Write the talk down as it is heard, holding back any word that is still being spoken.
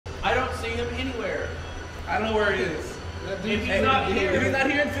see him anywhere. I don't know where he is. If he's not here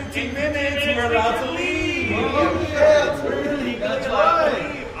in 15 minutes, we're allowed to leave. Oh, yeah, that's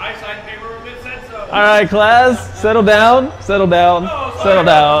right. Eyesight paper if it said so. All right, class, settle down, settle down, settle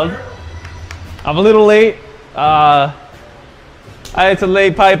down. I'm a little late. I had to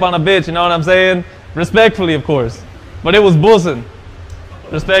lay pipe on a bitch, you know what I'm saying? Respectfully, of course. But it was bullsing.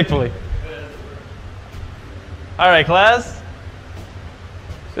 Respectfully. All right, class.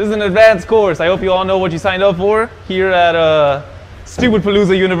 This is an advanced course. I hope you all know what you signed up for here at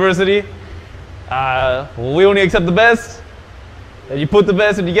Stoopidpalooza University. We only accept the best. And you put the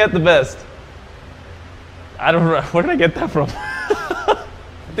best and you get the best. I don't know. Where did I get that from? I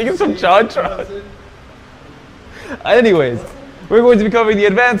think it's from John. Anyways, we're going to be covering the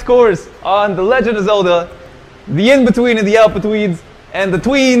advanced course on The Legend of Zelda, the in-between and the out-betweens, and the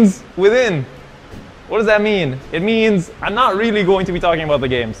tweens within. What does that mean? It means I'm not really going to be talking about the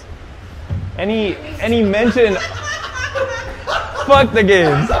games. Any mention... Fuck the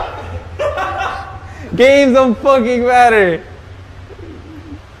games. Games don't fucking matter.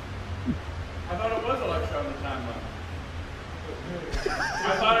 I thought it was a lecture on the timeline.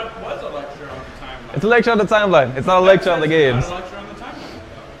 I thought it was a lecture on the timeline. It's a lecture on the timeline. It's not a lecture on the games. It's not a lecture on the timeline.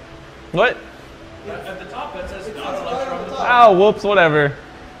 What? At the top it says not a lecture on the timeline. Oh, whoops, whatever.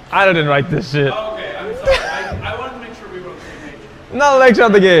 I didn't write this shit. Oh, okay, I'm sorry. I wanted to make sure we were on the same page. Not a lecture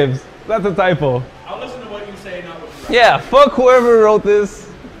on the games. That's a typo. I'll listen to what you say, not what you write. Yeah, fuck whoever wrote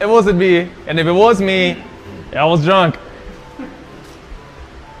this. It wasn't me. And if it was me, I was drunk.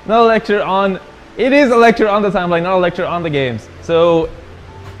 Not a lecture on... It is a lecture on the timeline, not a lecture on the games. So,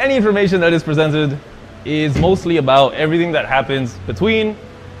 any information that is presented is mostly about everything that happens between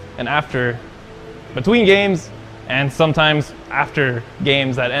and after. Between games, and sometimes after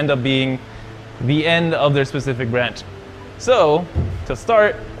games that end up being the end of their specific branch. So, to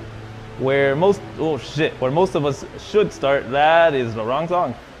start, where most of us should start, that is the wrong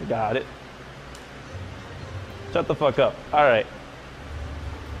song. Got it. Shut the fuck up. All right.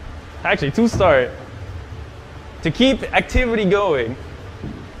 Actually, to start, to keep activity going,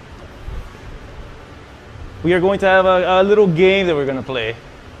 we are going to have a little game that we're going to play.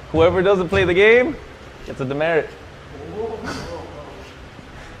 Whoever doesn't play the game gets a demerit.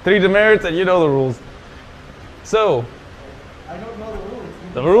 3 demerits and you know the rules. So, I don't know the rules.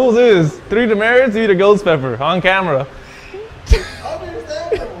 the rules is 3 demerits, you eat a ghost pepper on camera.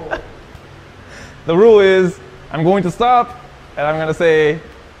 Understandable. The rule is I'm going to stop and I'm going to say,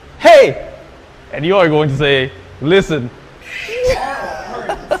 hey! And you are going to say, listen.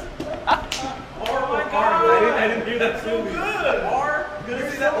 Oh my god! I didn't hear that so good.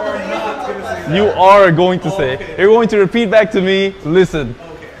 Gonna say that or not gonna say that? You are going to say. You're going to repeat back to me, listen.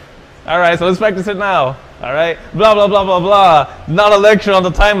 Okay. All right, so let's practice it now. All right? Blah, blah, blah, blah, blah. Not a lecture on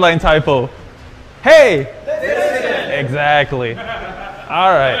the timeline typo. Hey! Listen. Exactly.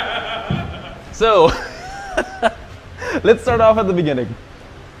 All right. So, let's start off at the beginning.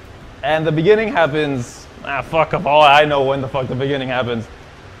 And the beginning happens, fuck up, all I know when the fuck the beginning happens.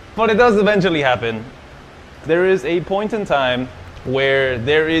 But it does eventually happen. There is a point in time where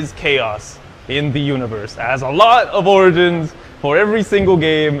there is chaos in the universe, as a lot of origins for every single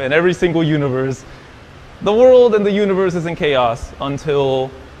game and every single universe. The world and the universe is in chaos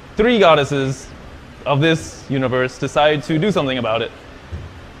until 3 goddesses of this universe decide to do something about it.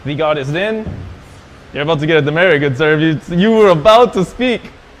 The goddess Din, you're about to get a demerit, good sir. You were about to speak.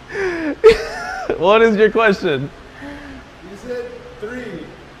 What is your question? You said 3.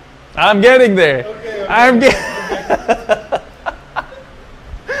 I'm getting there. Okay. I'm getting.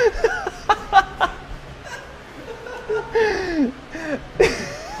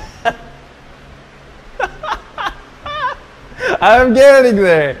 I'm getting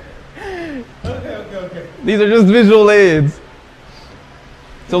there. Okay. These are just visual aids.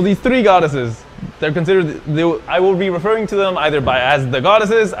 So these 3 goddesses, they're considered, I will be referring to them either as the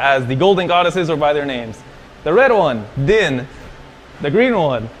goddesses, as the golden goddesses, or by their names. The red one, Din. The green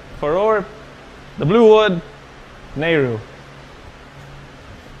one, Faror. The blue one, Nehru.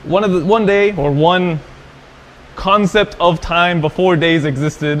 One day, or one concept of time before days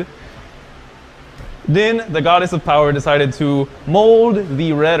existed, Din, the goddess of power, decided to mold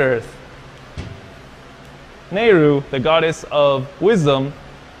the red earth. Nehru, the goddess of wisdom,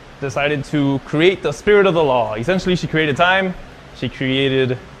 decided to create the spirit of the law. Essentially, she created time. She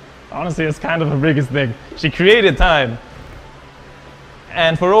created, honestly, it's kind of the biggest thing. She created time.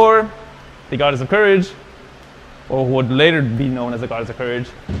 And Faror, the goddess of courage, or who would later be known as the goddess of courage,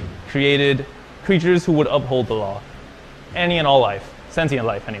 created creatures who would uphold the law. Any and all life. Sentient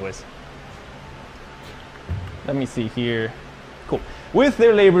life, anyways. Let me see here. Cool. with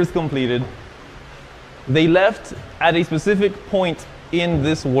their labors completed, they left at a specific point in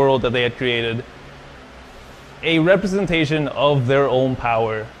this world that they had created a representation of their own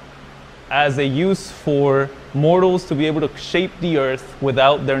power as a use for mortals to be able to shape the earth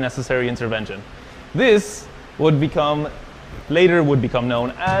without their necessary intervention. This would later would become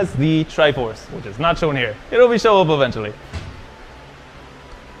known as the Triforce, which is not shown here. It'll show up eventually.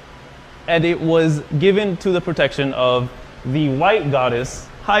 And it was given to the protection of the white goddess,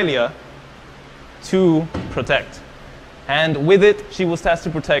 Hylia, to protect. And with it, she was tasked to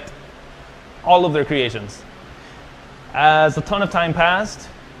protect all of their creations. As a ton of time passed,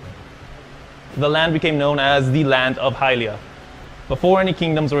 the land became known as the Land of Hylia. Before any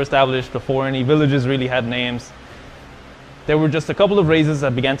kingdoms were established, before any villages really had names, there were just a couple of races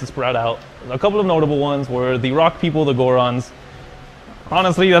that began to sprout out. A couple of notable ones were the rock people, the Gorons.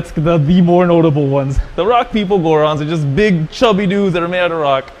 Honestly, that's the more notable ones. The rock people, Gorons, are just big, chubby dudes that are made out of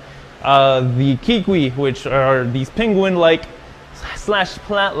rock. The Kikwi, which are these penguin-like /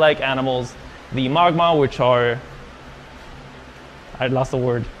 plant-like animals. The Magma, which are, I lost the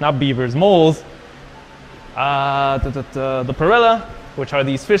word, not beavers, moles. The Perella, which are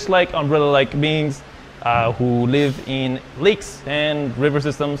these fish-like, umbrella-like beings who live in lakes and river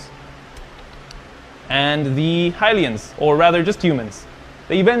systems. And the Hylians, or rather just humans.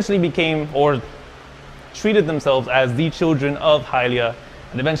 They eventually became, or treated themselves as the children of Hylia,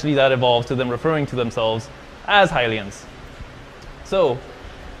 and eventually that evolved to them referring to themselves as Hylians. So,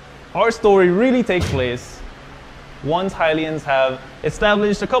 our story really takes place once Hylians have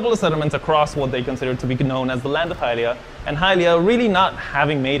established a couple of settlements across what they consider to be known as the Land of Hylia, and Hylia, really not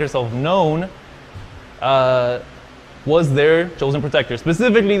having made herself known, was their chosen protector,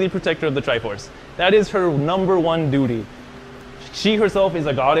 specifically the protector of the Triforce. That is her #1 duty. She herself is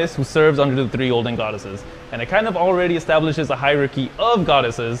a goddess who serves under the 3 golden goddesses, and it kind of already establishes a hierarchy of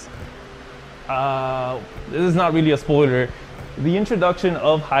goddesses. This is not really a spoiler. The introduction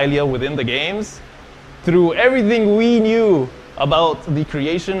of Hylia within the games, through everything we knew about the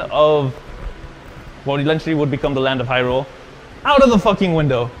creation of what eventually would become the Land of Hyrule, out of the fucking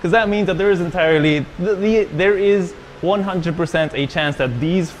window. Because that means that there is entirely, there is 100% a chance that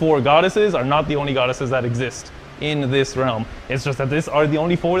these 4 goddesses are not the only goddesses that exist in this realm. It's just that these are the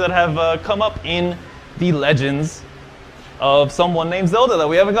only 4 that have come up in the legends of someone named Zelda that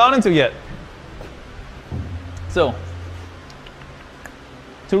we haven't gone into yet. So,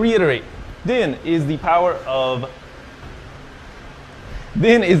 to reiterate, Din is the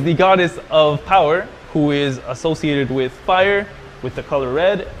goddess of power, who is associated with fire, with the color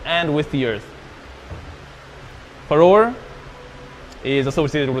red, and with the earth. Faror is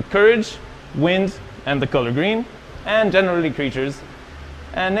associated with courage, wind, and the color green, and generally creatures.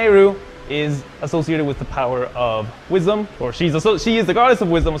 And Nehru is associated with the power of wisdom, or she is the goddess of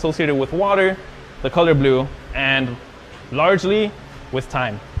wisdom associated with water, the color blue, and largely with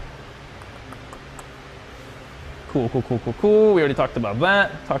time. Cool. We already talked about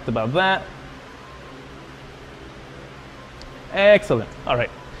that. Excellent. All right.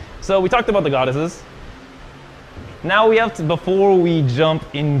 So we talked about the goddesses. Now we have to, before we jump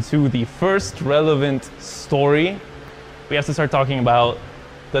into the first relevant story, we have to start talking about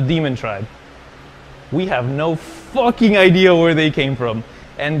the demon tribe. We have no fucking idea where they came from,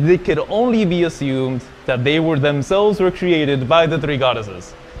 and it could only be assumed that they were themselves created by the 3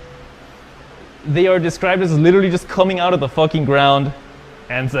 goddesses. They are described as literally just coming out of the fucking ground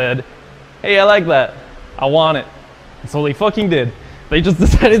and said, hey, I like that. I want it. And so they fucking did. They just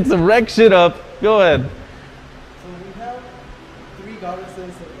decided to wreck shit up. Go ahead. So we have 3 goddesses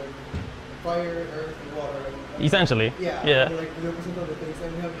of like fire, earth, and water. Essentially. Yeah. Yeah. Like the opposite of the things.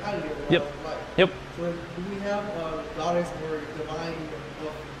 And we have Hylia, the Yep. god of light. Yep. So do we have a goddess or divine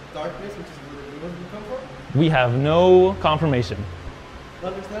of darkness, which is where the demons would come from? We have no confirmation.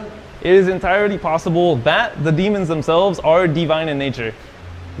 Understandable. It is entirely possible that the demons themselves are divine in nature.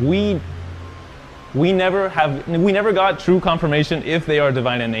 We never got true confirmation if they are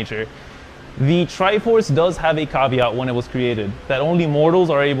divine in nature. The Triforce does have a caveat when it was created, that only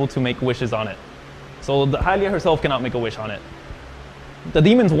mortals are able to make wishes on it. So the Hylia herself cannot make a wish on it. The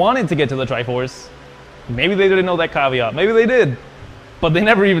demons wanted to get to the Triforce. Maybe they didn't know that caveat. Maybe they did. But they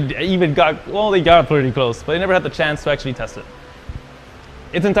never even got, well, they got pretty close, but they never had the chance to actually test it.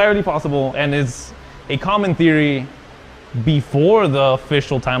 It's entirely possible, and is a common theory before the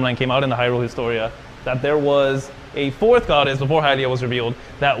official timeline came out in the Hyrule Historia, that there was a 4th goddess before Hylia was revealed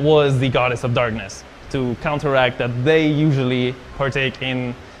that was the goddess of darkness, to counteract that they usually partake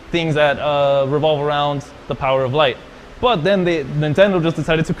in things that revolve around the power of light. But then Nintendo just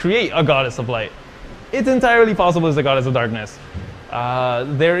decided to create a goddess of light. It's entirely possible it's a goddess of darkness.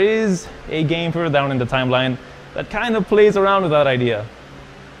 There is a game further down in the timeline that kind of plays around with that idea,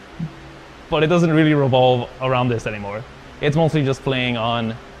 but it doesn't really revolve around this anymore. It's mostly just playing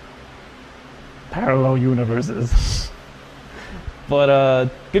on parallel universes. But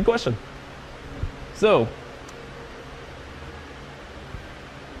good question. So,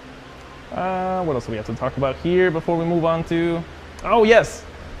 what else do we have to talk about here before we move on to? Oh yes,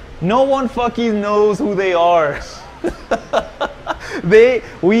 no one fucking knows who they are.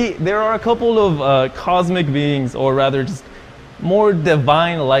 There are a couple of cosmic beings, or rather just more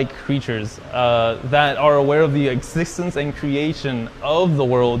divine-like creatures that are aware of the existence and creation of the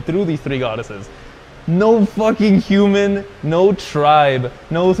world through these three goddesses. No fucking human, no tribe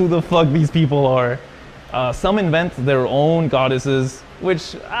knows who the fuck these people are. Some invent their own goddesses,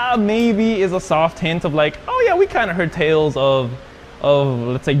 which maybe is a soft hint of like, oh yeah, we kind of heard tales of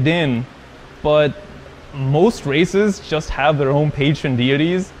let's say Din, but most races just have their own patron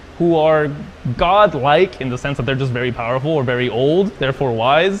deities who are god-like in the sense that they're just very powerful or very old, therefore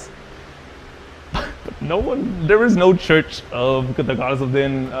wise. But there is no church of the goddess of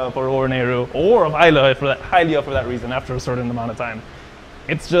Din for Orneru, or of Hylia for that reason after a certain amount of time.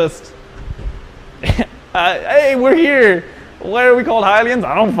 It's just, hey, we're here. Why are we called Hylians?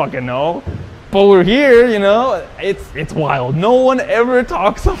 I don't fucking know. But we're here, you know. It's wild. No one ever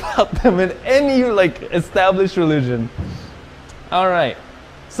talks about them in any like established religion. All right.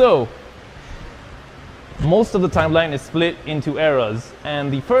 So, most of the timeline is split into eras,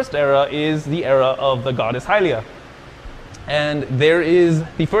 and the first era is the era of the goddess Hylia. And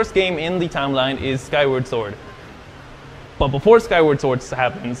the first game in the timeline is Skyward Sword. But before Skyward Sword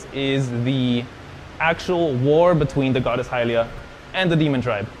happens is the actual war between the goddess Hylia and the demon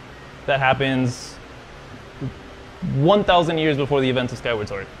tribe that happens 1,000 years before the events of Skyward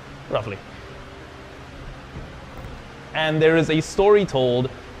Sword, roughly. And there is a story told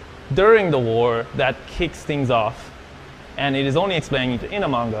during the war that kicks things off, and it is only explained in a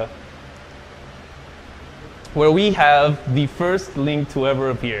manga, where we have the first Link to ever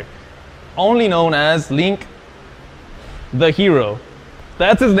appear, only known as Link the Hero.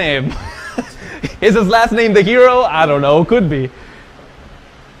 That's his name. Is his last name the Hero? I don't know, could be.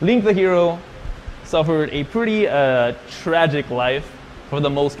 Link the Hero suffered a pretty tragic life for the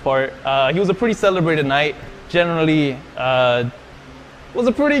most part. He was a pretty celebrated knight, generally was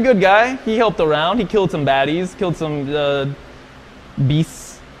a pretty good guy. He helped around, he killed some baddies, killed some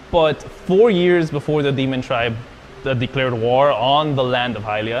beasts, but 4 years before the demon tribe declared war on the land of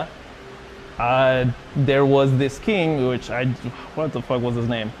Hylia, there was this king, what the fuck was his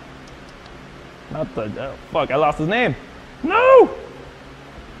name? Fuck, I lost his name. No!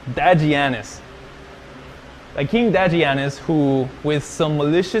 Dagianus. King Dagianus, who, with some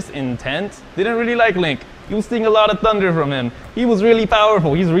malicious intent, didn't really like Link. He was stealing a lot of thunder from him. He was really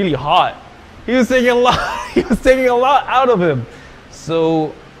powerful. He's really hot. He was taking a lot. He was taking a lot out of him.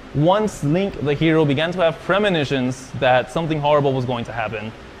 So once Link the Hero began to have premonitions that something horrible was going to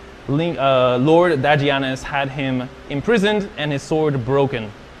happen, Lord Dagianus had him imprisoned and his sword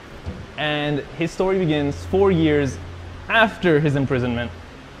broken. And his story begins 4 years after his imprisonment,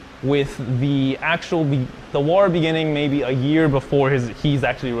 with the war beginning maybe a year before he's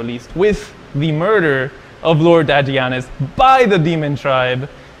actually released, with the murder of Lord Dagianus by the demon tribe,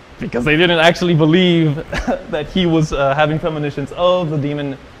 because they didn't actually believe that he was having premonitions of the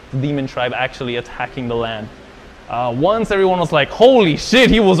demon tribe actually attacking the land. Once everyone was like, holy shit,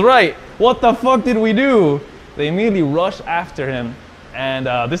 he was right, what the fuck did we do? They immediately rush after him, and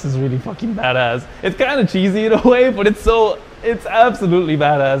this is really fucking badass. It's kind of cheesy in a way, but it's absolutely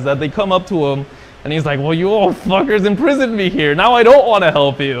badass that they come up to him and he's like, well, you old fuckers imprisoned me here. Now I don't want to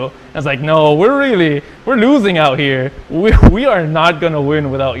help you. And it's like, no, we're losing out here. We are not going to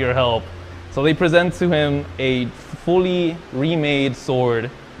win without your help. So they present to him a fully remade sword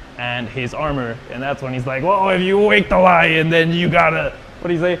and his armor. And that's when he's like, well, if you wake the lion, then you gotta, what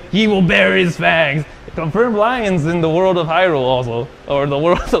do you say? He will bear his fangs. Confirmed lions in the world of Hyrule also, or the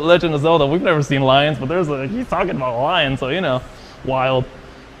world of Legend of Zelda. We've never seen lions, but he's talking about a lion, so you know, wild.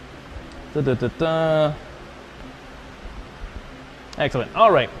 Excellent.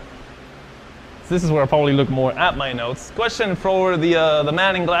 All right. So this is where I'll probably look more at my notes. Question for the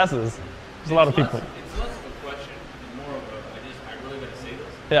man in glasses. There's a lot of people. It's less of a question, and more of I really gotta say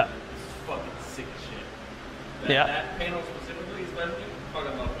this. Yeah. It's fucking sick shit. That panel specifically is better.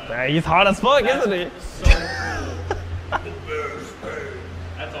 Fucking love that. He's hot as fuck, isn't he? So cool.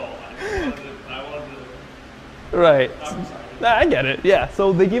 That's all. I wanted to. Right. I get it. Yeah.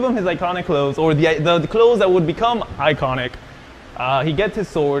 So they give him his iconic clothes, or the clothes that would become iconic. He gets his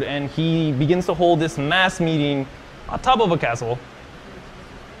sword and he begins to hold this mass meeting on top of a castle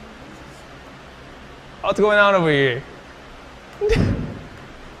What's going on over here?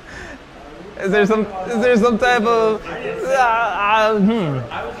 Is there some type of? I was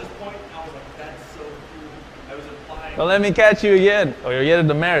just pointing. I was like, that's so cool. I was implying. Well, let me catch you again. Oh, you're getting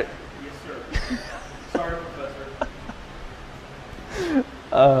the merit. Yes, sir. Sorry,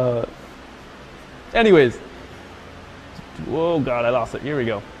 Professor. Anyways. Whoa, God, I lost it. Here we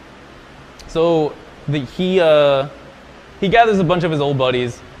go. So he gathers a bunch of his old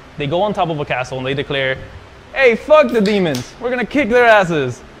buddies. They go on top of a castle and they declare, "Hey, fuck the demons. We're gonna kick their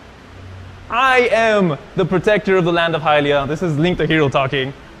asses. I am the protector of the land of Hylia." This is Link the hero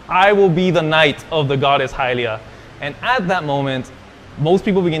talking. "I will be the knight of the goddess Hylia." And at that moment, most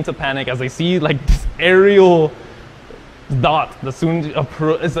people begin to panic as they see like this aerial dot that soon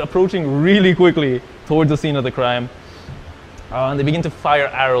is approaching really quickly towards the scene of the crime. And they begin to fire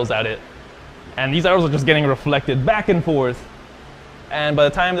arrows at it. And these arrows are just getting reflected back and forth. And by the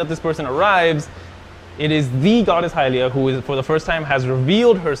time that this person arrives, it is the goddess Hylia who is, for the first time, has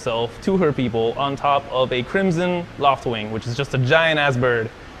revealed herself to her people on top of a crimson loftwing, which is just a giant-ass bird.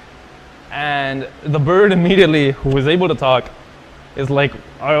 And the bird immediately, who is able to talk, is like,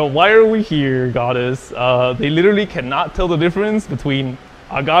 "Why are we here, goddess?" They literally cannot tell the difference between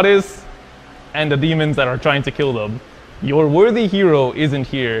a goddess and the demons that are trying to kill them. Your worthy hero isn't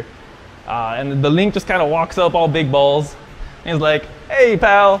here. And the Link just kind of walks up all big balls and is like, "Hey,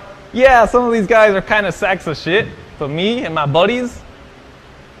 pal. Yeah, some of these guys are kind of sacks of shit, but me and my buddies,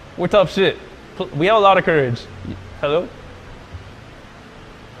 we're tough shit. We have a lot of courage." Hello?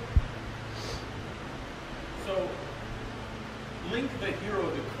 So, Link the hero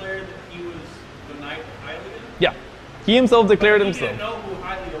declared that he was the knight of Hylia? Yeah. He himself declared He himself. didn't know who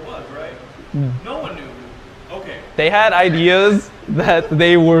Hylia was, right? No one knew who. Okay. They had ideas that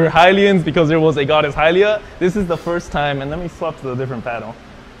they were Hylians because there was a goddess Hylia. This is the first time, and let me swap to a different panel.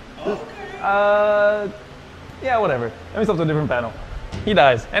 Okay. Yeah, whatever. Let me swap to a different panel. He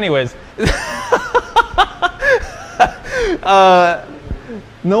dies. Anyways.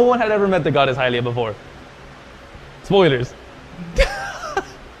 No one had ever met the goddess Hylia before. Spoilers.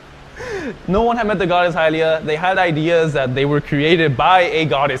 No one had met the goddess Hylia. They had ideas that they were created by a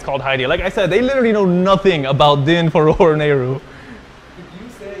goddess called Hylia. Like I said, they literally know nothing about Din, Faro, or Nehru. Could you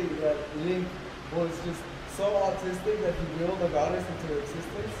say that Link was just so autistic that he willed the goddess into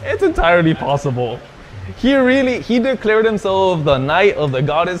existence? It's entirely possible. He declared himself the knight of the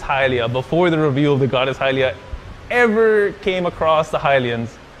goddess Hylia before the reveal of the goddess Hylia ever came across the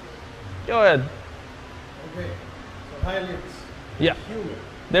Hylians. Go ahead. Okay, so Hylians. Yeah. Human.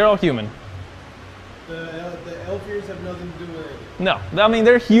 They're all human. The Elfirs have nothing to do with it. No, I mean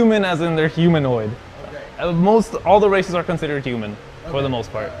they're human as in they're humanoid. Okay. All the races are considered human for the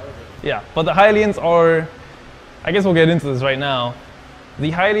most part. Okay. Yeah, but the Hylians are, I guess we'll get into this right now.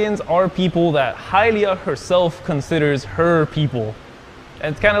 The Hylians are people that Hylia herself considers her people.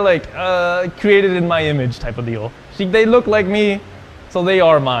 And it's kind of like created in my image type of deal. They look like me, so they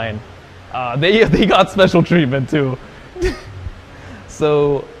are mine. They got special treatment too.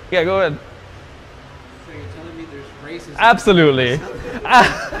 So yeah, go ahead. So you're telling me there's racism? Absolutely.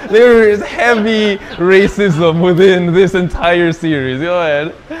 There is heavy racism within this entire series. Go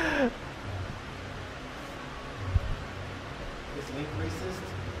ahead. Is Link racist?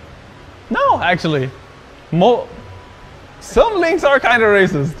 No, actually. Some Links are kind of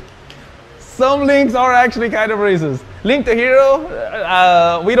racist. Some Links are actually kind of racist. Link the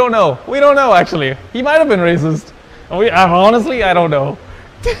hero, we don't know. We don't know, actually. He might have been racist. Honestly, I don't know.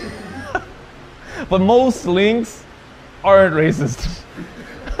 But most Links aren't racist.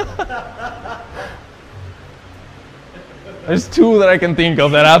 There's two that I can think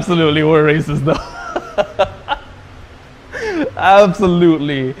of that absolutely were racist, though.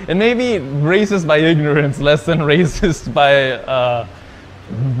 Absolutely. And maybe racist by ignorance less than racist by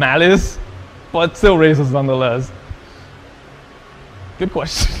malice, but still racist nonetheless. Good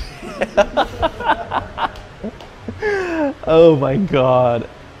question. Oh my god.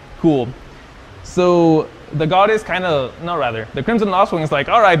 Cool. So the goddess the Crimson Loftwing is like,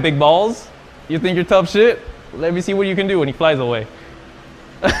 "Alright, big balls, you think you're tough shit? Let me see what you can do," and he flies away.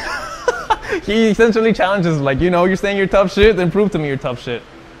 He essentially challenges, like, you're saying you're tough shit, then prove to me you're tough shit.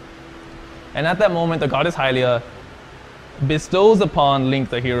 And at that moment, the goddess Hylia bestows upon Link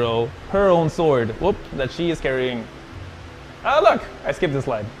the hero her own sword, that she is carrying. Oh look, I skipped this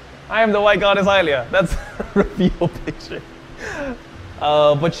slide. I am the white goddess Hylia. That's a reveal picture.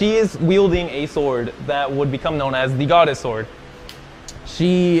 But she is wielding a sword that would become known as the goddess sword.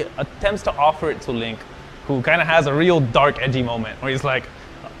 She attempts to offer it to Link, who kind of has a real dark, edgy moment where he's like,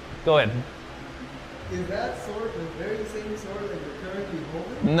 "Go ahead." Is that sword the very same sword that you're currently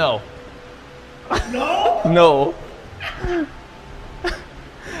holding? No. No? No.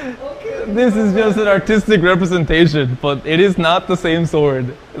 This is just an artistic representation, but it is not the same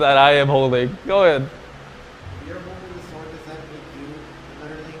sword that I am holding. Go ahead. You're holding the sword, does that make you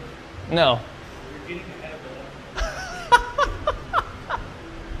literally? No. You're getting ahead of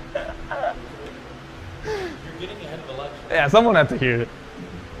the You're getting ahead of the lecture. Yeah, someone had to hear it.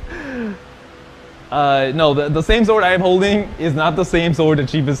 No, the same sword I am holding is not the same sword that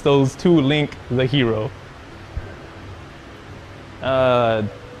she bestows to Link, the hero.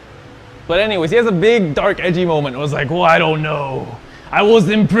 But anyways, he has a big, dark, edgy moment. It was like, well, I don't know. I was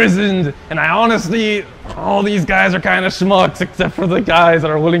imprisoned, and I honestly, all these guys are kind of schmucks, except for the guys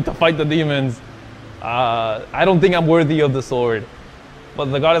that are willing to fight the demons. I don't think I'm worthy of the sword. But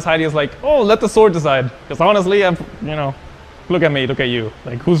the goddess Heidi is like, oh, let the sword decide. Because honestly, I'm, you know, look at me, look at you.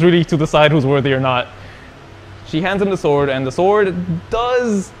 Like, who's really to decide who's worthy or not? She hands him the sword, and the sword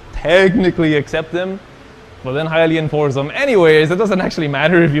does technically accept him. But then Hylia informs him, anyways, it doesn't actually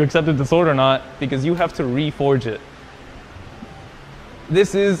matter if you accepted the sword or not, because you have to reforge it.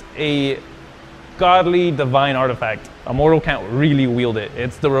 This is a godly, divine artifact. A mortal can't really wield it.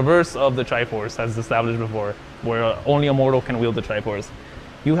 It's the reverse of the Triforce, as established before, where only a mortal can wield the Triforce.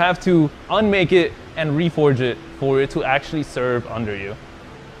 You have to unmake it and reforge it for it to actually serve under you.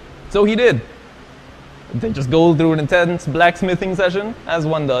 So he did. They just go through an intense blacksmithing session, as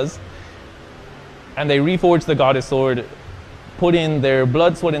one does. And they reforged the goddess sword, put in their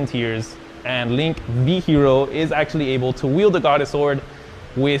blood, sweat, and tears, and Link, the hero, is actually able to wield the goddess sword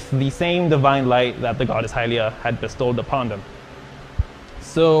with the same divine light that the goddess Hylia had bestowed upon them.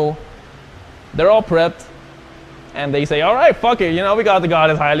 So they're all prepped, and they say, all right, fuck it, you know, we got the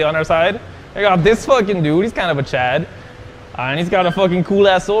goddess Hylia on our side. We got this fucking dude, he's kind of a Chad, and he's got a fucking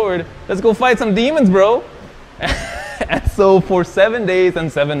cool-ass sword. Let's go fight some demons, bro. And so for 7 days and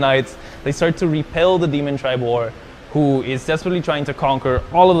 7 nights, they start to repel the demon tribe war, who is desperately trying to conquer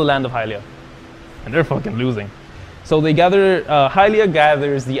all of the land of Hylia. And they're fucking losing. So they gather, Hylia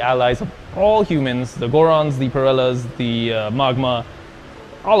gathers the allies of all humans, the Gorons, the Pirellas, the Magma,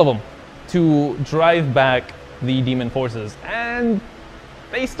 all of them, to drive back the demon forces. And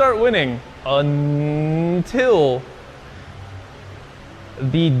they start winning until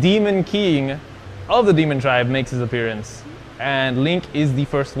the demon king of the demon tribe makes his appearance. And Link is the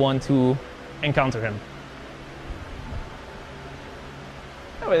first one to encounter him.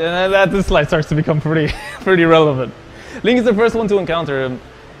 And this slide starts to become pretty relevant. Link is the first one to encounter him,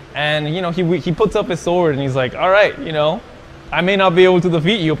 and you know he puts up his sword and he's like, "All right, you know, I may not be able to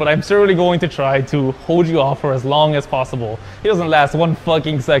defeat you, but I'm certainly going to try to hold you off for as long as possible." He doesn't last 1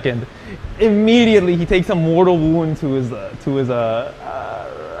 fucking second. Immediately, he takes a mortal wound to his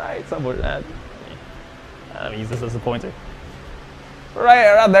right somewhere. Let me use this as a pointer.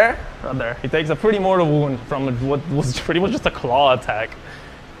 Right there. He takes a pretty mortal wound from what was pretty much just a claw attack.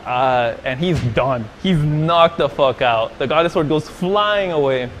 And he's done. He's knocked the fuck out. The goddess sword goes flying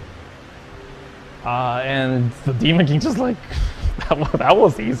away. And the demon king just like, that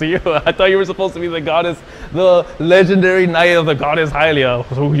was easy. I thought you were supposed to be the goddess, the legendary knight of the goddess Hylia,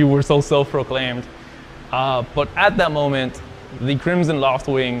 who you were so self-proclaimed. But at that moment, the Crimson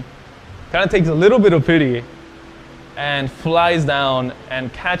Loftwing kind of takes a little bit of pity and flies down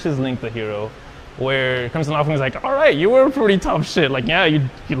and catches Link, the hero, where Crimson Loftwing is like, all right, you were pretty tough shit. Like, yeah, you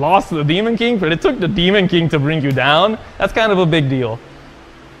lost to the Demon King, but it took the Demon King to bring you down. That's kind of a big deal.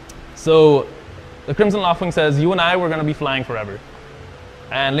 So the Crimson Loftwing says, you and I, we're going to be flying forever.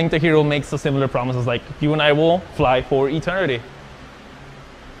 And Link, the hero, makes a similar promises like, you and I will fly for eternity.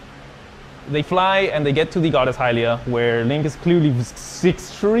 They fly and they get to the goddess Hylia, where Link is clearly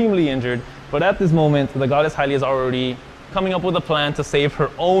extremely injured. But at this moment, the goddess Hylia is already coming up with a plan to save her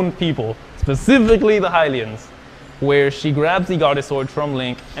own people, specifically the Hylians, where she grabs the goddess sword from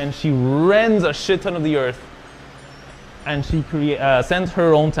Link and she rends a shit ton of the earth, and she sends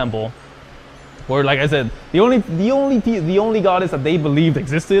her own temple. Where, like I said, the only goddess that they believed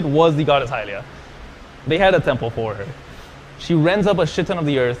existed was the goddess Hylia. They had a temple for her. She rends up a shit ton of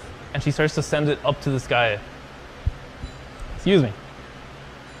the earth and she starts to send it up to the sky. Excuse me.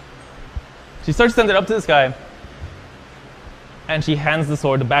 She starts to send it up to the sky, and she hands the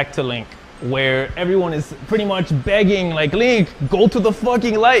sword back to Link, where everyone is pretty much begging, like, Link, go to the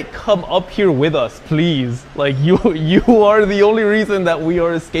fucking light, come up here with us, please. Like, you are the only reason that we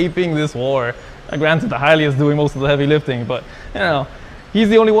are escaping this war. Granted, the Hylia is doing most of the heavy lifting, but, you know, he's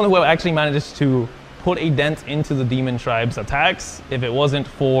the only one who actually managed to put a dent into the demon tribe's attacks, if it wasn't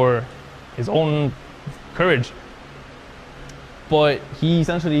for his own courage. But he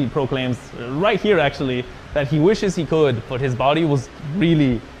essentially proclaims, right here actually, that he wishes he could, but his body was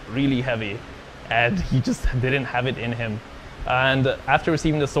really, really heavy. and he just didn't have it in him. And after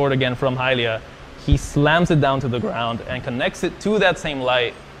receiving the sword again from Hylia, he slams it down to the ground and connects it to that same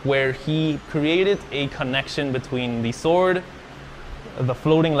light, where he created a connection between the sword, the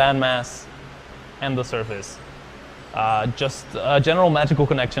floating landmass, and the surface. Just a general magical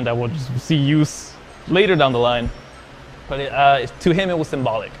connection that we'll just see use later down the line. But to him, it was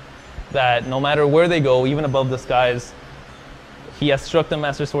symbolic that no matter where they go, even above the skies, he has struck the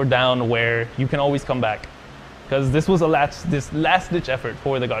Master Sword down where you can always come back. Because this was this last-ditch effort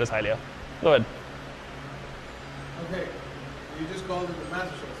for the goddess Hylia. Go ahead. Okay, you just called it the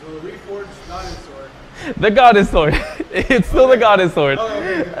Master Sword, so the reforged goddess sword. The goddess sword. It's still the goddess sword. Oh,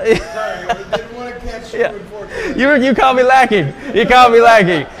 okay. Sorry, I didn't want to catch you in 4K. You can't be lacking. You can't be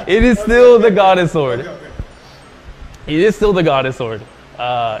lacking. It is still the goddess sword. Okay. It is still the goddess sword.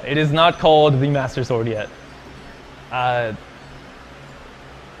 It is not called the Master Sword yet.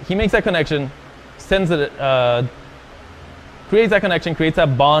 He makes that connection, sends it, creates that connection, creates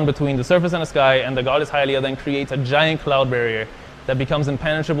that bond between the surface and the sky, and the goddess Hylia then creates a giant cloud barrier that becomes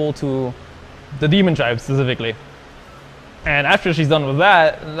impenetrable to the demon tribe specifically. And after she's done with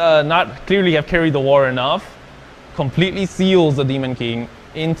that, not clearly have carried the war enough, completely seals the Demon King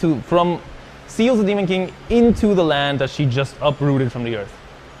into the land that she just uprooted from the earth.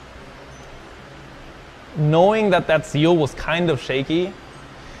 Knowing that that seal was kind of shaky,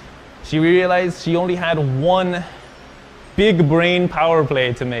 she realized she only had one big brain power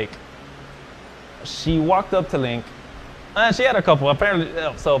play to make. She walked up to Link. She had a couple, apparently,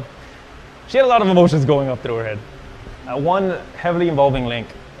 so she had a lot of emotions going up through her head. One heavily involving Link,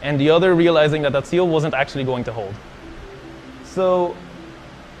 and the other realizing that that seal wasn't actually going to hold. So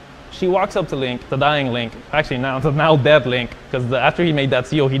she walks up to Link, the dying Link, actually now dead Link, because after he made that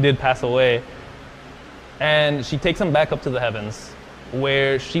seal, he did pass away. And she takes him back up to the heavens,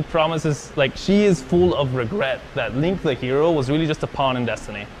 where she promises, like, she is full of regret that Link the hero was really just a pawn in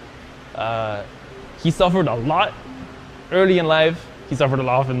destiny. He suffered a lot early in life. He suffered a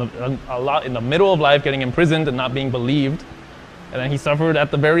lot in the middle of life, getting imprisoned and not being believed. And then he suffered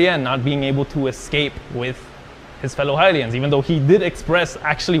at the very end, not being able to escape with his fellow Hylians, even though he did express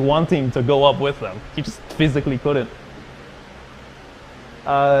actually wanting to go up with them. He just physically couldn't.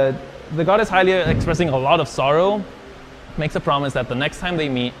 The goddess Hylia, expressing a lot of sorrow, makes a promise that the next time they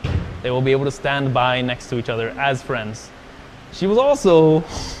meet, they will be able to stand by next to each other as friends. She was also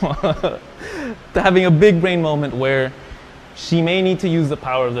having a big brain moment where she may need to use the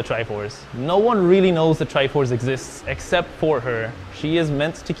power of the Triforce. No one really knows the Triforce exists except for her. She is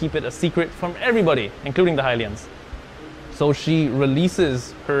meant to keep it a secret from everybody, including the Hylians. So she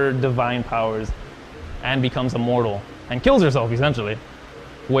releases her divine powers and becomes immortal and kills herself, essentially,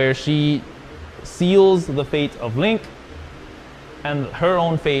 where she seals the fate of Link and her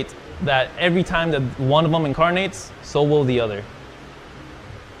own fate, that every time that one of them incarnates, so will the other.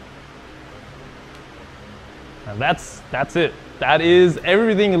 And that's it. That is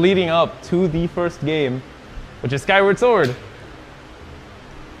everything leading up to the first game, which is Skyward Sword.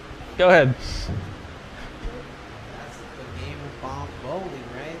 Go ahead. That's the game of bomb bowling,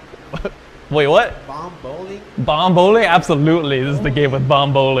 right? Wait, what? Bomb bowling? Bomb bowling? Absolutely. This is the game with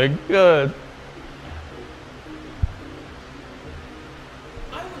bomb bowling. Good.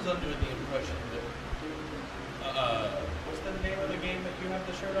 I was under the impression that, what's the name of the game that you have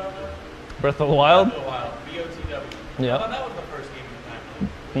the shirt on? Breath of the Wild? Breath of the Wild, BOTW. Yeah. I thought that was the first game in the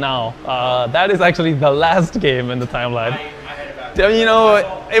timeline. No, that is actually the last game in the timeline. I had it back. You know,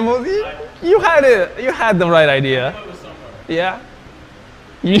 it was, you had the right idea. It was somewhere. Yeah.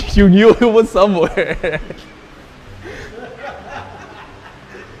 You knew it was somewhere.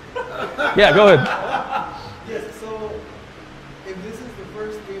 Yeah, go ahead. Yes, so if this is the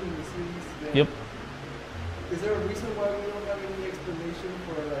first game in the series, then Yep. is there a reason why we don't have any explanation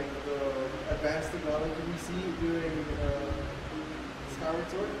for like the advanced technology we see during Skyward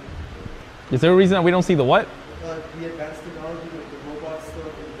Sword? Is there a reason that we don't see the what? The advanced technology, like the robot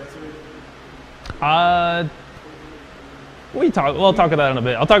stuff in the desert. We'll talk about that in a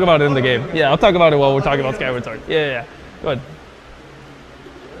bit. I'll talk about it in the game. Yeah, I'll talk about it while we're talking about Skyward Sword. Yeah. Go ahead.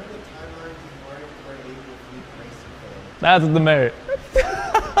 Where are the timelines and where are able to be racing for? That's the merit.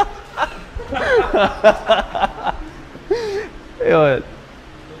 Go ahead.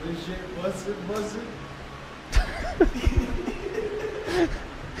 This shit busted.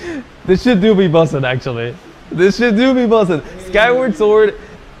 This shit do be busted, actually. This shit do be busted. Skyward Sword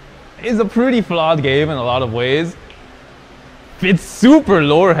is a pretty flawed game in a lot of ways. It's super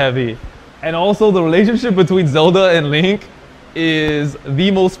lore heavy. And also the relationship between Zelda and Link is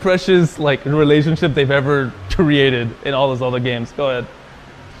the most precious relationship they've ever created in all those other games. Go ahead.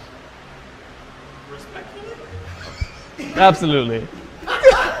 Absolutely.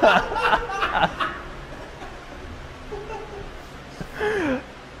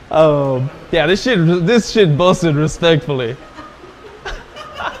 Yeah, this shit busted respectfully.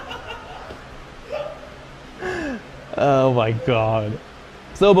 Oh my god.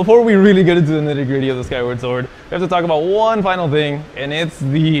 So before we really get into the nitty-gritty of the Skyward Sword, we have to talk about one final thing, and it's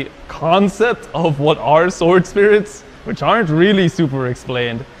the concept of what are sword spirits, which aren't really super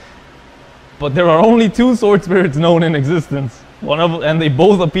explained. But there are only 2 sword spirits known in existence. And they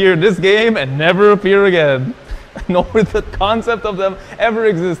both appear in this game and never appear again. Nor the concept of them ever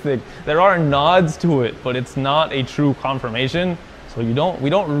existing. There are nods to it, but it's not a true confirmation. So we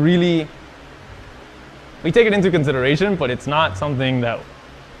don't really, we take it into consideration, but it's not something that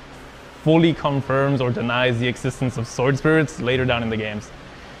fully confirms or denies the existence of sword spirits later down in the games.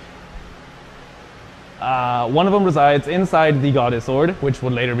 One of them resides inside the Goddess Sword, which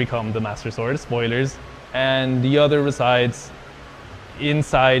would later become the Master Sword, spoilers, and the other resides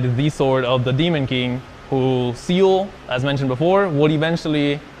inside the sword of the Demon King, whose seal, as mentioned before,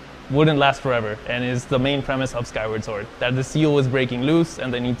 wouldn't last forever, and is the main premise of Skyward Sword, that the seal is breaking loose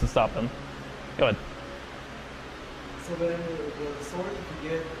and they need to stop them. Go ahead. So then the sword that you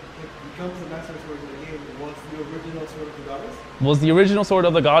get, it becomes the Master Sword in the game, was the original Sword of the Goddess? Was the original Sword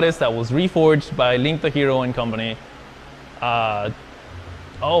of the Goddess that was reforged by Link the Hero and company. That's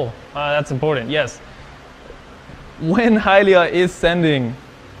important, yes. When Hylia is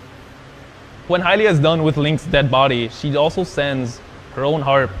done with Link's dead body, she also sends her own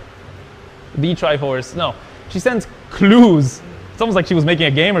harp, the Triforce. No, she sends clues. It's almost like she was making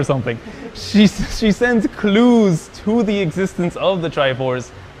a game or something. She sends clues to the existence of the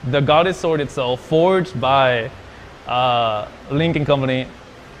Triforce, the Goddess Sword itself, forged by Link and company,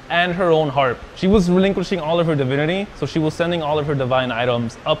 and her own harp. She was relinquishing all of her divinity, so she was sending all of her divine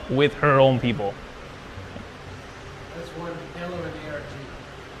items up with her own people. That's one hell of an ARG.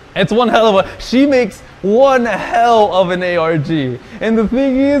 It's one hell of a... She makes one hell of an ARG. And the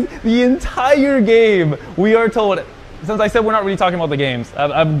thing is, the entire game, we are told... Since I said we're not really talking about the games,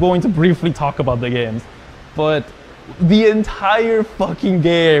 I'm going to briefly talk about the games. But the entire fucking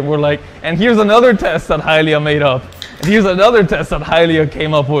game, we're like, and here's another test that Hylia made up. And here's another test that Hylia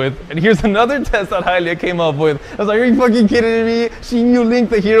came up with. And here's another test that Hylia came up with. I was like, are you fucking kidding me? She knew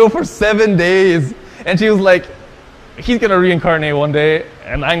Link the Hero for 7 days. And she was like, he's gonna reincarnate one day,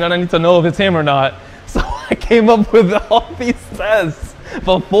 and I'm gonna need to know if it's him or not. So I came up with all these tests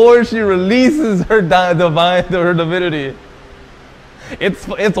before she releases her divinity. It's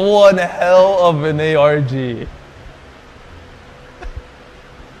one hell of an ARG.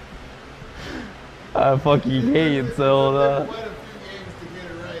 I fucking hate Zelda. Quite a few games to get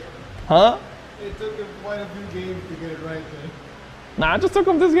it right. Huh? It took him quite a few games to get it right then. Nah, I just took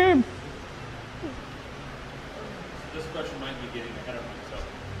him this game. This question might be getting ahead of myself.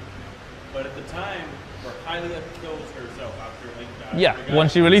 But at the time where Hylia kills herself after Link dies. Yeah, when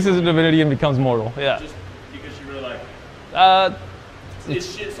she releases her divinity and becomes mortal. Yeah. Just because she really liked it. It's,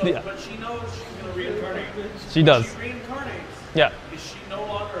 Is she, yeah. But she knows she's going to reincarnate. She does. When she reincarnates. Yeah. Is she no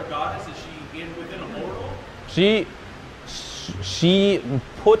longer a goddess? Is she within a mortal? She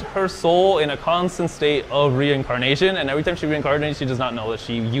put her soul in a constant state of reincarnation, and every time she reincarnates, she does not know that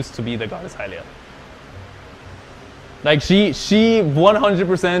she used to be the goddess Hylia. Like she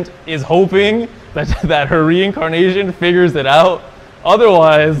 100% is hoping that her reincarnation figures it out.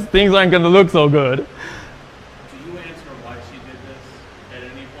 Otherwise, things aren't going to look so good. Do you answer why she did this at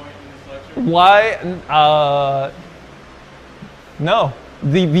any point in this lecture? Why? No.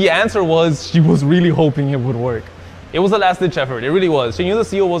 The answer was she was really hoping it would work. It was a last-ditch effort. It really was. She knew the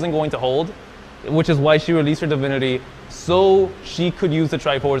seal wasn't going to hold, which is why she released her divinity, so she could use the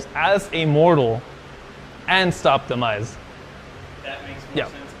Triforce as a mortal and stop Demise. That makes more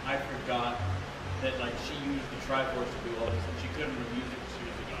sense. I forgot that she used the Triforce to do all this, and she couldn't have used it because she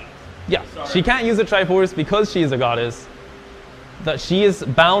was a goddess. Yeah, Sorry. she can't use the Triforce because she is a goddess. That she is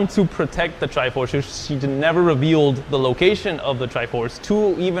bound to protect the Triforce. She never revealed the location of the Triforce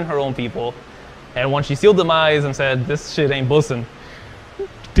to even her own people. And when she sealed Demise and said, this shit ain't bussin',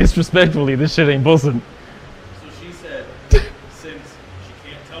 disrespectfully, this shit ain't bussin', So she said, since she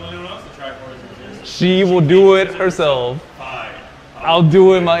can't tell anyone else the Triforce exists, she will do it herself. Fine. I'll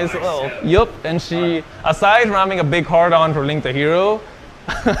do it myself. Yup. And she, aside from having a big hard-on for Link the Hero,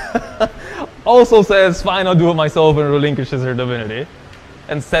 also says, fine, I'll do it myself, and relinquishes her divinity.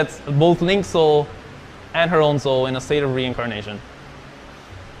 And sets both Link's soul and her own soul in a state of reincarnation.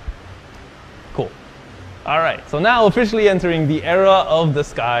 Cool. Alright, so now officially entering the era of the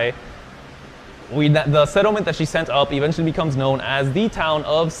sky, the settlement that she sent up eventually becomes known as the town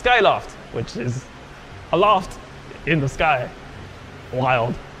of Skyloft, which is a loft in the sky.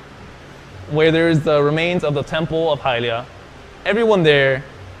 Wild. Where there's the remains of the temple of Hylia. Everyone there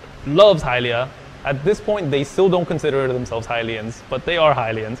loves Hylia. At this point, they still don't consider themselves Hylians, but they are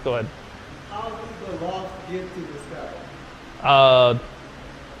Hylians. Go ahead. How did the loft get to the sky?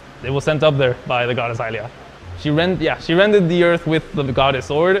 It was sent up there by the goddess Hylia. She rendered the earth with the goddess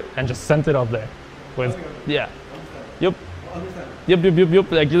sword and just sent it up there. With, yeah. Yep.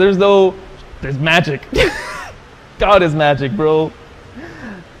 Yep. Like there's magic. God is magic, bro.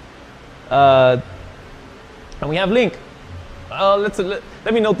 And we have Link.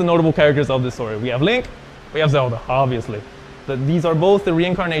 Let me note the notable characters of this story. We have Link, we have Zelda, obviously. These are both the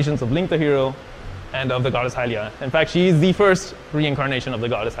reincarnations of Link the hero and of the goddess Hylia. In fact, she is the first reincarnation of the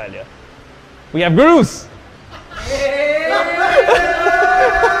goddess Hylia. We have Groose!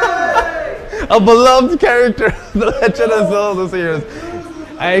 A beloved character of the Legend of Zelda series.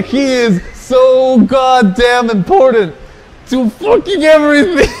 And he is so goddamn important to fucking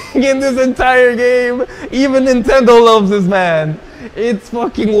everything in this entire game. Even Nintendo loves this man. It's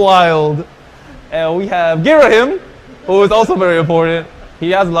fucking wild. And we have Girahim, who is also very important.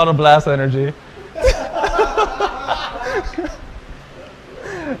 He has a lot of blast energy.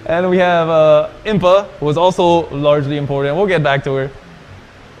 And we have Impa, who is also largely important. We'll get back to her.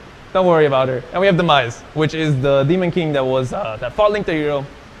 Don't worry about her. And we have Demise, which is the Demon King that fought Link the hero,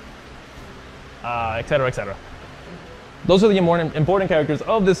 etc., etc. Those are the important characters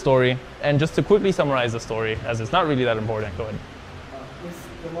of this story. And just to quickly summarize the story, as it's not really that important, go ahead. Is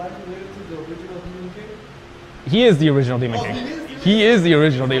the life related to the original Demon King? He is the original Demon King. He is the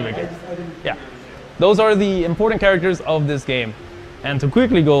original Demon King. Yeah. Those are the important characters of this game. And to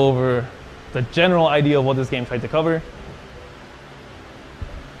quickly go over the general idea of what this game tried to cover,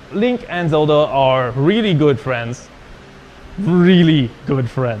 Link and Zelda are really good friends. Really good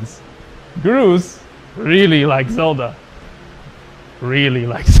friends. Groose really likes Zelda. Really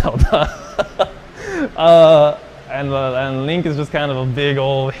likes Zelda. And Link is just kind of a big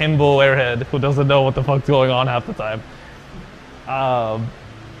old himbo airhead who doesn't know what the fuck's going on half the time.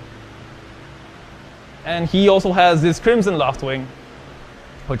 And he also has this Crimson Loftwing,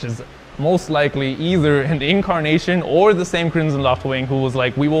 which is most likely either an incarnation or the same Crimson Loftwing who was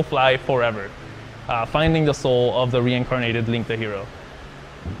like, we will fly forever, finding the soul of the reincarnated Link the hero.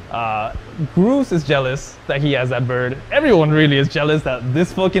 Groose is jealous that he has that bird. Everyone really is jealous that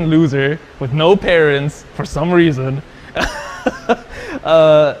this fucking loser with no parents, for some reason,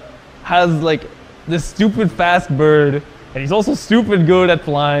 has like this stupid fast bird, and he's also stupid good at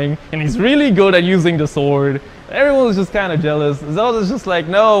flying, and he's really good at using the sword. Everyone's just kind of jealous. Zelda's just like,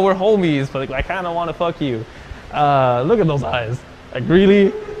 no, we're homies, but like, I kind of want to fuck you. Look at those eyes. Like,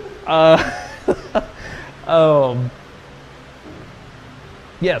 really?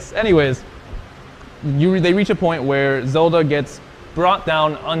 Yes, anyways, they reach a point where Zelda gets brought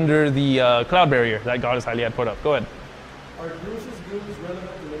down under the cloud barrier that Goddess Hylia had put up. Go ahead. Are Groose's goons relevant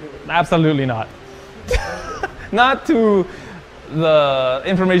in any way? Absolutely not. Not to the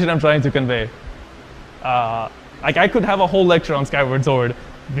information I'm trying to convey. Like, I could have a whole lecture on Skyward Sword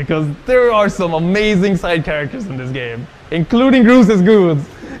because there are some amazing side characters in this game, including Groose's goons.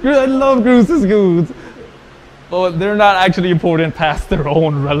 I love Groose's goons. But they're not actually important past their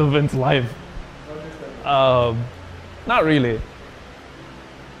own relevant life. Not really.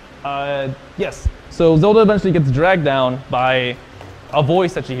 Yes. So Zelda eventually gets dragged down by a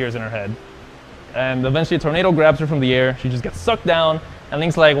voice that she hears in her head. And eventually a tornado grabs her from the air. She just gets sucked down. And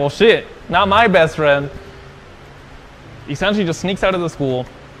Link's like, well, shit, not my best friend. He essentially just sneaks out of the school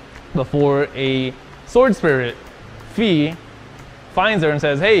before a sword spirit, Fi, finds her and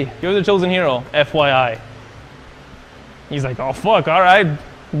says, hey, you're the chosen hero, FYI. He's like, oh, fuck, all right,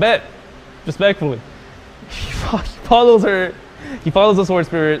 bet, respectfully. He follows her, he follows the sword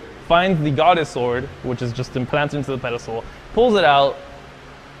spirit, finds the goddess sword, which is just implanted into the pedestal, pulls it out,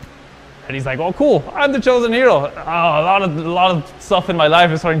 and he's like, oh, cool, I'm the chosen hero. Oh, a lot of stuff in my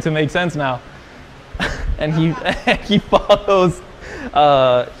life is starting to make sense now. And he follows,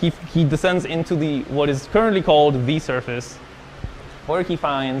 he descends into what is currently called the surface, where he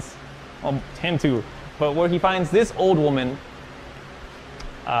finds, well, him too, but where he finds this old woman,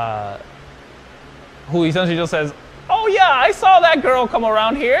 who essentially just says, oh yeah, I saw that girl come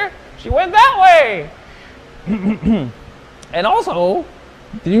around here. She went that way. And also,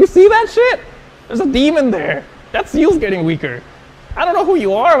 did you see that shit? There's a demon there. That seal's getting weaker. I don't know who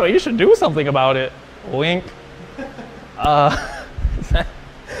you are, but you should do something about it. Wink.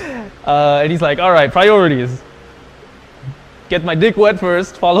 And he's like, all right, priorities. Get my dick wet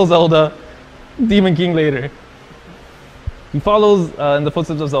first, follow Zelda, Demon King later. He follows in the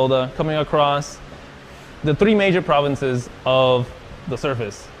footsteps of Zelda, coming across the three major provinces of the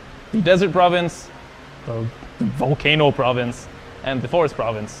surface: the desert province, the volcano province, and the forest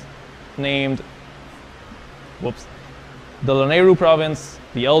province, named, the Lanayru province,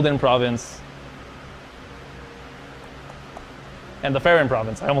 the Elden province, and the Farron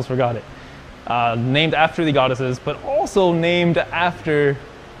province. I almost forgot it. Named after the goddesses, but also named after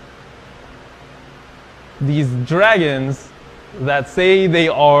these dragons that say they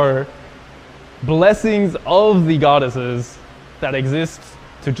are blessings of the goddesses that exist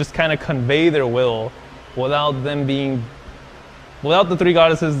to just kind of convey their will without the three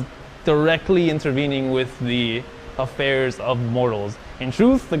goddesses directly intervening with the affairs of mortals. In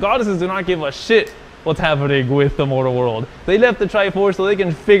truth, the goddesses do not give a shit what's happening with the mortal world. They left the Triforce so they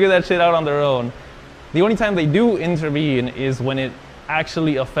can figure that shit out on their own. The only time they do intervene is when it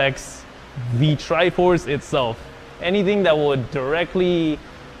actually affects the Triforce itself. Anything that would directly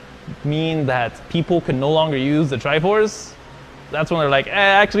mean that people can no longer use the Triforce, that's when they're like,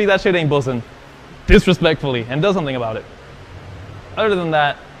 actually that shit ain't bussin', disrespectfully, and does something about it. Other than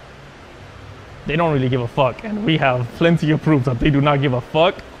that, they don't really give a fuck, and we have plenty of proof that they do not give a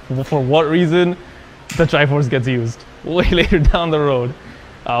fuck for what reason the Triforce gets used way later down the road,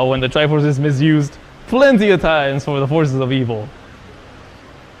 when the Triforce is misused plenty of times for the forces of evil.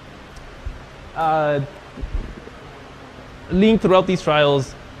 Link, throughout these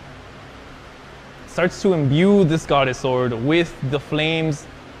trials, starts to imbue this goddess sword with the flames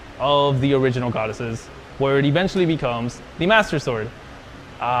of the original goddesses, where it eventually becomes the Master Sword.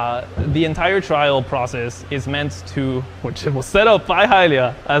 The entire trial process is meant to, which was set up by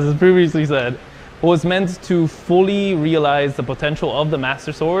Hylia, as previously said, was meant to fully realize the potential of the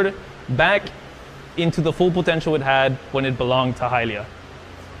Master Sword back into the full potential it had when it belonged to Hylia.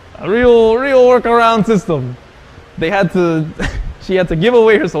 A real workaround system. They had to, she had to give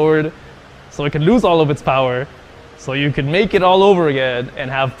away her sword so it could lose all of its power, so you could make it all over again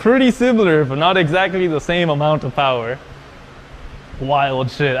and have pretty similar, but not exactly the same amount of power. Wild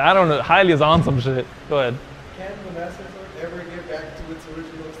shit. I don't know. Hylia's on some shit. Go ahead. Can the Master Sword ever get back to its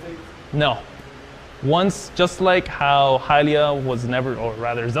original state? No. Once, just like how Hylia was never, or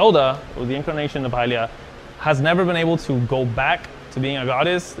rather Zelda, or the incarnation of Hylia, has never been able to go back to being a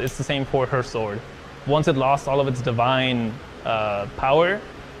goddess, it's the same for her sword. Once it lost all of its divine power,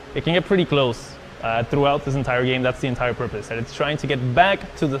 it can get pretty close throughout this entire game. That's the entire purpose. And it's trying to get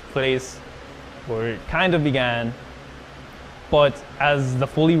back to the place where it kind of began, but as the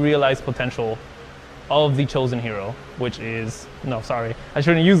fully realized potential of the chosen hero, which is, no, sorry, I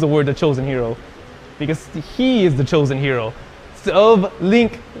shouldn't use the word the chosen hero, because he is the chosen hero of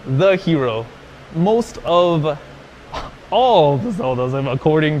Link the hero. Most of all the Zeldas,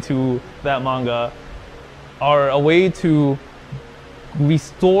 according to that manga, are a way to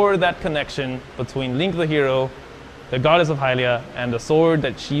restore that connection between Link the hero, the goddess of Hylia, and the sword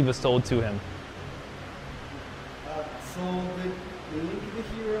that she bestowed to him. So did Link the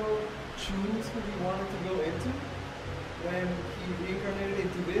hero choose who he wanted to go into when he reincarnated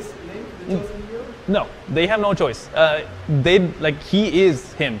into this Link, the chosen hero? No, they have no choice. He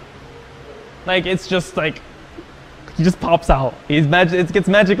is him. Like, it's just like, he just pops out. It gets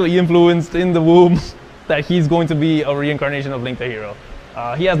magically influenced in the womb that he's going to be a reincarnation of Link the hero.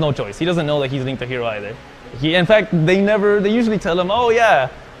 He has no choice. He doesn't know that he's Link the hero either. In fact, they usually tell him, oh yeah,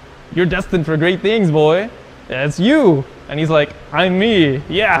 you're destined for great things, boy. It's you. And he's like, I'm me,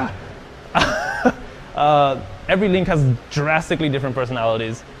 yeah. Every Link has drastically different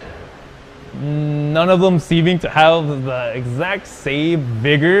personalities. None of them seeming to have the exact same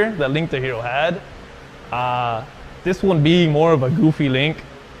vigor that Link the hero had. This one being more of a goofy Link.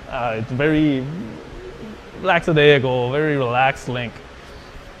 It's very lackadaisical, very relaxed Link.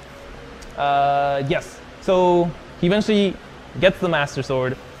 Yes, so he eventually gets the Master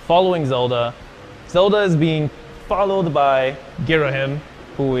Sword, following Zelda. Zelda is being followed by Girahim,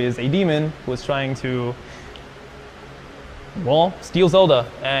 who is a demon who is trying to, well, steal Zelda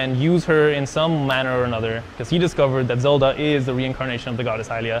and use her in some manner or another, because he discovered that Zelda is the reincarnation of the goddess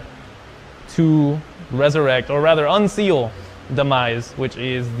Hylia, to resurrect, or rather unseal, Demise, which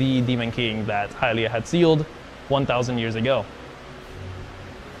is the demon king that Hylia had sealed 1,000 years ago.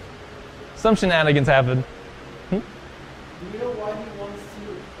 Some shenanigans happened. Do we know why he wants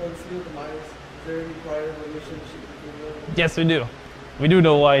to unseal Demise? Is there any prior relationship between them? Yes, we do. We do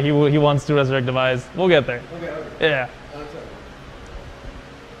know why he wants to resurrect Demise. We'll get there. Okay. Yeah.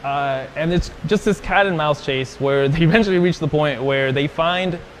 And it's just this cat and mouse chase where they eventually reach the point where they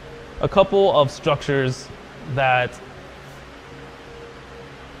find a couple of structures that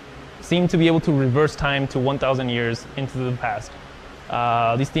seem to be able to reverse time to 1,000 years into the past.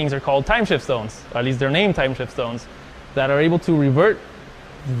 These things are called time shift stones, or at least they're named time shift stones, that are able to revert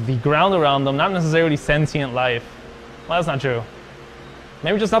the ground around them, not necessarily sentient life. Well, that's not true.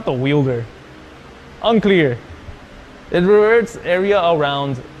 Maybe just not the wielder. Unclear. It reverts area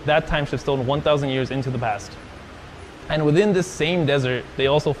around that time shift stone 1,000 years into the past. And within this same desert, they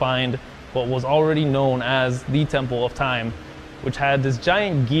also find what was already known as the Temple of Time, which had this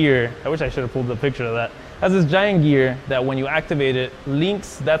giant gear. I wish I should have pulled the picture of that. Has this giant gear that when you activate it,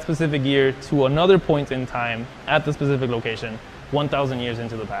 links that specific gear to another point in time at the specific location, 1,000 years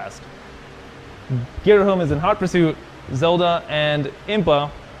into the past. Girahim is in hot pursuit. Zelda and Impa,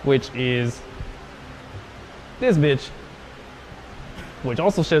 which is this bitch, which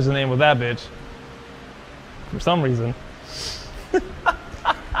also shares the name with that bitch for some reason.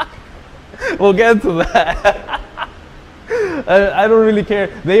 We'll get to that. I don't really care.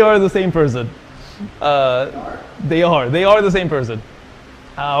 They are the same person. They are the same person.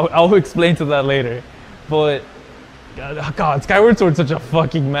 I'll explain to that later. But God, Skyward Sword's such a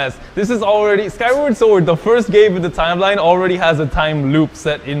fucking mess. This is already Skyward Sword, the first game in the timeline, already has a time loop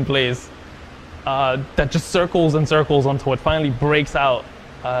set in place that just circles and circles until it finally breaks out.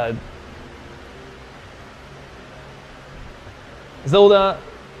 Zelda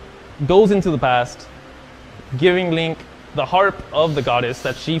goes into the past, giving Link the harp of the goddess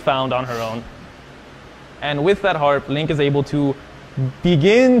that she found on her own. And with that harp, Link is able to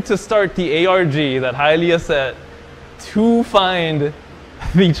begin to start the ARG that Hylia set to find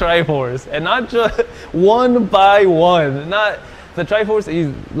the Triforce, and not just one by one. Not the Triforce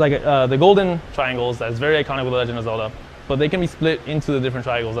is like the golden triangles that's very iconic with the Legend of Zelda, but they can be split into the different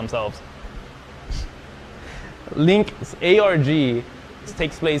triangles themselves. Link's ARG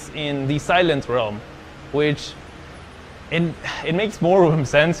takes place in the Silent Realm, which it makes more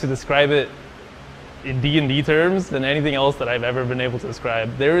sense to describe it in D&D terms than anything else that I've ever been able to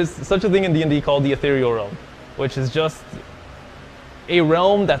describe. There is such a thing in D&D called the Ethereal Realm, which is just a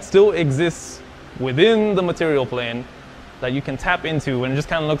realm that still exists within the material plane that you can tap into, and it just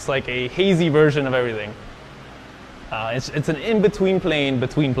kind of looks like a hazy version of everything. It's an in-between plane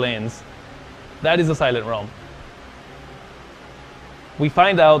between planes. That is a Silent Realm. We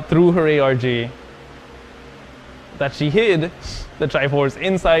find out through her ARG that she hid the Triforce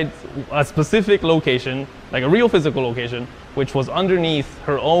inside a specific location, like a real physical location, which was underneath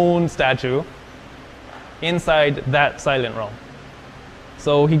her own statue, inside that Silent Realm.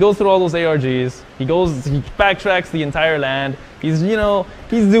 So he goes through all those ARGs, he backtracks the entire land, he's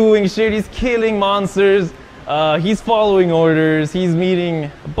doing shit, he's killing monsters, he's following orders, he's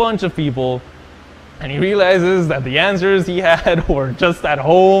meeting a bunch of people, and he realizes that the answers he had were just at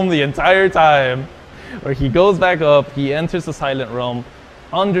home the entire time. Where he goes back up, he enters the Silent Realm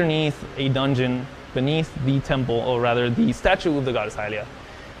underneath a dungeon beneath the temple, or rather the statue of the goddess Hylia.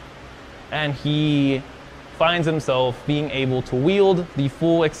 And he finds himself being able to wield the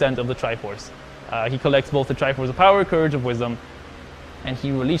full extent of the Triforce. He collects both the Triforce of Power, Courage of Wisdom, and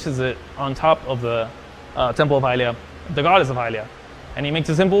he releases it on top of the temple of Hylia, the goddess of Hylia. And he makes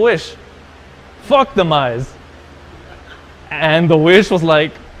a simple wish. Fuck the Mize. And the wish was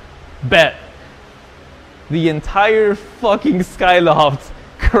like, bet. The entire fucking Skyloft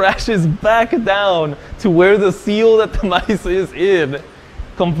crashes back down to where the seal that the Mize is in,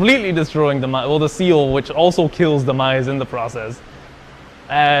 completely destroying the Mize, well, the seal, which also kills the Mize in the process.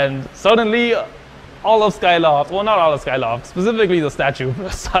 And suddenly, all of Skyloft, well, not all of Skyloft, specifically the statue,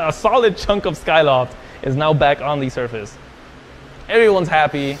 a solid chunk of Skyloft is now back on the surface. Everyone's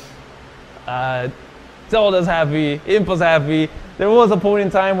happy. Zelda's happy. Impa's happy. There was a point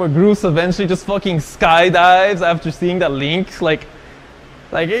in time where Groose eventually just fucking skydives after seeing that Link, like,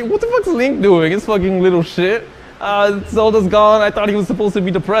 hey, what the fuck's Link doing? It's fucking little shit. Zelda's gone. I thought he was supposed to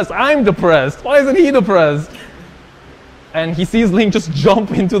be depressed. I'm depressed. Why isn't he depressed? And he sees Link just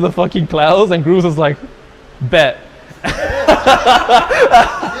jump into the fucking clouds, and Groose is like, bet.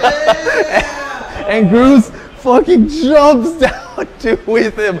 And Groose fucking jumps down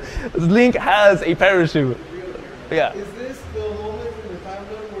with him. Link has a parachute. Yeah. Is this the moment in the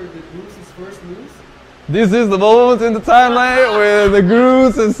timeline where the Groose is first loose? This is the moment in the timeline where the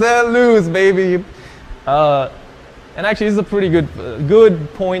Groose is set loose, baby. And actually, this is a pretty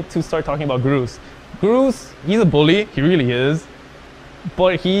good point to start talking about Groose. Groose, he's a bully, he really is,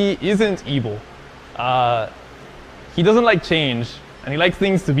 but he isn't evil. He doesn't like change, and he likes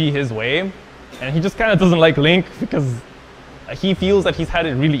things to be his way, and he just kind of doesn't like Link because he feels that he's had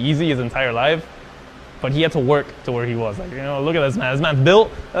it really easy his entire life, but he had to work to where he was. Like, look at this man. This man's built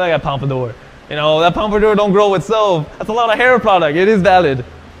like a pompadour. That pompadour don't grow itself. That's a lot of hair product. It is valid.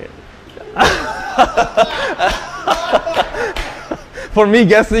 For me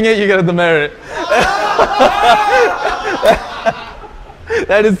guessing it, you get a demerit.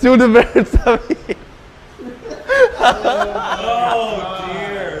 That is 2 demerits of me. Oh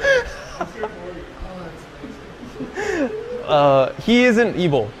dear. He isn't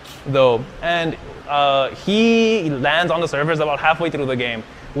evil, though, and he lands on the surface about halfway through the game,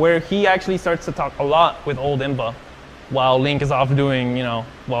 where he actually starts to talk a lot with old Impa, while Link is off doing, an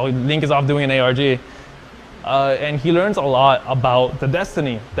ARG, and he learns a lot about the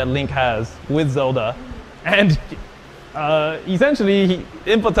destiny that Link has with Zelda, and essentially,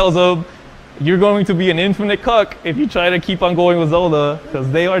 Impa tells him, "You're going to be an infinite cuck if you try to keep on going with Zelda, because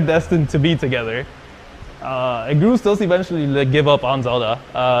they are destined to be together." And Groose does eventually give up on Zelda,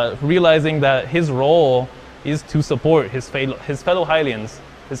 realizing that his role is to support his fellow Hylians,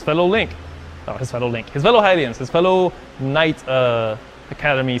 his fellow Hylians, his fellow Knight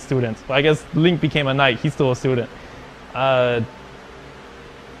Academy students. Well, I guess Link became a knight, he's still a student.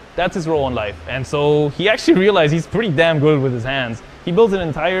 That's his role in life. And so he actually realized he's pretty damn good with his hands. He built an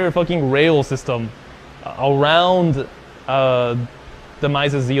entire fucking rail system around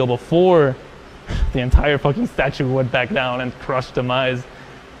Demise's Zeal before the entire fucking statue went back down and crushed Demise,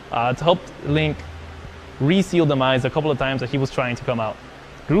 to help Link reseal Demise a couple of times that he was trying to come out.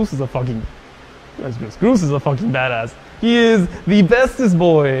 Groose is a fucking badass. He is the bestest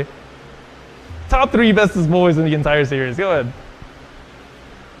boy. Top 3 bestest boys in the entire series. Go ahead.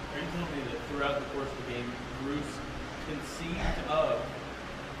 Are you telling me that throughout the course of the game, Bruce conceived of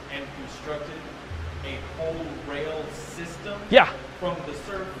and constructed a whole rail system? Yeah. From the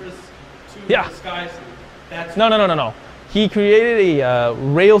surface to Yeah. the sky suit? That's No. He created a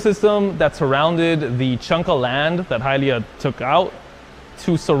rail system that surrounded the chunk of land that Hylia took out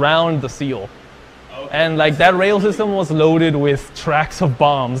to surround the seal. Okay. And like that rail system was loaded with tracks of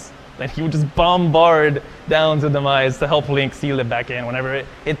bombs that he would just bombard down to Demise to help Link seal it back in whenever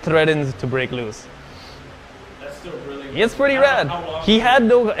it threatens to break loose. That's still really. It's pretty rad. How long He had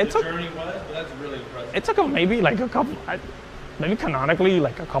no. the It took. journey was, but that's really impressive. It took him maybe like a couple. Maybe canonically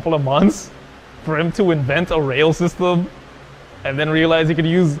like a couple of months for him to invent a rail system, and then realize he could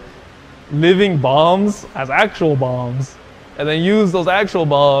use living bombs as actual bombs, and then use those actual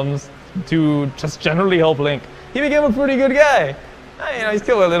bombs to just generally help Link. He became a pretty good guy. He's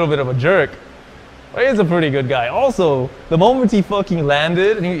still a little bit of a jerk, but he's a pretty good guy. Also, the moment he fucking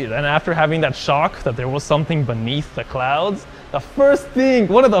landed, and after having that shock that there was something beneath the clouds,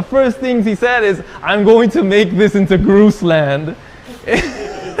 one of the first things he said is, "I'm going to make this into Groose Land."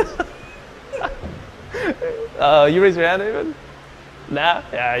 You raise your hand, David? Nah?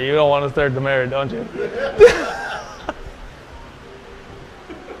 Yeah, you don't want to start the merit, don't you?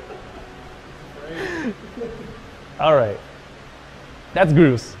 All right. That's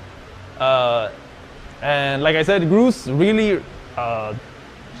Groose. And like I said, Groose really,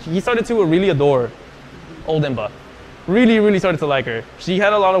 he started to really adore old Impa. Really started to like her. She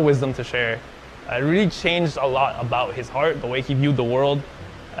had a lot of wisdom to share. It really changed a lot about his heart, the way he viewed the world,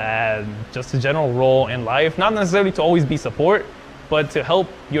 and just his general role in life. Not necessarily to always be support, but to help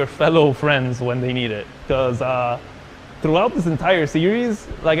your fellow friends when they need it. Because throughout this entire series,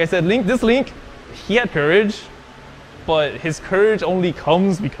 like I said, Link, he had courage, but his courage only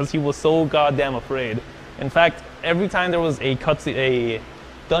comes because he was so goddamn afraid. In fact, every time there was a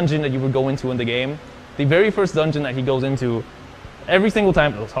dungeon that you would go into in the game, the very first dungeon that he goes into, every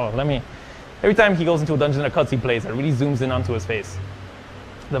time he goes into a dungeon, a cutscene plays that really zooms in onto his face.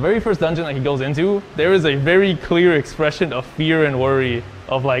 The very first dungeon that he goes into, there is a very clear expression of fear and worry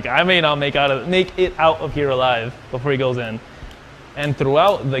of like, I may not make it out of here alive before he goes in. And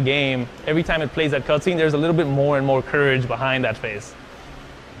throughout the game, every time it plays that cutscene, there's a little bit more and more courage behind that face.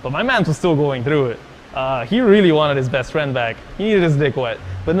 But my man was still going through it. He really wanted his best friend back. He needed his dick wet.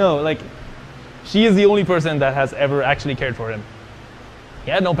 But no, like, she is the only person that has ever actually cared for him.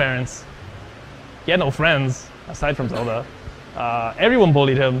 He had no parents. He had no friends, aside from Zelda. Everyone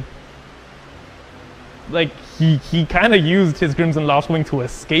bullied him. Like, he kind of used his Crimson Loftwing to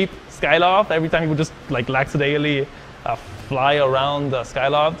escape Skyloft. Every time he would just, like, lackadaisically fly around the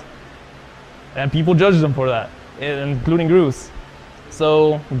Skyloft. And people judged him for that, including Groose.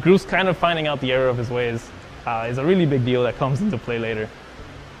 So, Groose kind of finding out the error of his ways is a really big deal that comes into play later.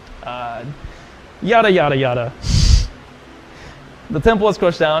 Yada, yada, yada. The temple is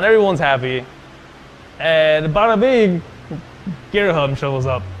crushed down, everyone's happy. And bada bing, Gerahum shows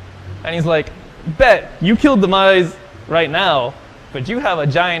up. And he's like, bet, you killed Demise right now, but you have a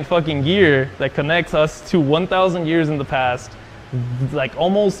giant fucking gear that connects us to 1,000 years in the past, like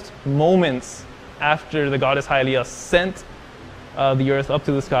almost moments after the goddess Hylia sent the earth up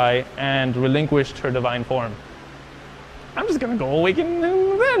to the sky and relinquished her divine form. I'm just gonna go awaken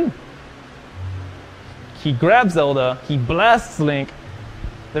him then. He grabs Zelda, he blasts Link.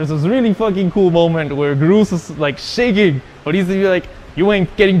 There's this really fucking cool moment where Groose is like shaking, but he's like, you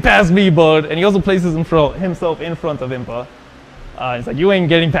ain't getting past me, bud. And he also places himself in front of Impa. He's like, you ain't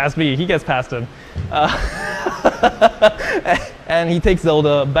getting past me. He gets past him. And he takes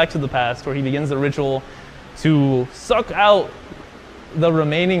Zelda back to the past where he begins the ritual to suck out the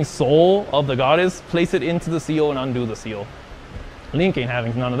remaining soul of the goddess, place it into the seal, and undo the seal. Link ain't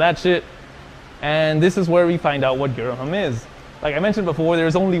having none of that shit. And this is where we find out what Girahim is. Like I mentioned before,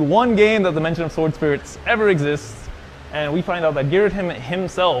 there's only one game that the mention of sword spirits ever exists, and we find out that Girahim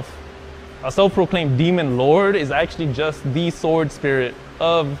himself, a self-proclaimed demon lord, is actually just the sword spirit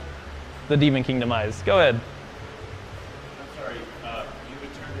of the Demon Kingdom Eyes. Go ahead. I'm sorry, you had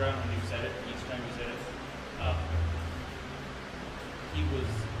turned around when you said it, each time you said it.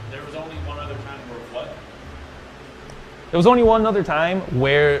 There was only one other time where what? There was only one other time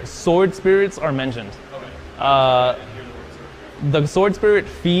where sword spirits are mentioned. Okay. I didn't hear the word sword spirit. The sword spirit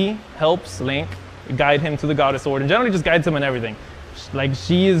Fi helps Link guide him to the goddess sword, and generally just guides him in everything. Like,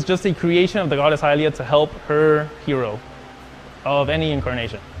 she is just a creation of the goddess Hylia to help her hero of any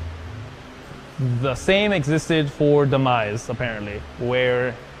incarnation. The same existed for Demise, apparently,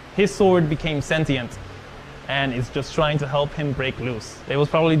 where his sword became sentient and is just trying to help him break loose. It was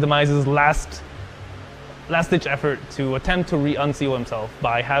probably Demise's last-ditch effort to attempt to unseal himself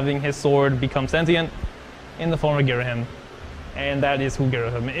by having his sword become sentient in the form of Girahim, and that is who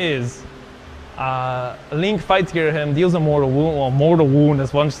Girahim is. Link fights Girahim, deals a mortal wound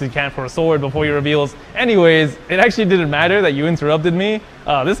as much as he can for a sword before he reveals, anyways, it actually didn't matter that you interrupted me.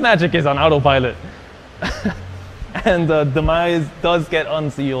 This magic is on autopilot. And Demise does get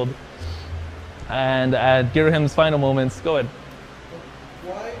unsealed. And at Girahim's final moments, go ahead.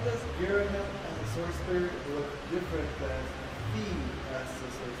 Why does Girahim as a sword spirit look different than Fi as a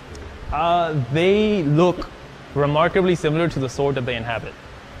sword spirit? They look remarkably similar to the sword that they inhabit.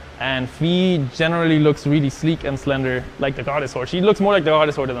 And Fi generally looks really sleek and slender, like the goddess sword. She looks more like the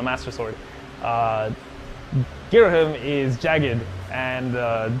goddess sword than the master sword. Girahim is jagged and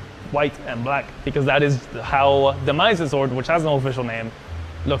white and black, because that is how Demise's sword, which has no official name,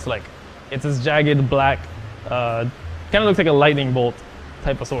 looks like. It's this jagged black, kind of looks like a lightning bolt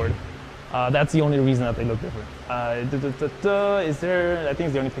type of sword. That's the only reason that they look different. Is there? I think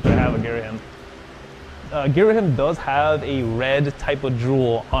it's the only picture I have of Girahim. Girahim does have a red type of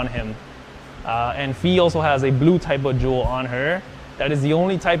jewel on him, and Fi also has a blue type of jewel on her. That is the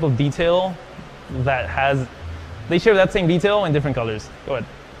only type of detail that has. They share that same detail in different colors. Go ahead.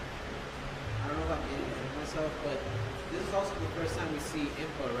 I don't know if I'm getting ahead of myself, but this is also the first time we see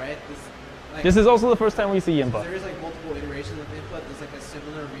Impa, right? This is also the first time we see Impa. There is like multiple iterations of Impa. There's like a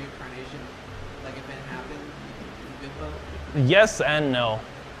similar reincarnation, like if it happened with Impa. Yes and no.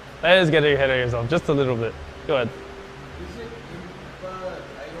 That is getting ahead of yourself just a little bit. Go ahead. Is it Impa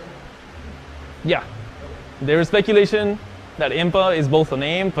item? Yeah. There is speculation that Impa is both a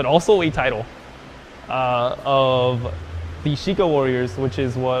name but also a title of the Sheikah warriors, which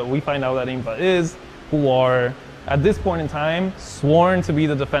is what we find out that Impa is, who are, at this point in time, sworn to be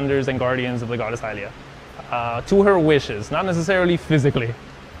the defenders and guardians of the goddess Hylia. To her wishes, not necessarily physically.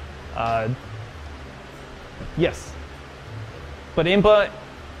 Yes. But Impa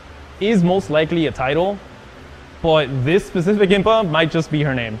is most likely a title, but this specific Impa might just be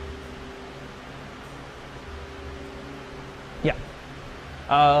her name. Yeah.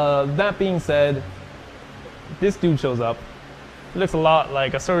 That being said, this dude shows up. He looks a lot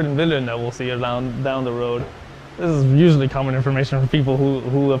like a certain villain that we'll see down the road. This is usually common information for people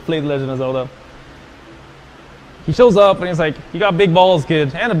who have played Legend of Zelda. He shows up and he's like, you got big balls,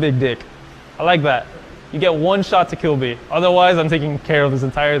 kid, and a big dick. I like that. You get one shot to kill me. Otherwise, I'm taking care of this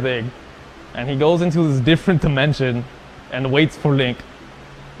entire thing. And he goes into this different dimension and waits for Link.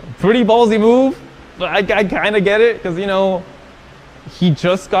 Pretty ballsy move, but I kind of get it, because, you know, he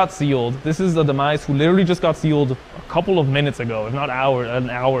just got sealed. This is the Demise who literally just got sealed a couple of minutes ago, if not an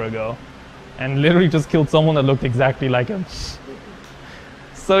hour ago. And literally just killed someone that looked exactly like him.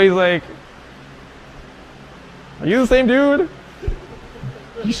 So he's like, are you the same dude?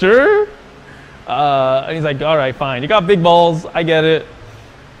 You sure? And he's like, all right, fine. You got big balls. I get it.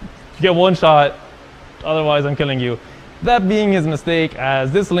 You get one shot. Otherwise, I'm killing you. That being his mistake,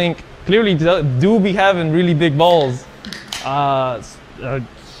 as this Link clearly do be having really big balls.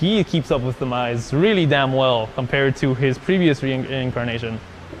 He keeps up with Demise really damn well compared to his previous reincarnation.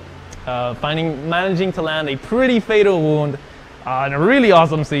 Managing to land a pretty fatal wound in a really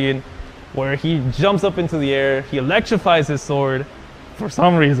awesome scene where he jumps up into the air, he electrifies his sword, for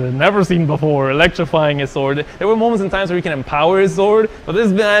some reason, never seen before, electrifying his sword. There were moments and times where he can empower his sword, but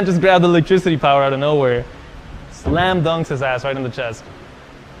this man just grabbed electricity power out of nowhere. Slam dunks his ass right in the chest.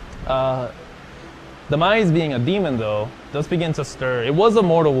 Demise being a demon, though, does begin to stir. It was a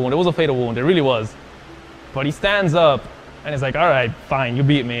mortal wound. It was a fatal wound. It really was. But he stands up and is like, all right, fine, you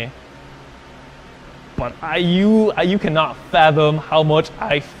beat me. But you cannot fathom how much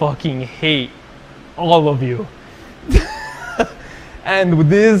I fucking hate all of you. And with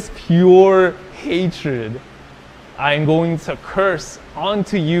this pure hatred, I'm going to curse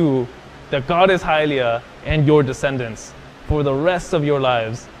onto you the goddess Hylia and your descendants for the rest of your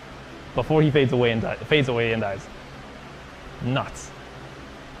lives before he fades away and dies. Nuts.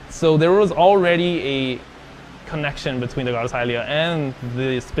 So there was already a connection between the goddess Hylia and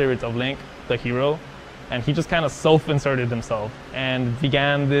the spirit of Link, the hero, and he just kind of self-inserted himself and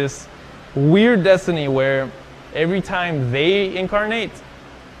began this weird destiny where every time they incarnate,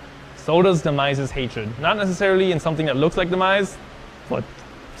 so does Demise's hatred. Not necessarily in something that looks like Demise, but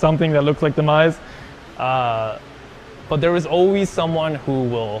something that looks like Demise. But there is always someone who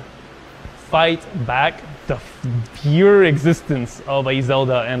will fight back the pure existence of a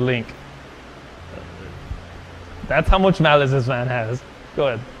Zelda and Link. That's how much malice this man has. Go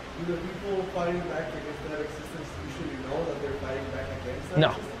ahead. Do the people fighting back against that existence usually know that they're fighting back against that No.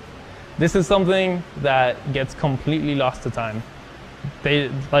 existence? This is something that gets completely lost to time. They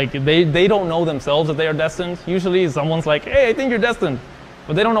don't know themselves that they are destined. Usually someone's like, hey, I think you're destined.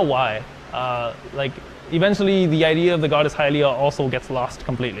 But they don't know why. Eventually the idea of the goddess Hylia also gets lost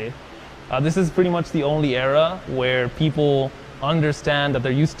completely. This is pretty much the only era where people understand that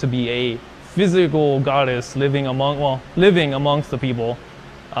there used to be a physical goddess living amongst the people,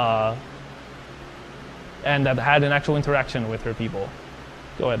 and that had an actual interaction with her people.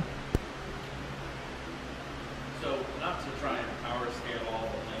 Go ahead. So, not to try and power scale all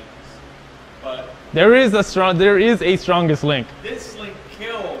the links, but There is a strongest Link. this Link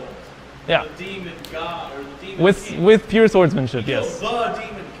killed Yeah. the demon god, or the demon king. With pure swordsmanship, Killed yes. the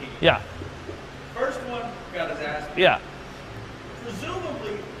demon king. Yeah. First one got his ass beat. Yeah.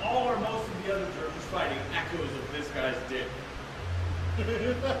 Presumably, all or most of the others are just fighting echoes of this guy's dick.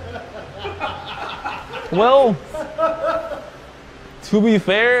 Well, to be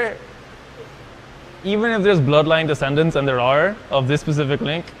fair, even if there's bloodline descendants, and there are, of this specific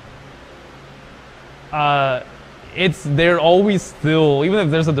Link, they're always still, even if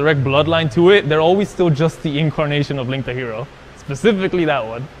there's a direct bloodline to it, they're always still just the incarnation of Link the Hero. Specifically that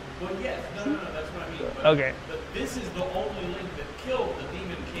one. Well, yes, no, that's what I mean. But Okay. This is the only Link that killed the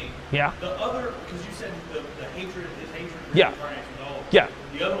demon king. Yeah. The other, because you said the hatred, his hatred, his Yeah. incarnation, all. Yeah.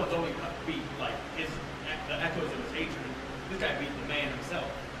 The other ones only beat like the echoes of his hatred. This guy beat the man himself.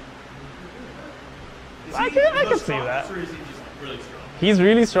 Is I he can the see that. strongest, or is he just really strong? He's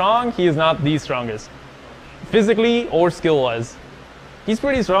really strong. He is not the strongest. Physically or skill-wise. He's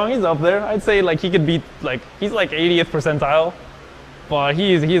pretty strong. He's up there. I'd say like he could beat, he's like 80th percentile. But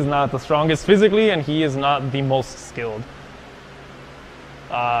he is not the strongest physically, and he is not the most skilled.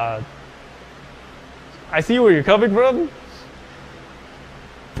 I see where you're coming from.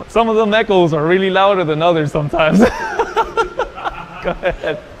 But some of them echoes are really louder than others sometimes. Go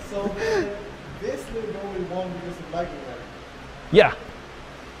ahead. So then, this Link only won because of liking that. Yeah.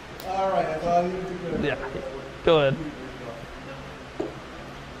 Alright, I thought I needed to clarify. Yeah. Go ahead.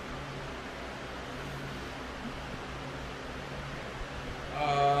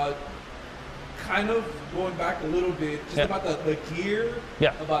 Kind of going back a little bit, just Yeah. about the gear,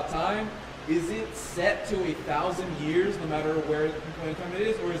 Yeah. about time. Is it set to 1,000 years, no matter where point in time it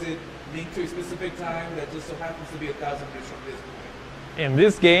is, or is it linked to a specific time that just so happens to be 1,000 years from this point? In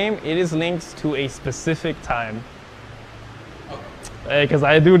this game, it is linked to a specific time. Okay. Because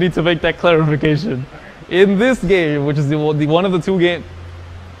I do need to make that clarification. In this game, which is one of the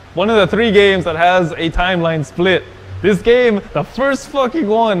three games that has a timeline split, this game, the first fucking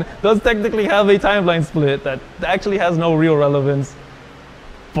one, does technically have a timeline split that actually has no real relevance,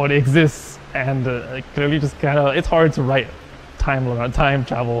 but exists, and clearly just kind of, it's hard to write time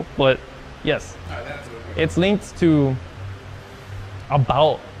travel, but yes, Alright, that's what it's linked to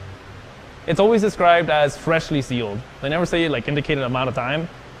it's always described as freshly sealed. They never say like indicated amount of time,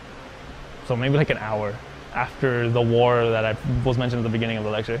 so maybe like an hour after the war that I was mentioned at the beginning of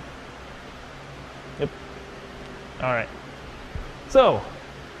the lecture. Yep. All right. So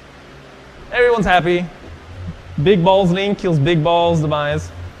everyone's happy. Big Balls Link kills Big Balls Demise.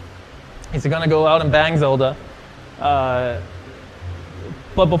 He's gonna go out and bang Zelda.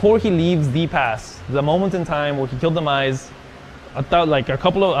 But before he leaves the past, the moment in time where he killed Demise,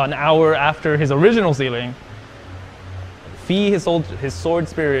 an hour after his original sealing, Fi, his sword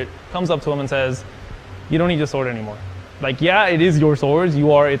spirit, comes up to him and says, "You don't need your sword anymore. Like, yeah, it is your sword.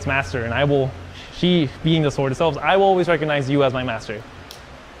 You are its master, and I will, she being the sword itself, I will always recognize you as my master.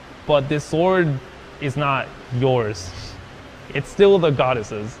 But this sword is not yours. It's still the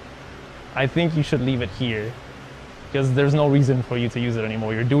goddess's. I think you should leave it here, because there's no reason for you to use it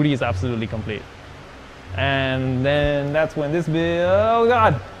anymore. Your duty is absolutely complete." And then that's when this bitch, oh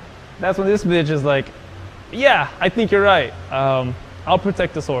god, that's when this bitch is like, "Yeah, I think you're right. I'll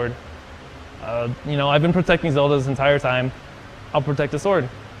protect the sword. You know, I've been protecting Zelda this entire time. I'll protect the sword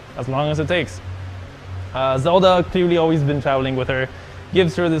as long as it takes." Zelda, clearly always been traveling with her,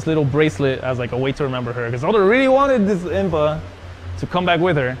 gives her this little bracelet as like a way to remember her, because Zelda really wanted this Impa to come back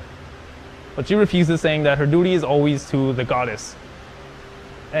with her, but she refuses, saying that her duty is always to the goddess.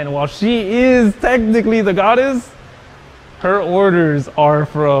 And while she is technically the goddess, her orders are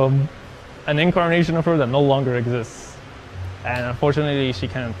from an incarnation of her that no longer exists, and unfortunately she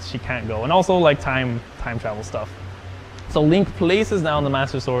can't go. And also like time travel stuff. So Link places down the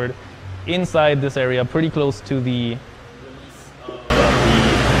Master Sword inside this area, pretty close to the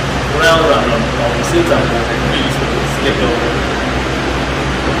ground around all the Sid temples that we used to skip over.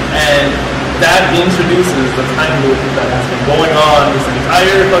 And that introduces the time loop that has been going on this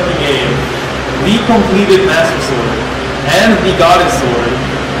entire fucking game. The completed Master Sword and the Goddess Sword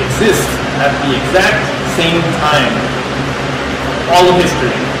exist at the exact same time. All of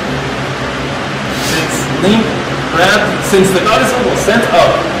history. Since the Goddess Sword was sent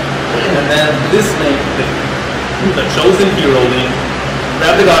up, and then this Link, the chosen hero Link,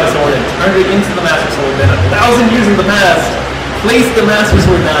 grabbed the Goddess Sword and turned it into the Master Sword, then 1,000 years in the past, placed the Master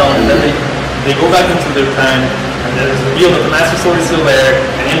Sword down, and then they go back into their time, and then it's revealed that the Master Sword is still there,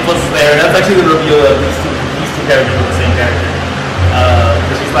 and Impa's there. That's actually the reveal of these two characters are the same character.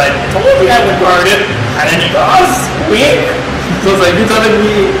 Because she's like, "I told you I would guard it," and then he goes, "Wink!" So it's like, you're telling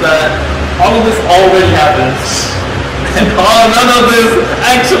me that all of this already happened, and none of this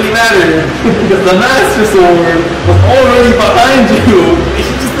actually mattered, because the Master Sword was already behind you, you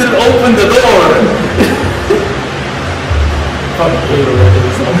just didn't open the door. Fucking hate already.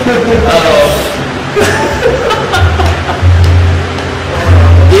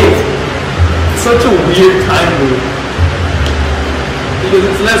 It's such a weird time loop, because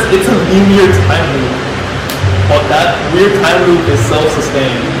it's a linear time loop, but that weird time loop is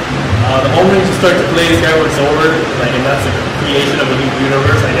self-sustained. The moment you start to play Skyward Sword, like, and that's a creation of a new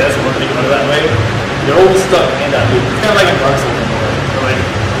universe, I guess, if we're thinking about it that way, you're always stuck in that loop. It's kind of like a Dark Souls in a way. So, like,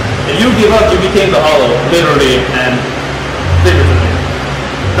 if you give up, you became the Hollow, literally, and figuratively.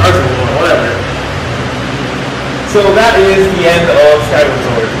 Dark Souls or whatever. So that is the end of Skyward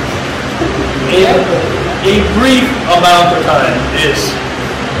Sword. A brief amount of time-ish,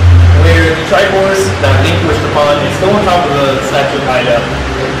 where the Triforce that Link wished upon is still on top of the statue of Hyda,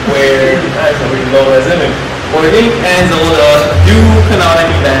 where, that's a really low res image, where Link and Zelda do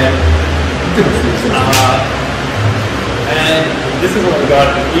canonically bang. And this is what we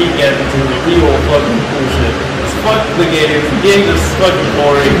get into the real fucking cool shit. It's fuck the game's just fucking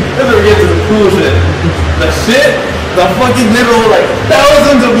boring. This is where we get to the cool shit. The fucking literal, like,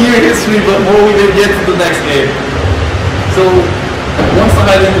 thousands of year history before we even get to the next game. So, once the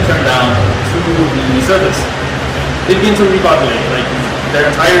Hylians return down to the surface, they begin to repopulate. Like, their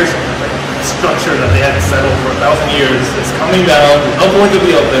entire structure that they had to settle for 1,000 years is coming down. There's no point to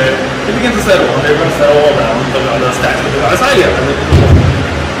be up there. They begin to settle, and they're going to settle around the statue of the goddess Hylia.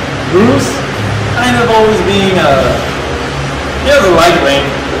 Bruce, kind of always being he doesn't like Link.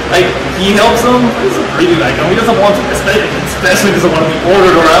 Like, he helps him, he doesn't really like him. He doesn't want to, especially doesn't want to be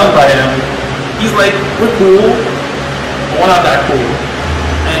ordered around by him. He's like, we're cool, but we're not that cool.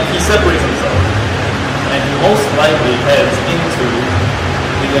 And he separates himself. And he most likely heads into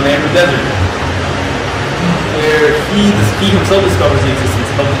the Yamaru Desert, where he himself discovers the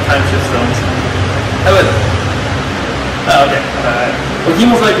existence of the time shift stones. Well, he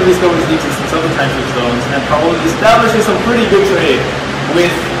most likely discovers the existence of the time shift stones and probably establishes some pretty good trade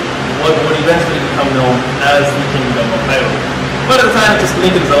with what would eventually become known as the Kingdom of Hyrule. But at the time, just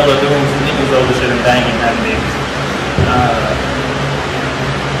Link and Zelda doing Link and Zelda shit and banging and names.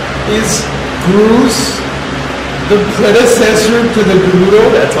 Is Bruce the predecessor to the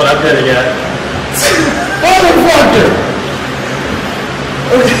Gerudo? That's what I'm getting at. Motherfucker!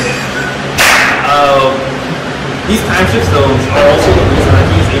 Okay. These time shift stones are also the reason that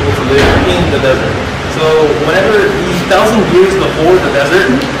he's able to live in the desert. So whenever these 1,000 years before the desert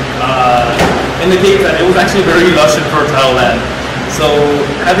indicates that it was actually very lush and fertile land. So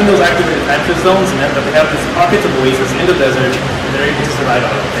having those activated time shift stones meant that they have this pockets of oasis in the desert and they're able to survive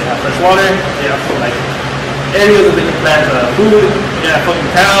out of it. They have fresh water, they have like areas that they can plant food, they can have fucking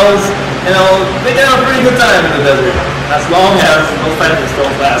cows, you know, they can have a pretty good time in the desert. As long as those planting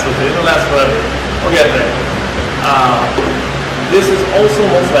stones last, which they don't last forever. We'll get there. This is also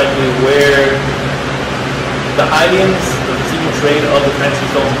most likely where the Hylians, the receiving trade of the Transfer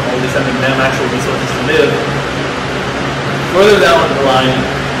Stones, and only sending them actual resources to live, further down the line,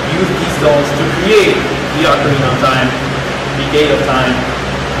 use these stones to create the Ocarina of Time, the Gate of Time,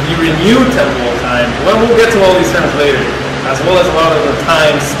 the Renewed Temple of Time. Well, we'll get to all these terms later, as well as a lot of the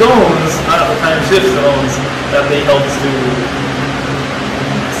Time Stones, not the Time Shift Stones, that they helped to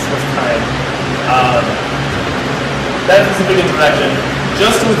with time. That specific interaction,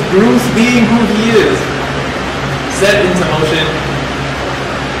 just with Bruce being who he is, set into motion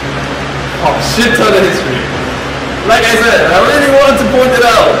a shit ton of history. Like I said, I really wanted to point it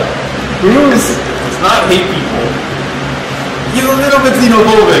out. Bruce does not hate people. He's a little bit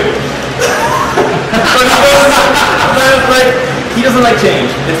xenophobic. But he doesn't like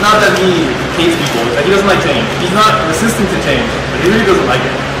change. It's not that he hates people, it's that he doesn't like change. He's not resistant to change, but he really doesn't like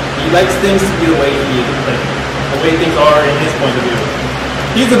it. He likes things to be the way he is, like the way things are in his point of view.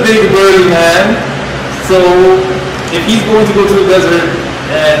 He's a big burly man, so if he's going to go to the desert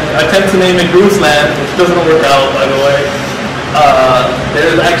and attempt to name it Bruce Land, which doesn't work out, by the way, there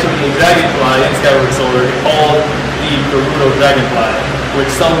is actually a dragonfly in Skyward Sword called the Gerudo Dragonfly,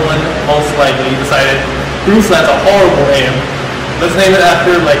 which someone most likely decided Bruce Land's a horrible name. Let's name it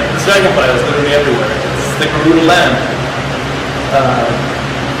after like this dragonfly that's literally everywhere. It's the Gerudo Land.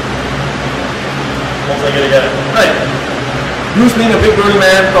 Most likely to get it right. Bruce being a big burly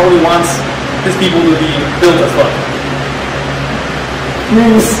man probably wants his people to be built as fuck.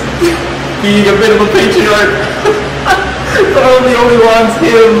 Bruce being a bit of a patriarch probably only wants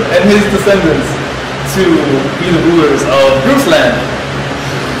him and his descendants to be the rulers of Bruce Land.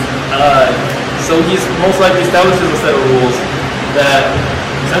 So he's most likely establishes a set of rules that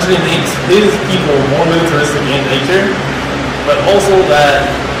essentially makes his people more militaristic in nature, but also that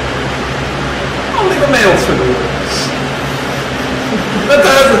only the males should rule.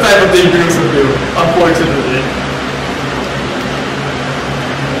 That's the type of thing Bruce would do, unfortunately.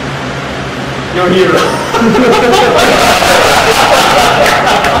 Your hero.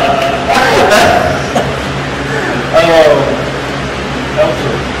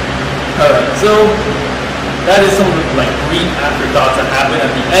 Alright, so that is some of the like brief afterthoughts that happened at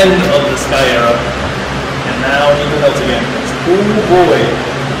the end of the Sky era. And now even else again. Oh boy,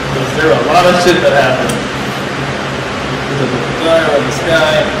 was there a lot of shit that happened. There's a guy on the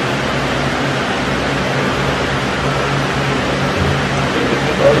sky.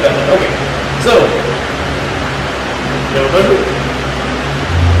 Okay, so you have a question?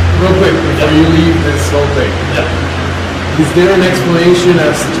 Real quick, before you leave this whole thing. Yeah. Is there an explanation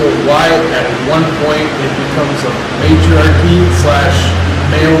as to why at one point it becomes a matriarchy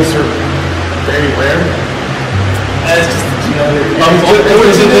 / males are very rare? It's just, you know,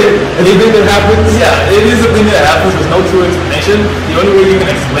 It's a thing that happens? Yeah, it is a thing that happens. There's no true explanation. The only way you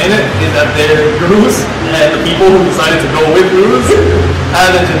can explain it is that they're Grus, and the people who decided to go with Grus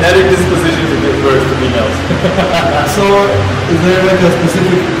had a genetic disposition to give birth to females. So, is there like a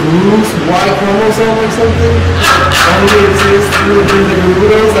specific Grus Y chromosome or something? Only exists through the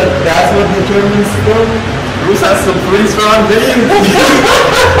Gerudos, that's what determines them? Grus has some pretty strong genes.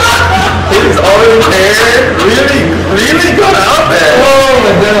 His orange hair really got out there. Oh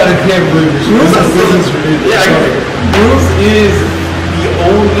my god, I can't believe it. This is really Bruce is the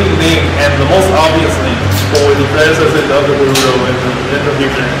only link and the most obvious link for the predecessors of the Gerudo in the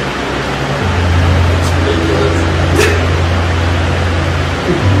future. It's ridiculous.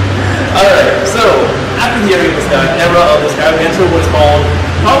 Alright, so after the era of the Sky, we enter what is called,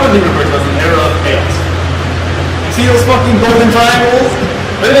 commonly referred to as the era of chaos. You see those fucking golden triangles?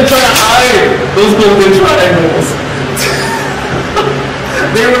 They're gonna try to hide those golden triangles.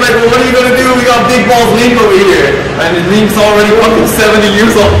 They were like, well, what are you gonna do? We got Big Balls Link over here. And Link's already fucking 70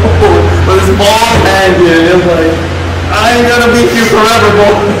 years old with his ball hand here. And it's like, I ain't gonna be here forever,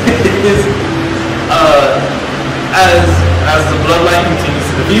 boys. As the bloodline continues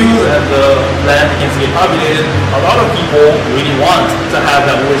to diffuse and the land begins to get populated, a lot of people really want to have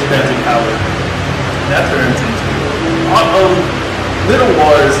that wish granting power. That turns into a lot of little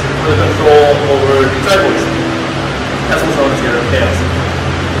wars for the control over disciples. That's what's known as the era of chaos.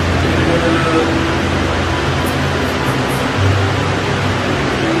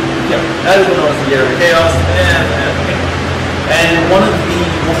 Yeah, that is what's known as the era of chaos. And one of the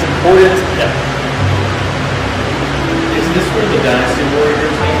most important, Is this where the Dynasty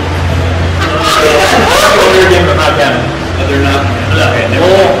Warriors came? Warrior games are not canon. They're not. Okay, never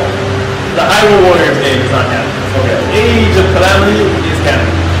mind. The Hyrule Warriors game is not canon. Okay. Age of Calamity is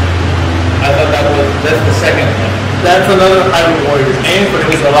canon. I thought that's the second one. That's another Hyrule Warriors game, but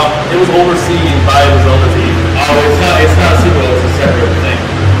it was overseen by the Zelda team. Oh, it's not a sequel, it's a separate thing.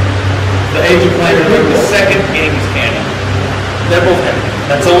 The Age of Calamity, the second game is canon. They're both canon.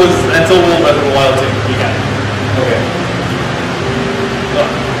 And so will Breath of the Wild 2 be canon. Okay.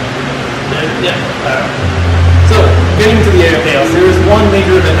 So, getting to the Era of Chaos, there is one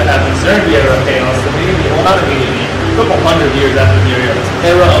major event that happens during the Era of Chaos, immediately, well not immediately, a couple hundred years after the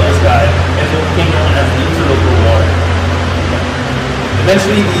Era of the Sky, and it became known as the Interloper War.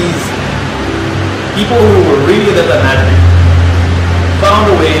 Eventually these people who were really good at magic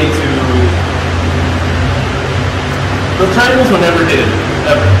found a way to... The triangles were never hidden,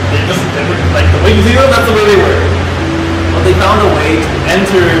 ever. They were, like the way you see them, that's the way they were. But they found a way to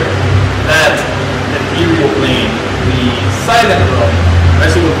enter that ethereal plane, the silent realm,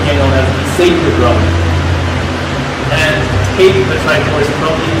 actually what became known as the sacred realm, and take the Triforce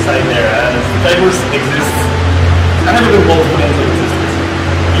from inside there, as the Triforce exists, I haven't been both put into existence.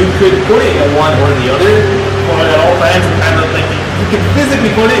 You could put it in one or the other, or at all times, kind of like, you could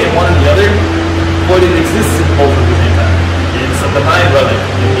physically put it in one or the other, but it exists in both at the same time. It's a divine relic.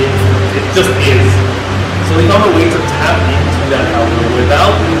 It just is. So they found a way to tap into that power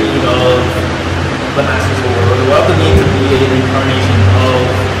without the need of the Master Sword, or without the need to be a reincarnation of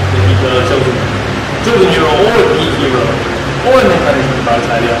the chosen hero, or the hero, or an incarnation of God's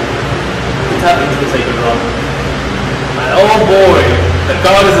idea, to tap into the sacred realm. And oh boy, the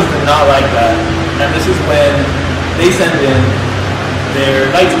goddesses did not like that. And this is when they send in their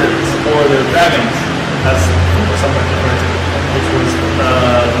light spirits, or their dragons, as somewhat different, which was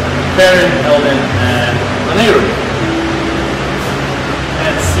Baron, Elden, and Lanayru,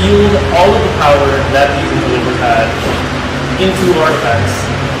 and sealed all of the power that these interlopers had into artifacts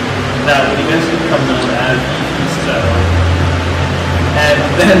that would eventually become known as the Feast Shadow, and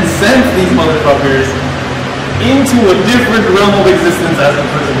then sent these motherfuckers into a different realm of existence as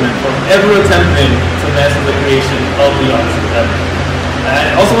imprisonment from ever attempting to master the creation of the Odyssey ever.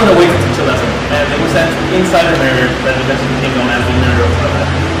 And also went away to teach a lesson, and they were sent inside a mirror that eventually became known as the Mirror of Twilight.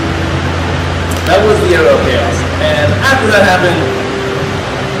 That was the Era of Chaos. And after that happened,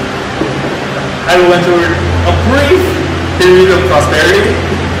 I went through a brief period of prosperity,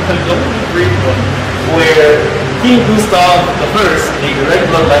 only a brief one, where King Gustav I, a direct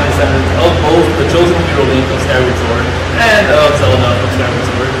bloodline descendant of both the chosen hero Link of Skyward Sword and of Zelda of Skyward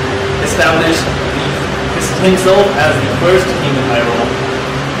Sword, established himself as the first king of Hyrule,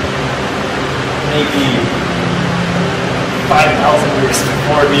 maybe 5,000 years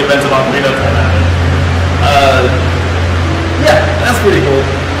before the events of Ocarina of Time happened. Yeah, that's pretty cool.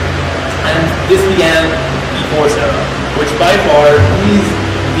 And this began the Force Era, which by far is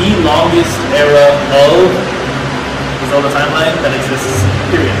the longest era of the Zelda timeline that exists,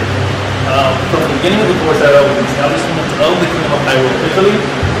 period. From the beginning of the Force Era, with the establishment of the Kingdom of Hyrule officially,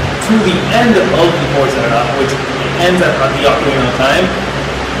 to the end of the Force Era, which ends at the Ocarina of Time,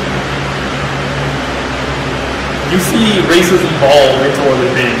 you see races evolve into other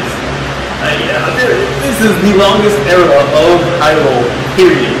things. This is the longest era of Hyrule,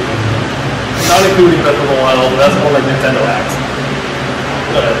 period. Not including Breath of the Wild, that's more like Nintendo acts.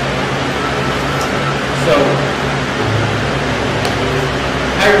 So,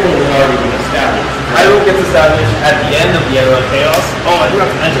 Hyrule has already been established. Hyrule gets established at the end of the Era of Chaos. Oh, I forgot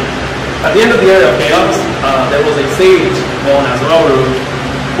to mention. At the end of the Era of Chaos, there was a sage known as Rauru,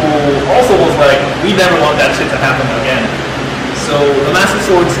 who also was like, we never want that shit to happen again. So the Master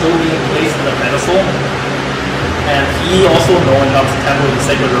Sword still being placed in a pedestal, and he also knowing not to tamper with the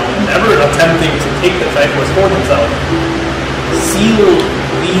Sacred Realm, never attempting to take the Triforce for himself, sealed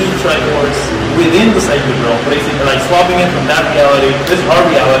the Triforce within the Sacred Realm, placing it, like swapping it from that reality, this is our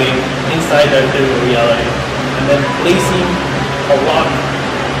reality, inside that ethereal reality, and then placing a lock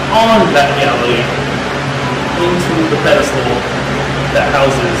on that reality into the pedestal that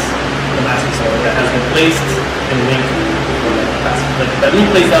houses the Master Sword that has been placed in Link, that Link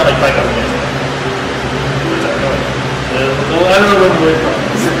placed down like 5,000 years ago. I don't know where the word from.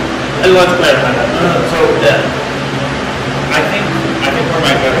 I just want to clarify that. So yeah, I think where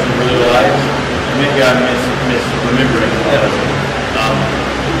my question really lies, and maybe I'm misremembering.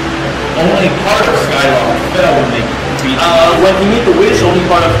 Only part of Skyward fell when they beat. when he made the wish, only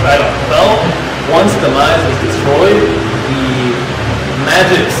part of Skyward fell. Once the demise was destroyed, the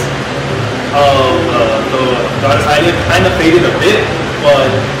magics of the goddess idea kind of faded a bit, but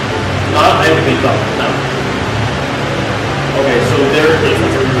not everything fell. No. Okay, so there is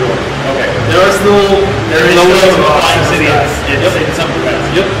Okay. There is no way of flying city. It's some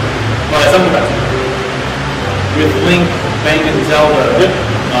capacity. Yep. But capacity. With Link, banging Zelda, Yep.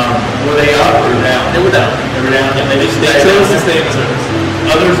 were they up or down? They were down. They were down, and they just They chose to stay in the service.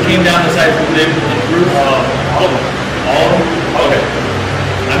 Others came down the side who didn't improve. All of them. All of them? Okay.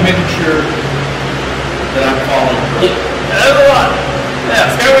 I'm making sure that I'm following. Yeah, that's a lot.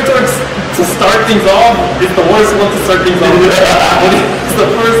 Yeah, Skyward Sword to start things off is the worst one to start things off. But it's the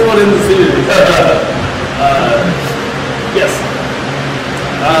first one in the series. Yes.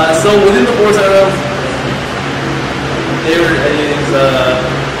 So within the Force era, there is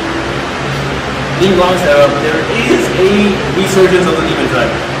Ling Long's era. There is a resurgence of the Demon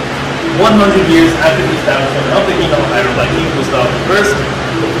Tribe. 100 years after the establishment of the Kingdom of Iron by King Gustav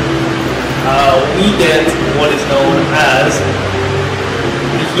I, we get what is known as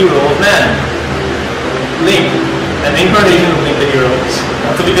the Hero of Man, Link, an incarnation of Link the Hero,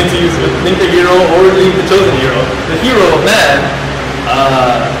 not to be confused with Link the Hero or Link the Chosen Hero. The Hero of Man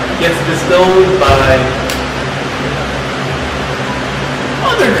gets bestowed by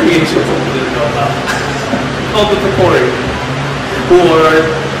other creations that we didn't know about, called the Picori, who are,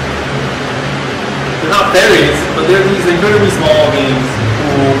 they're not fairies, but they're these incredibly small beings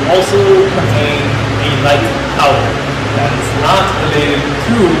who also contain a light power that is not related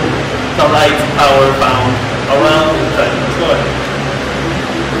to the light power found around the Titan's Squad.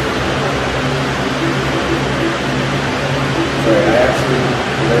 Sorry, I actually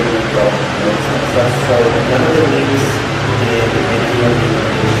literally don't know some stuff. So none of the names in any of the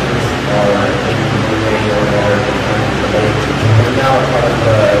animations are in any way or another related to each other. Now are part of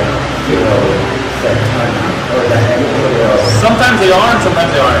the hero set timeline, or the hero. Sometimes they are and sometimes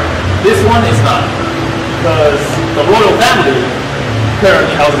they aren't. This one is not, because the royal family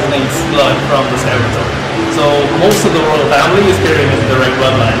currently houses Link's blood from the Skyward Sword. So most of the royal family is carrying his direct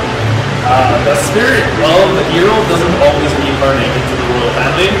bloodline. The spirit of the hero doesn't always reincarnate into the royal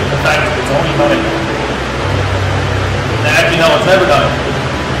family. In fact, it's only coming. Actually, no, it's never done.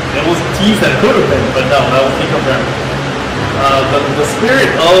 It was teased that it could have been, but no, that was incorrect. The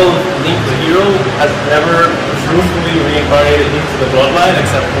spirit of Link the hero has never truthfully reincarnated into the bloodline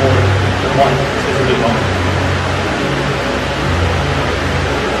except for the one specific moment.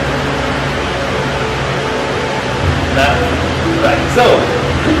 Right, so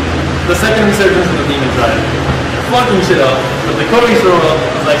the second resurgence of the Demon Tribe. They're fucking shit up, but the Cody show up,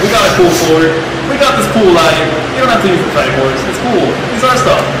 it's like, we got a cool sword, we got this cool light, you don't have to use the Triforce, it's cool, it's our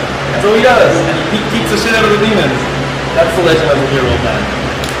stuff. And so he does, and he keeps the shit out of the demons. That's the Legend of the Hero of Man.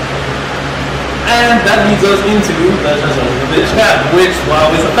 And that leads us into Legend of the Bitch Cat, which, while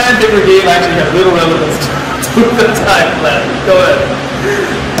it's a fan favorite game, actually has little relevance to the time plan. Go ahead.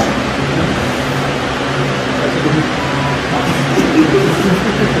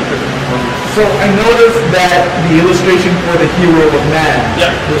 So I noticed that the illustration for the Hero of Man,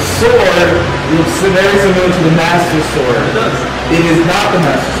 the sword looks very similar to the Master Sword. It does. It is not the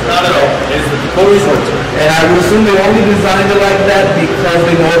Master Sword. Not at all. It's the Cody sword. And I would assume they only designed it like that because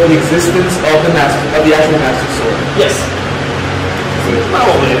they know of the existence of the actual Master Sword. Yes.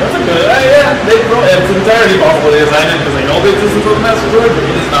 Probably. That's a good. Yeah. It's entirely possible they designed it because they know the existence of the Master Sword, but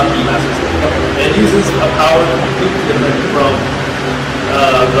it is not the Master Sword. It uses a power completely different from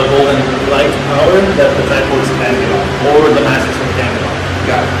the golden light power that the Triforce can get on, or the Master Sword can get on.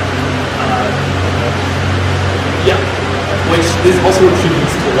 Got it. Yeah. Which this also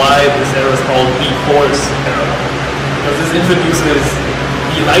attributes to why this era is called the Force era. Because this introduces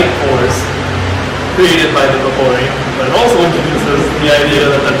the light force created by the Picori, but it also introduces the idea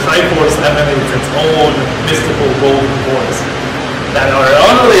that the Triforce emanates its own mystical golden force that are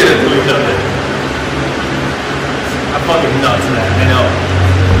unrelated to each other. I'm fucking nuts, man, I know.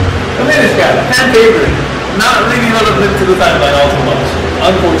 The Minish Cat, fan favorite, not really relevant to the timeline all too much,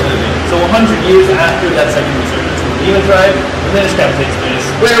 unfortunately. So 100 years after that second resurgence of the Demon Tribe, the Minish Cat takes place,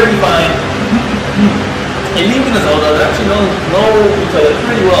 where we find a Link and a Zelda that actually know each other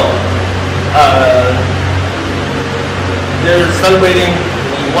pretty well. They're celebrating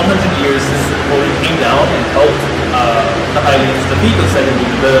the 100 years since the Picori came down and helped the Hylians defeat the second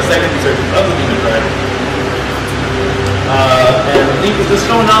resurgence of the Demon Tribe. And Link is just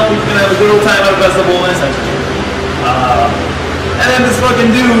showing up, he's gonna have a good old time at a festival, essentially. And then this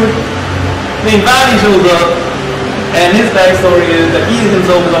fucking dude named Valley shows up, and his backstory is that he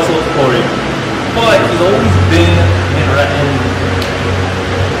himself is also a Picori. But he's always been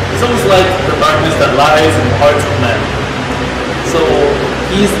it's almost like the darkness that lies in the hearts of men. So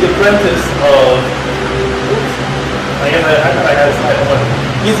he's the apprentice of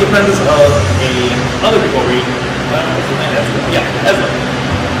he's the apprentice of another Picori. Ezra.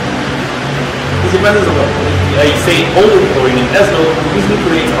 He's the apprentice of a say older employee named Esno who usually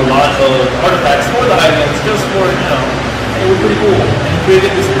creates a lot of artifacts for the Highlands just for, you know, it was pretty cool. And he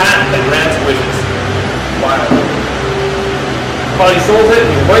created this hat that grants wishes. Wow. Probably sold it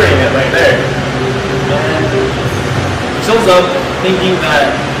and he's wearing it right there. And he shows up thinking that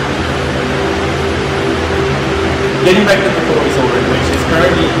getting back to the Kotori Sword, which is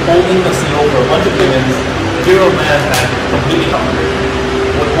currently holding the seal for a bunch of demons, Hero Man had completely conquered,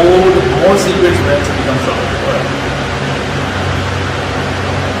 would hold more secrets for him to become stronger.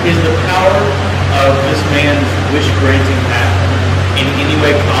 Is the power of this man's wish-granting hat in any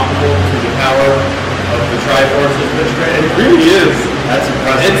way comparable to the power of the Triforce's wish-granting? It really is. That's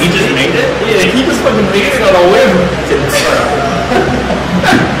impressive. He just made it? Yeah, he just fucking made it on a whim.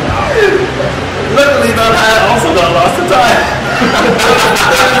 Luckily, that hat also got lost in time.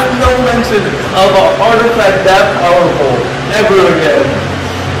 There's no mention of an artifact that powerful ever again.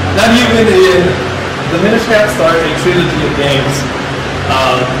 Not even in the Minish Cap starts a trilogy of games.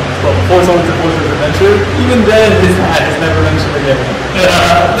 Four Swords and Four Swords Adventure. Even then, his hat is never mentioned again.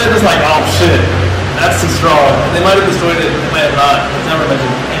 They're just like, oh shit, that's too strong. And they might have destroyed it, they might have not. It's never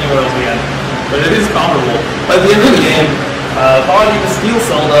mentioned anywhere else again. But it is comparable. By the end of the game, Body steals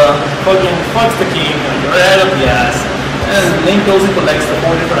Zelda, fucking fucks the king, right up the ass, and Link goes and collects the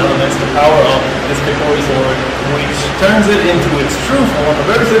 4 different elements to power up this Kotori Sword, which turns it into its true form,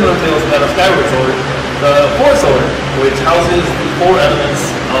 very similar to that of Skyward Sword, the Four Sword, which houses the 4 elements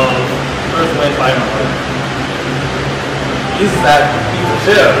of Earth, Wind, Fire, and Water. Uses that piece of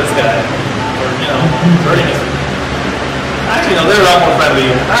shit out of this guy, for, you know, hurting us. Actually, no, they're a lot more friendly.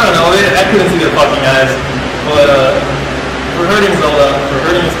 I don't know, I couldn't see their fucking eyes, but, for hurting Zelda, for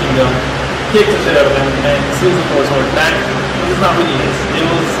hurting his kingdom, kicked the shit out of him, and steals the Four Sword back. But it's not really his. It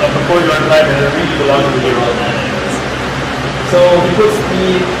was a Kotori artifact and it really belonged to the hero of that anyways. So he puts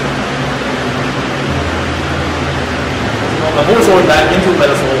the Four Sword back into the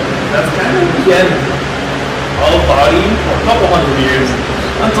pedestal. That's kind of the end of Body for a couple hundred years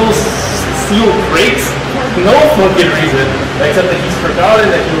until Seal breaks for no fucking reason, except that he's forgotten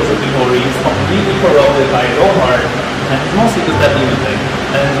that he was a Kotori. He's completely corrupted by his own heart. And mostly because that demon thing.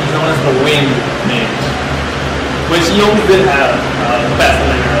 And he's known as the Wind Mage. Which he always did have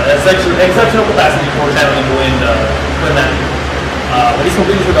capacity, exceptional capacity for channeling the wind magic. But he's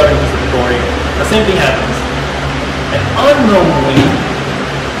completely forgotten his story. The same thing happens. An unknownly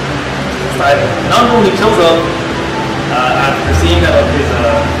shows up after seeing that his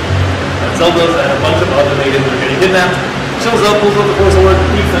Zelda's and a bunch of other maidens are getting kidnapped. Shows up, pulls out the Four Sword,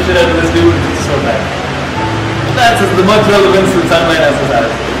 beats the shit out of this dude, and puts the sword back. That's as much relevance to the timeline as this has.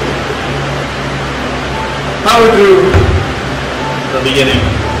 Power through the beginning.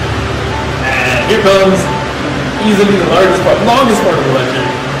 And here comes easily the longest part of the legend.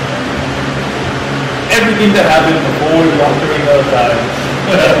 Everything that happened before the Ocarina of Time.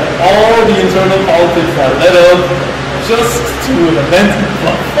 All the internal politics that led up just to an event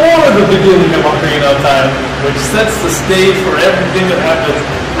before the beginning of Ocarina of Time, which sets the stage for everything that happens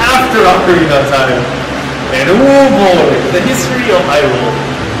after Ocarina of Time. And oh boy, the history of Hyrule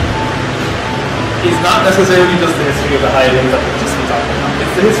is not necessarily just the history of the Highlands that we've just been talking about.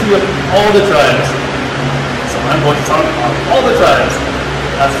 It's the history of all the tribes. So I'm going to talk about all the tribes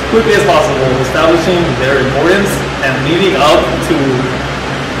as quickly as possible, establishing their importance and leading up to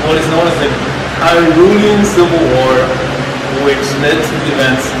what is known as the Hyrulean Civil War, which led to the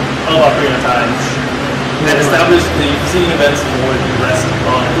events of Ocarina of Time and established the preceding events for the rest of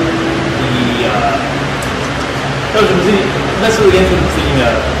the let's really get into the preceding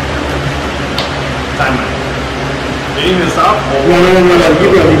timeline. Do you need me to stop? No,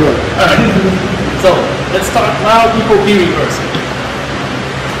 keep going. Alright. So, let's talk about Ipokiri first.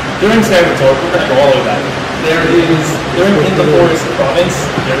 During Skyward Sword, we're going to go all the way back. In the forest province,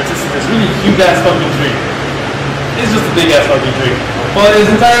 there exists this really huge ass fucking tree. It's just a big ass fucking tree. But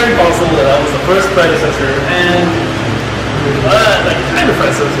it's entirely possible that was the first predecessor and kind of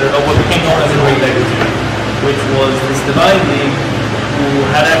predecessor of what became known as the Great Deku Tree, which was this divine being who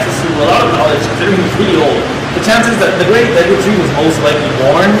had access to a lot of knowledge, considering he was really old. The chances that the Great Deku Tree was most likely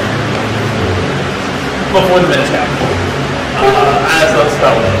born before the Minish Cap, as of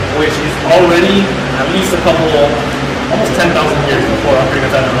Skyward, which is already at least a couple, almost 10,000 years before Ocarina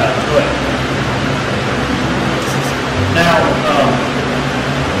of Time happened. Go ahead. Now,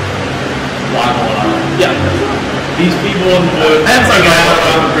 Yeah. these people in the woods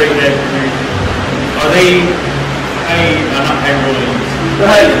around the Great Deku Tree, are they not Hyruleans? They're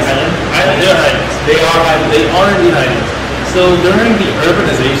Highlands. They're Highlands. They are indeed Highlands. So during the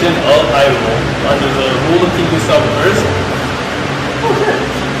urbanization of Hyrule, under the rule of King Gustav I,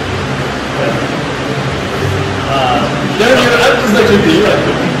 question to you.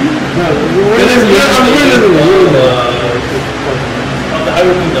 No, I'm of the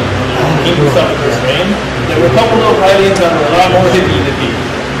Hyrule Kingdom, King stuff first reign, there were a couple of Hylians that were a lot more hippie.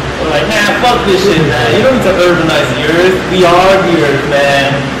 They're like, nah, fuck this shit, man. You don't need to urbanize the earth. We are the earth,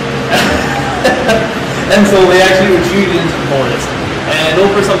 man. And so they actually retreated into the forest. And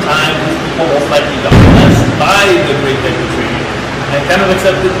over some time, these people most likely got blessed by the Great Deku Tree and kind of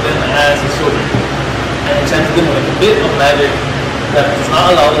accepted them as his children. And enchanted them with a bit of magic that does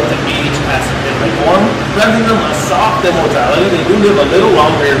not allow them to age past their form, granting them a soft immortality. They do live a little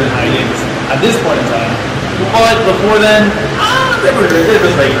longer than Hylians at this point in time. But before then, they're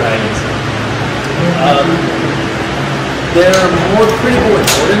just regular Hylians. Their more critical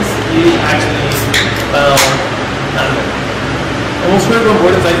importance is actually found, I don't know. The most critical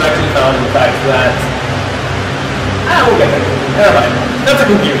importance is actually found in the fact that, we'll get there. Never mind. That's a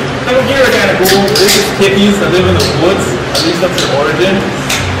computer. The computer are kind of cool. They're just hippies that live in the woods. At least that's their origin.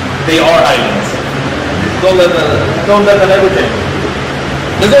 They are Hylians. Don't let that ever change.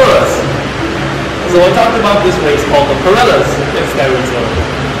 The Zoras. So I talked about this race called the Corellas in Skyward Zelda.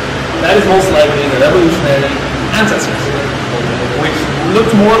 That is most likely their evolutionary ancestors, which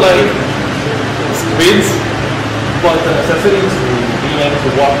looked more like squids, but the necessity to being able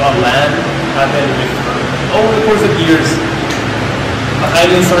to walk on land happened over the course of years. The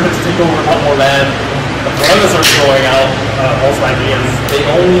Hylians started to take over a lot more land. The Corellas started going out, most likely as they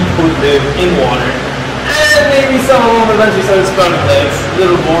only could live in water. And maybe some of them eventually started sprouting legs, a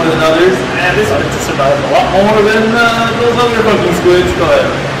little more than others, and they started to survive a lot more than those other fucking squids. Go ahead.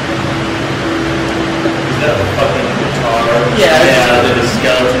 Is that a fucking guitar? Yeah, they're the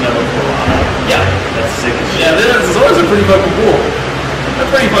skeleton of a piranha. Yeah. That's sick as shit. Yeah, the Zoras are pretty fucking cool. They're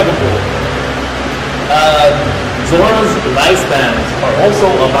pretty fucking cool. Zora's lifespans are also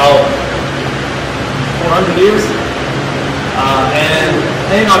about 400 years. And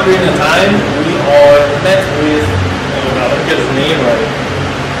in Ocarina of Time, we are met with, let me get his name right,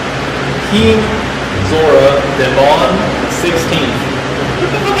 King Zora Devon XVI.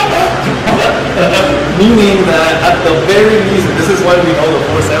 Meaning that at the very least, this is why we know the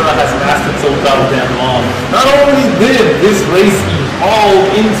Force Era has lasted so goddamn long. Not only did this race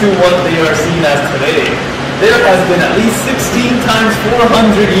evolve into what they are seen as today, there has been at least 16 times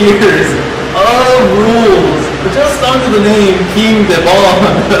 400 years of rules just under the name King Devon.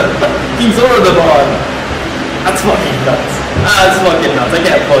 King Zora Devon. That's fucking nuts. That's fucking nuts. I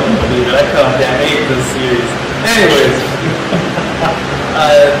can't fucking believe it. I goddamn hate this series. Anyways.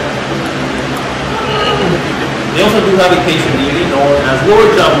 They also do have a patron deity known as Lord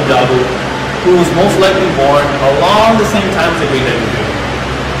Jabu Jabu, who was most likely born along the same time as the Great Deku Tree.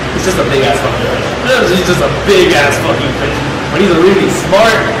 He's just a big ass fucking fish. He's just a big ass fucking fish. But he's a really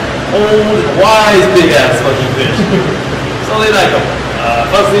smart, old, wise, big ass fucking fish. So they like him.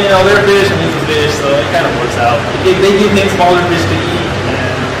 Plus, they're fish and he's a fish, so it kind of works out. They give him smaller fish to eat,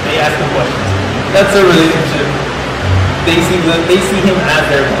 and they ask him questions. That's their relationship. They see him as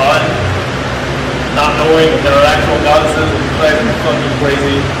their god, not knowing that there are actual goddesses. It's like fucking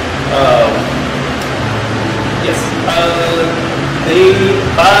crazy. Yes.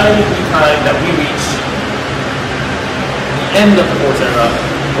 By the time that we reach the end of the Force Era,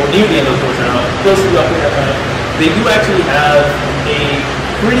 or near the end of the Force Era, close to the Ocarina of Time, they do actually have a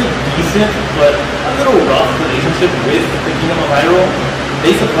pretty decent, but a little rough relationship with the Kingdom of Hyrule.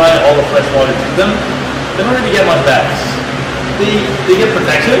 They supply all the fresh water to them. They don't really get much back. They get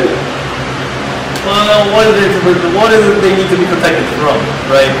protection. Well, what is it they need to be protected from,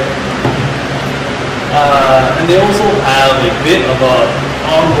 right? And they also have a bit of an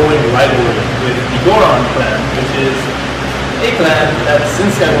ongoing rivalry with the Goron clan, which is a clan that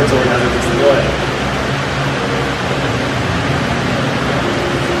since Skyward Sword has existed. Go ahead.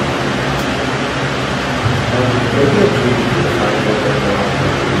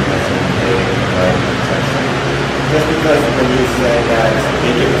 Just because when you say that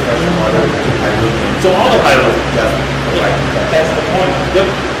they give professional water to Hyrule. So all of Hyrule. Yeah. Right. That's the point. Yep.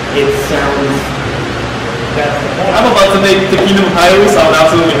 It sounds. That's the point. I'm about to make the Kingdom of Hyrule sound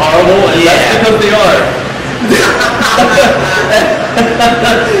absolutely horrible, and that's because they are.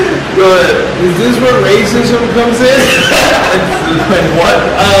 Go ahead. Is this where racism comes in? And what?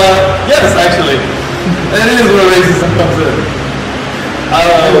 Yes, actually. That is where racism comes in.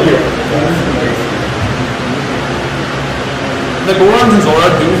 The Gorons and Zora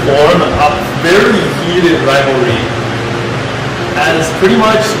do form a very heated rivalry as pretty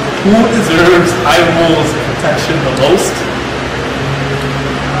much who deserves Hyrule's protection the most.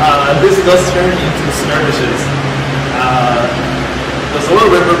 This does turn into skirmishes. The Zora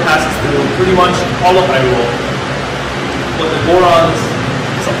River passes through pretty much all of Hyrule. but the Gorons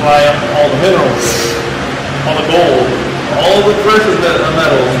supply all the minerals, all the gold, all the precious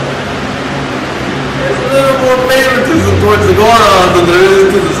metals. There's a little more favoritism towards the Gorons than there is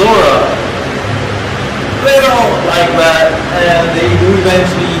to the Zora. They don't like that, and they do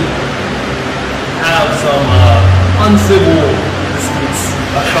eventually have some uncivil disputes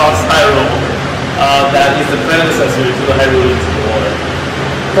across Hyrule that is the predecessor to the Hyrulean Civil War.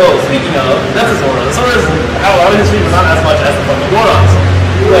 So, speaking of, that's the Zora. The Zora have a lot of history, but not as much as the fucking Gorons,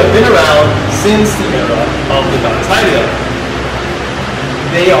 who have been around since the era of the goddess Hylia.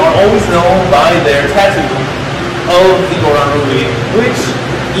 They are always known by their tattoo of the Goron Ruby, which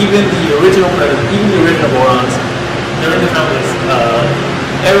even the original Gorons during the countless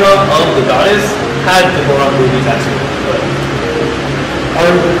era of the goddess had the Goron Ruby tattoo. But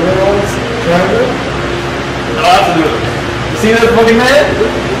Are the girls tribal? absolutely. You see that fucking man?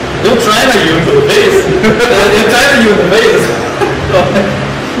 He'll China you into the face. He'll China you in the face.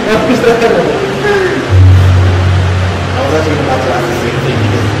 What was that? I was actually about to ask the same thing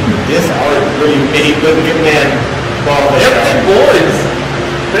because this art really made good man fall. They're big boys.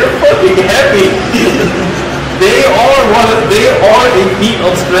 They're fucking heavy. They are a feat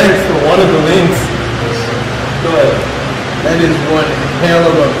of strength for one of the links. Go ahead. That is one hell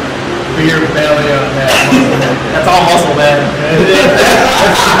of a beer belly on that muscle. That's all muscle, man.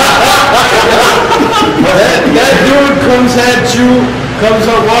 That dude comes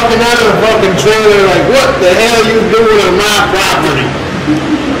up walking out of the fucking trailer like, what the hell you doing on my property?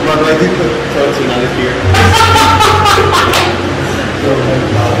 But I think the protein on his beer.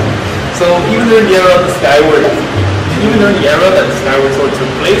 So even during the era of the Skyward, even during the era that the Skyward Sword took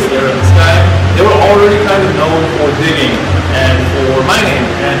place, the era of the sky, they were already kind of known for digging and for mining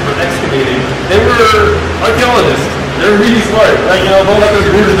and for excavating. They were archaeologists. They're really smart. Like, you know, don't let those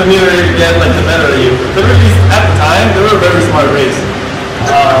brutes the meter get like the better of you. They're really, at the time, they were a very smart race.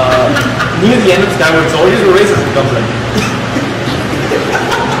 Near the end of Skyward Sword, these were races that comes in.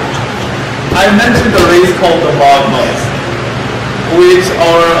 I mentioned a race called the Magmas, which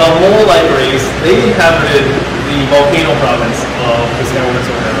are a mole-like race. They inhabited the volcano province of the Skyward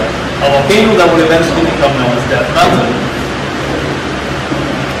Sword era. A volcano that would eventually become known as Death Mountain.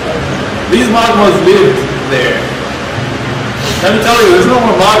 These magmas lived there. Let me tell you, there's no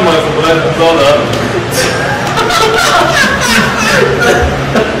more magmas in Legend of Zelda.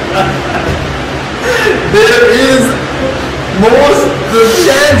 There is the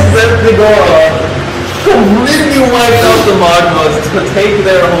chance that the Gora completely wiped out the magmas to take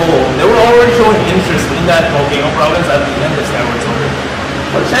their home. They were already showing interest in that volcano province at the end of Skyward Sword.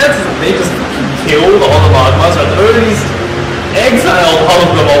 The chances that they just killed all the magmas, or at the very least exiled all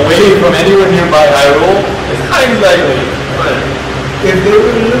of them away from anywhere nearby Hyrule, is highly likely. But If they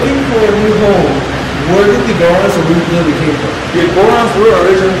were looking for a new home, where did the Gorons originally came from? the Gorons were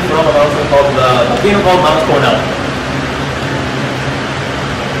originally from a mountain called Mount Cornell.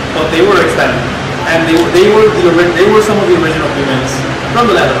 But they were expanded. And they were some of the original humans from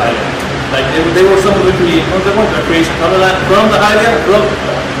the land of Hylia. Like they were some of the creation from the Hylia.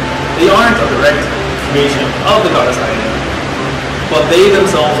 They aren't a direct creation of the goddess Hylia, but they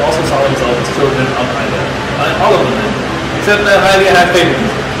themselves also saw themselves as children of Hylia. All of them did, except that Hylia had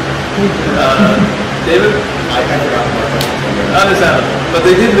favoritism. David, I forgot about that. understandable, but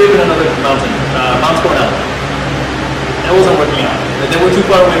they did live in another mountain, Mount Cornell. It wasn't working out. They were too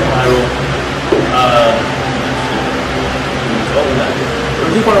far away from Hyrule. They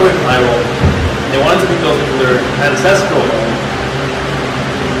were too far away from Hyrule. They wanted to be closer to their ancestral home.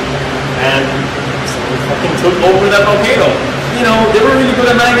 And so they fucking took over that volcano. You know, they were really good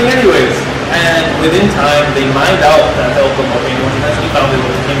at mining anyways. And within time, they mined out that hell of the volcano and eventually founded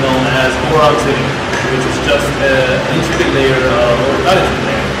what became known as Goron City, which is just an intricate layer of, or not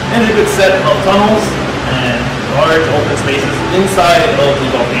intricate layer, intricate set of tunnels and large open spaces inside of the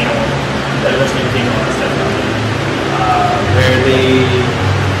volcano that eventually became known as Death Mountain, where they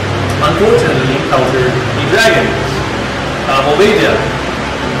unfortunately encountered a dragon, Volvagia,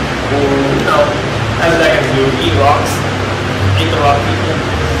 who, you know, as dragons do, eat rocks, ate the rock people,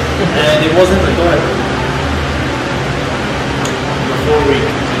 and it wasn't a go ahead. Before we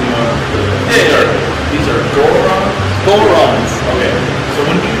continue on, these are Gorons? Gorons. Okay, so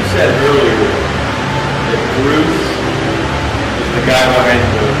when you said earlier that Bruce is the guy behind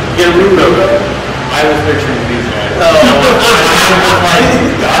the Gerudo. I was picturing these guys. Oh.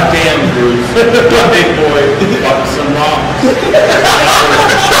 Goddamn Bruce, my big boy, fuck some rocks.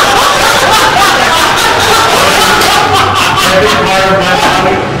 Every part of my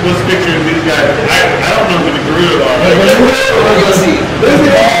body was picturing these guys. I don't know who the Gerudo are. Let's see. These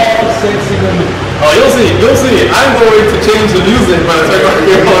are all sexy women. Oh, you'll see, you'll see. I'm going to change the music by the time I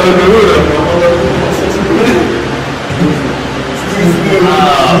get on the Naruto.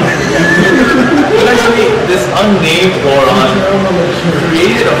 But actually, this unnamed Goron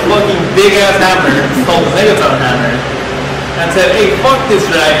created a fucking big ass hammer called the Megaton Hammer and said, hey, fuck this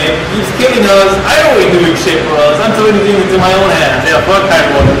dragon, he's killing us, I don't ain't doing shit for us, I'm turning it into my own hands. Yeah, fuck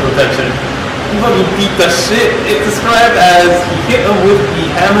Hyrule protection. He fucking beat the shit. It's described as he hit him with the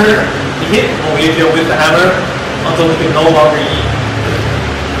hammer, he hit Moavia with the hammer until he could no longer eat.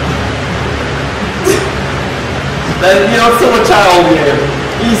 That, you know, it's still a child game.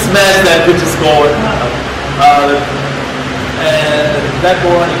 He smashed that bitch's skull. And that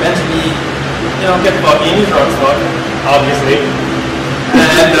Goron eventually, you know, kept fucking, he's drunk as fuck, obviously.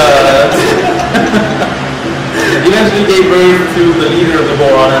 And eventually gave birth to the leader of the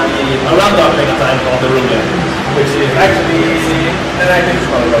Goron at around the Ocarina of Time called the Rugen, which is actually, and I think it's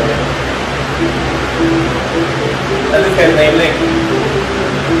not a Rugen. That's this guy's name, Link.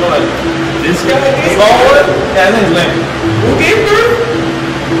 This guy? The small one? Yeah, his name's Link. Who gave birth?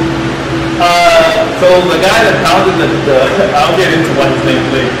 So the guy that founded I'll get into what his name is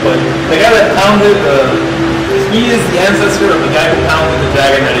Link, but the guy that founded he is the ancestor of the guy who founded the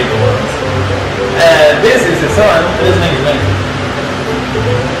dragon that Eagle was. And this is his son, his name is Link.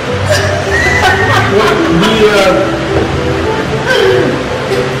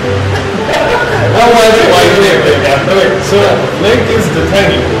 Oh, why is it Link? Okay, so Link is the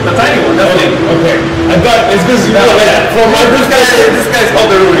tiny one. The tiny one, that's Link. Okay. I thought it's because you know, like, from my perspective, this guy's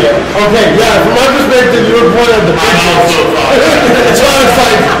called the Rugen. Okay, yeah, from my perspective, you were pointing at the big one. So I was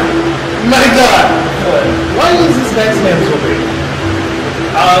like, my God, why is this next man so big?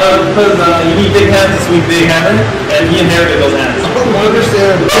 Because you need big hands to swing big hammer, and he inherited those hands. I don't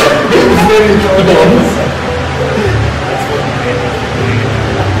understand. It was very enjoyable.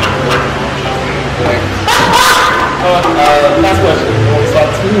 Last question. We saw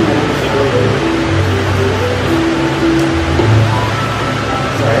two.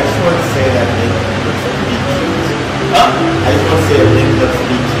 Sorry, I just want to say that Link looks pretty cute. Huh? I just want to say that Link looks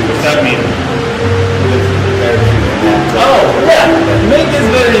pretty cute. What's that mean? He looks very cute. Oh, yeah. Link is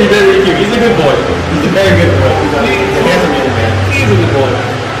very, very cute. He's a good boy. He's a very good boy. He's a handsome young man. He's a good boy.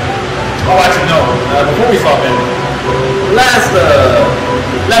 Oh, actually, no. Before we swap in, last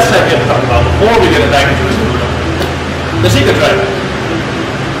time we had to talk about, before we get back into this movie, the Sheikah tribe.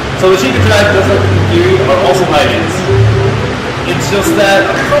 So the Sheikah tribe, just like in theory, are also Hylians. It's just that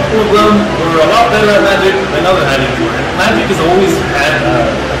a couple of them were a lot better at magic than other Hylians were. Magic is always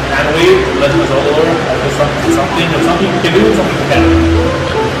hand-waved, Legend of Zelda lore, as something that some people can do and some people can't.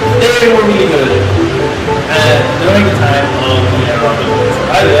 They were really good at it. And during the time of the era of the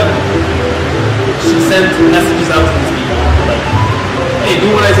Hylia, she sent messages out to these people, like, hey, do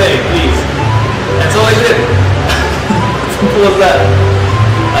what I say, please. And so I did. Simple as that.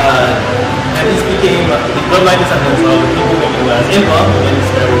 And these became the bloodline descendants of the people we knew as Impa in the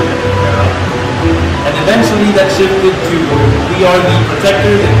Skyward era. And eventually that shifted to we are the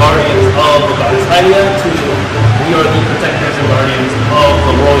protectors and guardians of the goddess Hylia to we are the protectors and guardians of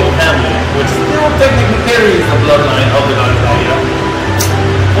the royal family, which still technically carries the bloodline of the goddess Hylia.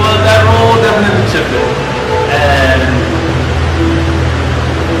 But that role definitely shifted. And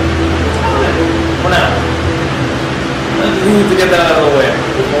for now, I just need to get that out of the way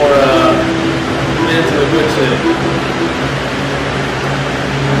before we get into the good shit.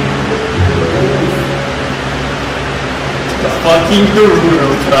 The fucking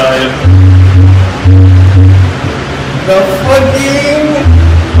Gerudo tribe. The fucking...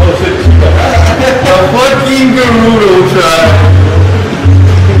 Oh shit, the fucking Gerudo tribe.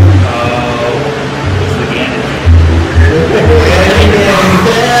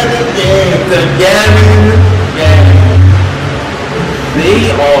 The Ganon gang.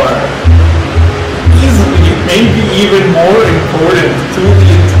 They are easily, maybe even more important to the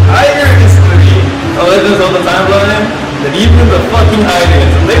entire history of Legend of Zelda timeline than even the fucking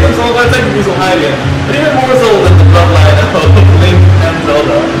Hylians. And they themselves are technically some Hylians, but even more so than the bloodline of Link and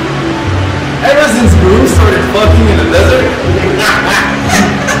Zelda. Ever since Groove started fucking in the desert,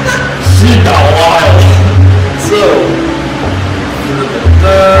 she got wild. So,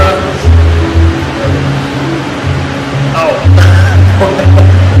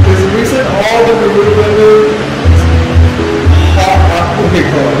 Is the reason all the Gerudo members okay,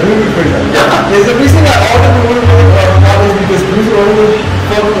 hold on, let me rephrase that. Is the reason that all the Gerudo members are hot is because Bruce is only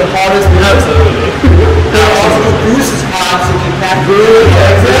fucking the hottest man? Absolutely. Also, Bruce is hot, so they can't Bruce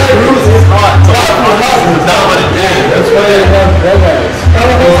is hot. So not what it did. That's why they have drug addicts.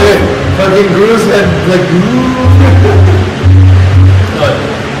 Fucking Bruce and like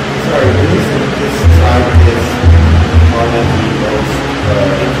Sorry, when you said this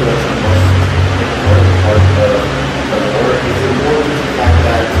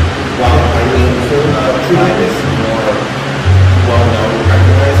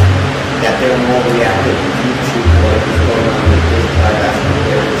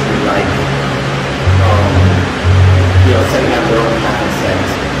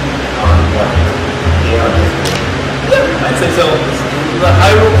the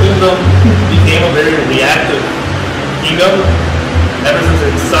Hyrule Kingdom became a very reactive kingdom ever since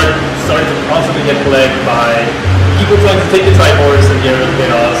it started to constantly get plagued by people trying to take the Triforce and get rid of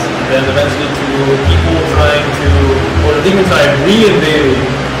chaos, and then eventually to people trying to, or the demon tribe re-invading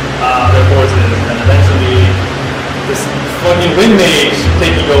their forces, and eventually this fucking wind mage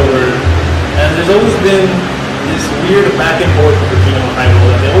taking over. And there's always been this weird back and forth with the Kingdom of Hyrule,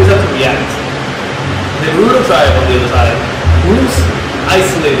 and they always have to react. The Gerudo tribe on the other side, Bruce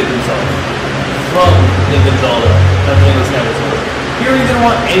isolated himself from Link and Zelda and the Skyward Sword. Here he didn't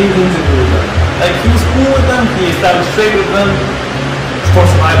want anything to do with them. Like, he was cool with them, he established trade with them for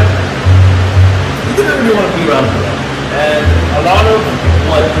survival. He didn't really want to be around for them. And a lot of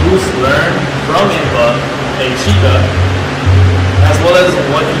what Bruce learned from Impa and Chica, as well as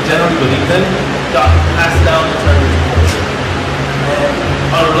what he generally believed in, got passed down in terms of Force.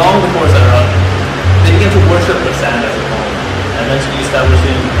 And along the Force era, they began to worship the sand as a home, and eventually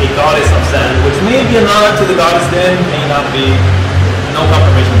establishing a goddess of sand, which may be a nod to the goddess then, may not be. No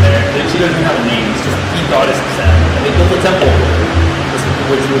confirmation there. She doesn't have a name, it's just the goddess of sand. And they built a temple,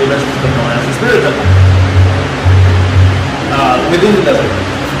 which would eventually become known as the Spirit Temple, within the desert.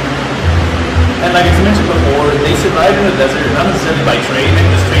 And like I mentioned before, they survived in the desert not necessarily by trade, maybe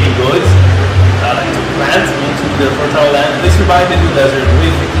just trading goods, like to plants into their fertile land. They survived in the desert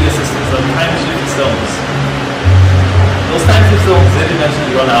with the assistance of time-shifting stones. Those time-shifting stones did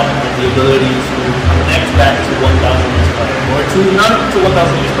eventually run out of the ability to connect back to 1,000 years prior, or to, not to 1,000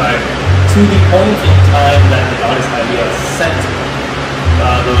 years prior, to the point in time that the goddess Hylia sent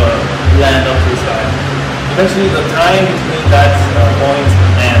the land up to the sky. Eventually, the time between that point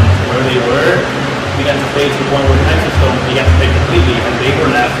and where they were began to fade to the point where the time-shift stone began to fade completely, and they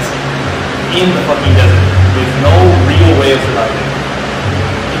were left in the fucking desert with no real way of surviving.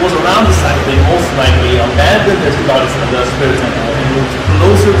 It was around this time they most likely abandoned their goddess of the Spirit Temple and moved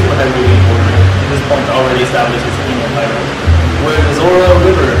closer to the Hyrulean border, at this point already established as the Kingdom of Hyrule, where the Zora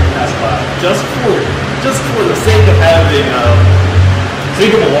River passed by, just for the sake of having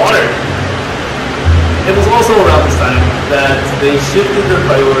drinkable water. It was also around this time that they shifted their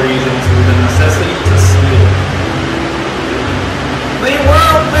priorities into the necessity to steal. They were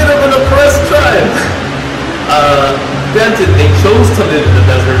a bit of an oppressed tribe. Granted, they chose to live in the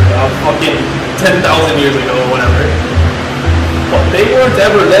desert fucking 10,000 years ago or whatever, but they weren't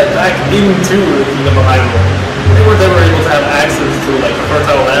ever let back into the Kingdom of Hyrule. They weren't ever able to have access to like the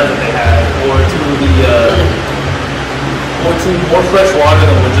fertile land that they had, or to the or to more fresh water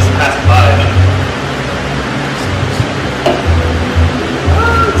than would just pass by.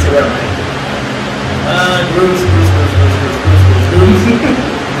 Let's see, where am I? Bruce,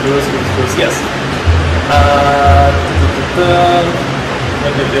 yes.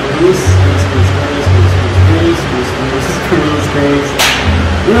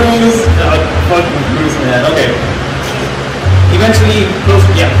 Bruce, fucking Bruce, man. Okay. Eventually, Bruce,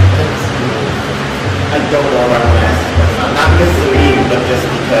 yeah. I don't know what I'm asking. Not because it's mean, but just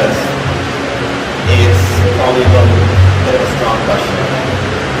because it's probably a little bit of a strong question.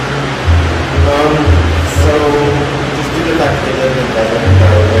 So, just due to the fact that they live in the desert and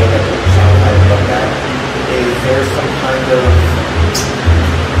the way that the sound I look at, is there some kind of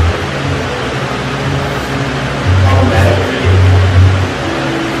problematic?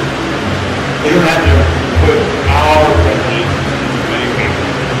 They don't have to put our prejudice into many people.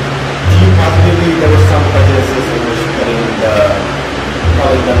 Do you possibly believe there were some prejudices in which putting the,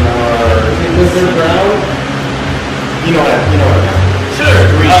 probably the more, Because they're brown? you know what I mean? Sure.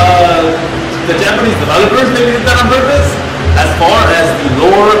 The Japanese developers maybe did that on purpose. As far as the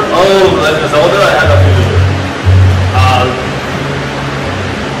lore of Legend of Zelda, I have nothing to do with it.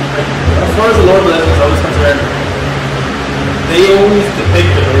 As far as the lore of Legend of Zelda is concerned, they always depict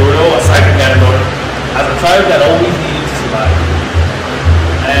the Gerudo, aside from Ganondorf, as a tribe that always needed to survive.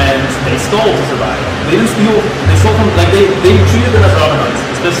 And they stole to survive. They didn't steal, they stole from, like, they treated them as Robin Hoods,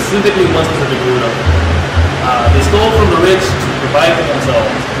 specifically one specific Gerudo. They stole from the rich to provide for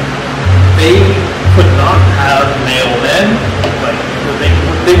themselves. They could not have male men, like,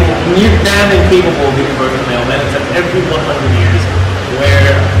 they were near damn incapable of giving birth to male men, except every 100 years,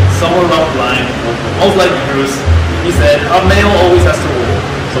 where someone along the line, most likely Bruce, he said, a male always has to rule.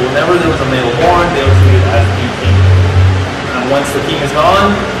 So whenever there was a male born, they were treated as the king. And once the king is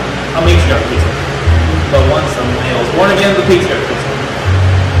gone, a matriarch takes over. But once a male is born again, the patriarch takes over.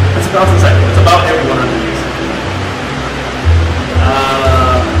 It's a constant cycle. It's about every 100 years.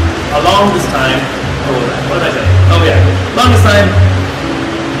 Along this time, what did I say? Oh yeah, along this time,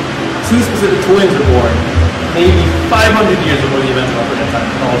 two specific twins were born, maybe 500 years before the events of Ocarina of Time,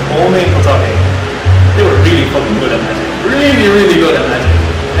 called Ome and Kotake. They were really fucking good at magic. Really, really good at magic.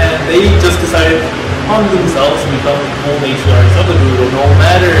 they just decided on themselves to become full matriarchs of the Gerudo, no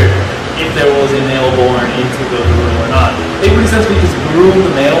matter if there was a male born into the Gerudo or not. They would essentially just groom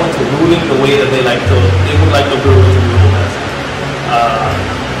the male into ruling the way that they would like the Gerudo to rule as.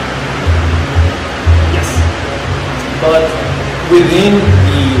 Yes. But within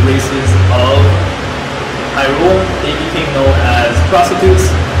the races of Hyrule, they became known as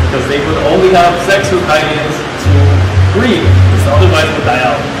prostitutes because they would only have sex with Hylians to breed, because otherwise they would die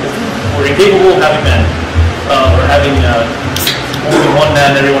out. Were incapable of having men, or having only one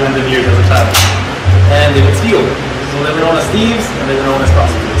man every 100 years as a child. And they would steal. So they were known as thieves, and they were known as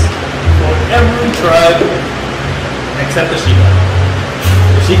prostitutes. For every tribe except the Sheikah.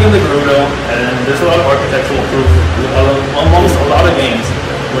 The Sheikah and the Gerudo, and there's a lot of architectural proof amongst a lot of games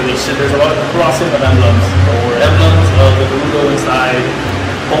where there's a lot of crossing of emblems, or emblems of the Gerudo inside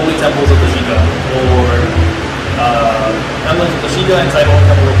holy temples of the Sheikah, or emblems of the Sheikah inside holy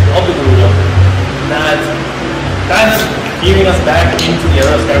temples of the Gerudo, that kind of gearing us back into the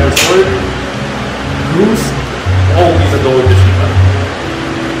era of Skyward Sword. Bruce always adored the Sheikah.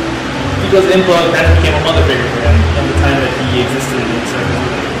 Because Impa kind of became a mother figure for him in the time that he existed in Skyward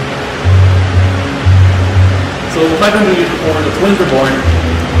Sword. So 500 years before, the twins were born,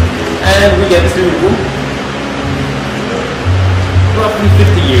 and we get to roughly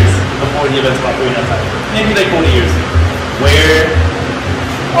 50 years before the events of Ocarina of Time. Maybe like 40 years. Where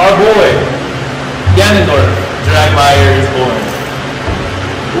our boy, Ganondorf, Dragmire, is born.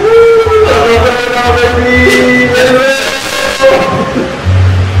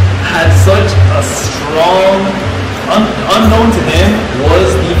 Had such a strong, unknown to him,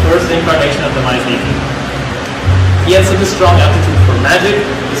 was the first incarnation of the MynamebeJC. He had such a strong aptitude for magic,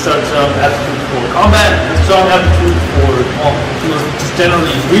 such a strong aptitude for combat, a strong aptitude for, well, he was just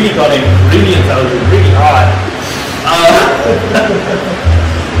generally really cunning, really intelligent, really hot.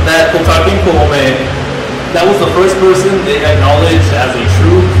 That Kotakin Kohome, that was the first person they acknowledged as a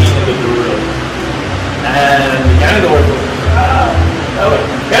true king of the Gerudo. And Ganondorf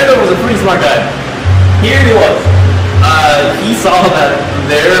was a pretty smart guy. Here he was. He saw that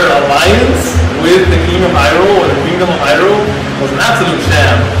their alliance with the King of Hyrule, or the Kingdom of Hyrule, was an absolute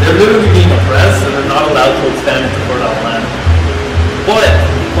sham. They're literally being oppressed, and they're not allowed to expand into fertile land. But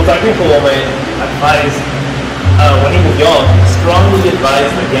Kotakin Kohome advised, when he was young, strongly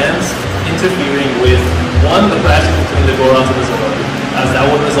advised against interfering with, one, the clashes between the Gorons and the Zora, as that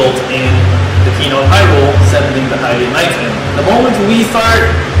would result in the King of Hyrule sending the Hylian Knights in. The moment we start,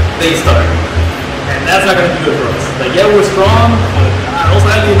 they start. And that's not going to be good for us. Like, yeah, we're strong, but those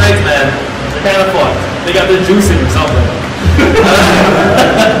Hylian Knights, man, they're kind of fucked. They got their juice in or something.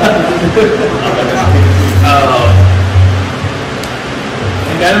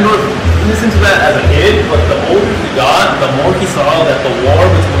 And Ganondorf listened to that as a kid, but the older he got, the more he saw that the war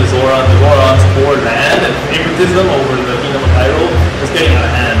between the Zora and the Gorons for land and favoritism over the Kingdom of Hyrule was getting out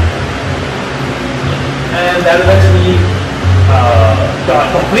of hand. And that eventually got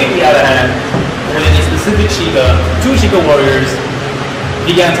completely out of hand when a specific Sheikah, two Sheikah warriors,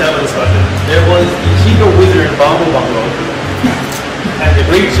 began to have a discussion. There was the Sheikah wizard Bongo Bongo and the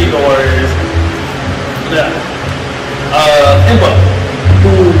great Sheikah warriors, Impa,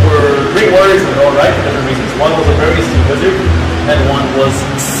 who were great warriors in their own right for different reasons. One was a very astute wizard, and one was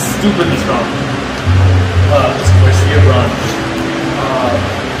stupidly strong. Just for sheer brawn.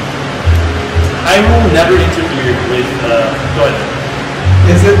 Hyrule never interfered with, go ahead.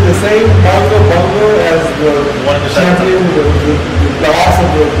 Is it the same Bongo Bongo as the One of the champion, the boss of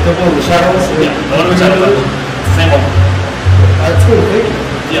the Temple of the Shadows? Yeah, the one of the Shadows. It's the same one. That's cool, thank you.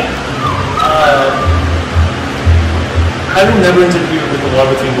 Yeah. Hyrule never interfered with the war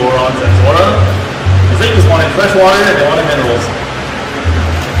between Gorons and Zora, because they just wanted fresh water and they wanted minerals.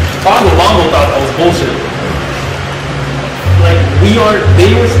 Bongo Bongo thought that was bullshit. Like,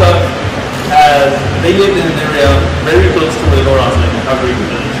 they were stuck as, they lived in an area very close to where the Gorons lived, in Ocarina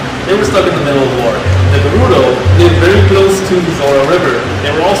village. They were stuck in the middle of war. The Gerudo lived very close to the Zora River.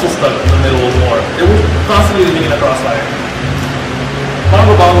 They were also stuck in the middle of war. They were constantly living in a crossfire.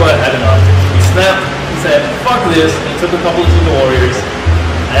 Bongo Bongo had enough. He snapped, he said, fuck this. He took a couple of Sheikah warriors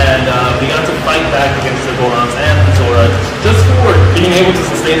and began to fight back against the Gorons and the Zora just for being able to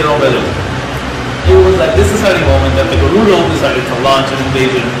sustain their own village. It was at this deciding moment that the Gerudo decided to launch an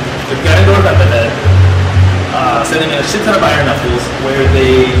invasion with Ganondorf at the head, sending in a shit ton of iron knuckles, where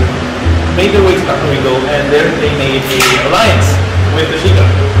they made their way to Kakariko, and there they made an alliance with the Sheikah.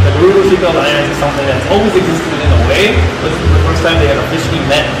 The Gerudo-Sheikah alliance is something that's always existed in a way, but this is the first time they had officially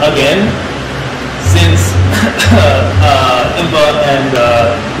met again since Impa and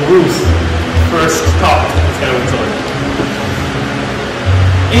Bruce first talked in Skyward Sword.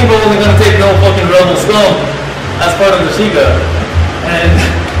 Inba wasn't gonna take no fucking rebel scum as part of the Sheikah. And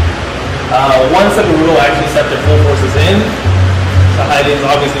once the Gerudo actually set their full forces in, the Hylians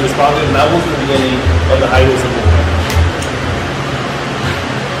obviously responded, and that was the beginning of the Hyrule Civil War.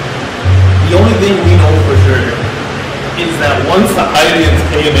 The only thing we know for sure is that once the Hylians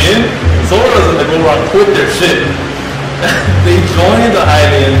came in, Zoras and the Goron quit their shit. They joined the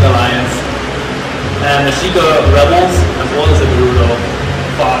Hylian alliance, and the Sheikah rebels, as well as the Gerudo,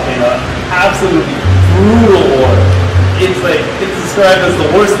 fought in an absolutely brutal war. It's described as the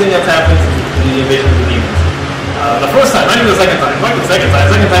worst thing that's happened since the invasion of the demons. The first time, not even the second time. Not the second time.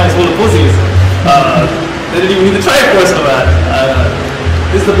 The second time was full of pussies. They didn't even need the Triforce for that.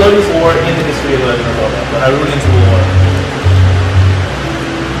 This is the bloodiest war in the history of Legend of Zelda, the Hyrulean Civil War.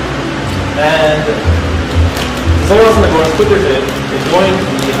 And Zoras and the Gorons quit their shit. They joined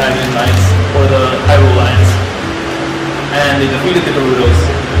the Hylian Knights, or the Hyrule Alliance, and they defeated the Gerudos,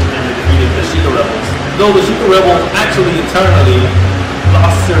 and they defeated the Sheikah rebels. Though the Sheikah rebels actually internally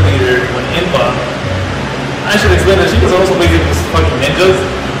lost their leader when Inba. I should explain that Sheikahs are also basically just fucking ninjas.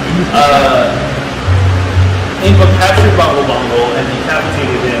 Inba captured Bongo Bongo and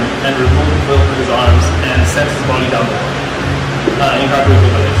decapitated him and removed both of his arms and sent his body down there in Kakariko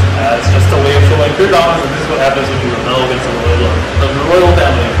Village. It's just a way of showing pure dominance, and this is what happens when you rebel against the royal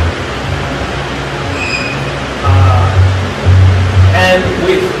family. And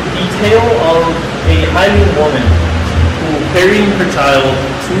with the tale of a Hylian woman who, carrying her child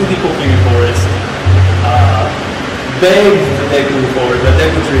to the Kokiri forest, begged the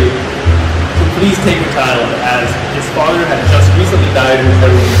Deku tree, to please take her child, as his father had just recently died in the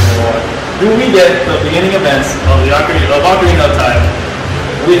Hyrulean War. Here we get the beginning events of the Ocarina of Time,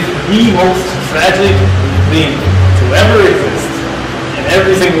 with the most tragic thing to ever exist in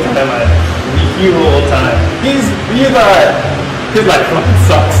every single timeline, the hero of time. His life fucking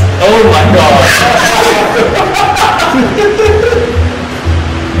sucks. Oh my god.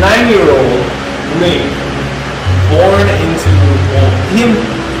 9-year-old Link, born into, him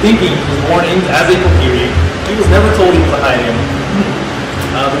thinking he was born as a Kokiri. He was never told he was a Hylian.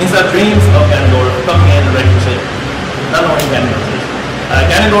 He's had dreams of Ganondorf coming in and wrecking shit. Not knowing Ganondorf is.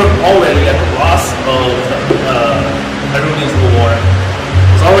 Ganondorf already at the loss of Hyrulean Civil War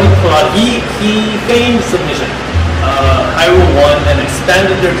was already plot. He feigned submission. Hyrule won and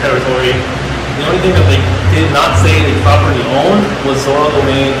expanded their territory. The only thing that they did not say they properly owned was Zora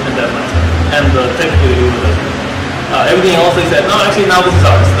Domain and Deathlands, and technically the Gerudo Desert. Everything else they said, no, actually now this is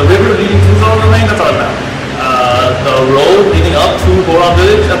ours. The river leading to Zora Domain, that's ours now. The road leading up to Goron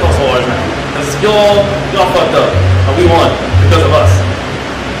Village, that's also ours now. Because y'all fucked up. We won because of us.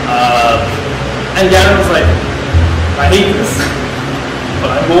 And Ganon was like, I hate this, but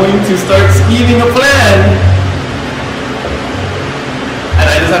I'm going to start scheming a plan. And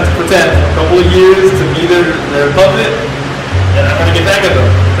I just have to pretend a couple of years to be their puppet, and I'm gonna get back at them.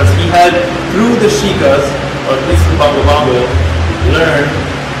 Because he had, through the Sheikahs, or at least through Bongo Bongo, learned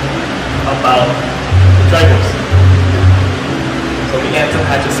about the Triforce. So he began to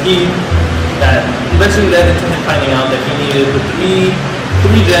hatch a scheme that eventually led into him finding out that he needed the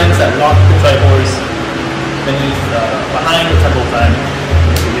three gems that locked the Triforce behind the Temple of Time.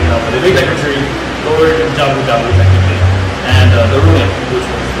 So you know, the Big Decker Tree, Lord Jabu Jabu technically, and the Ruin, which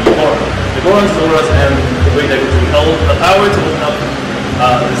was the Goron. The Goron, Zoras, and the Great Deku Tree held the power to open up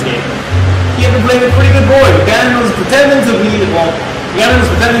this game. He had been playing a pretty good boy. Ganon was pretending to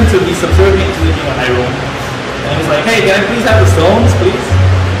be subservient to the King of Hyrule. And he was like, hey, can I please have the stones, please?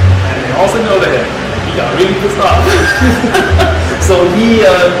 And they all said no to him. He got really pissed off. So he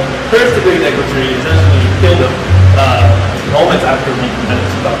cursed the Great Deku Tree, essentially killed him moments after he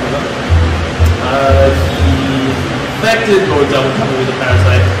managed to talk to them. He infected Lord Jabu Jabu with a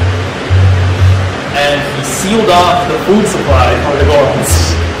parasite, and he sealed off the food supply for the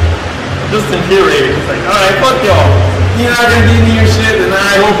Gorons. Just infuriated. He's like, alright, fuck y'all. You're not gonna give me your shit, and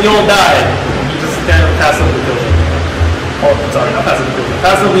I hope you all die. He just kind of passively kills them. Oh, sorry, not passively kills them.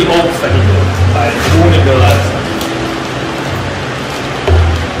 Passively hopes that he kills them by ruining their lives.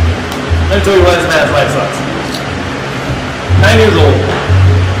 Let me tell you why this man's life sucks. 9 years old.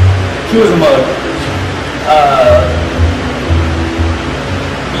 He was a mug.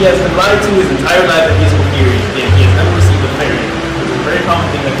 He has been lied to his entire life that he's Kokiri, yet he has never received a fairy, which is a very common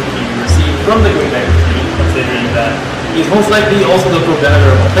thing that Kokiri received from the Great Deku Tree, considering that he is most likely also the progenitor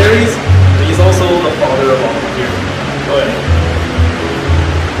of all fairies, but he's also the father of all Kokiri. Go ahead.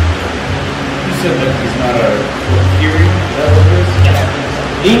 You said that he's not a Kokiri, is that what it is? Yeah.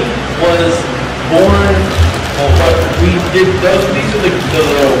 Link was born. We did those. These are the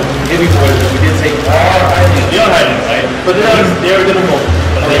little heavy boys that we did say are hiding. They are hiding, right? But they are different.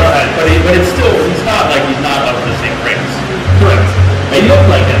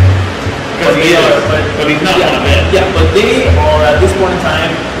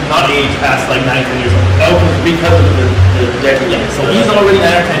 past like 9, 10 years old. Oh, because of the decade. Yeah, so he's already 9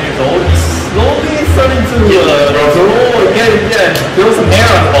 or 10 years old. He's slowly starting to grow again, grow some hair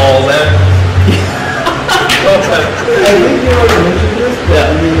on the balls, and I think you already mentioned this, but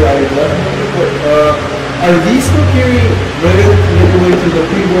Yeah. maybe I left it, but are these Kokiri related to the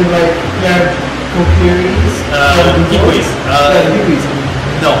people like plant Kokiris? Kikwis. Kikwis.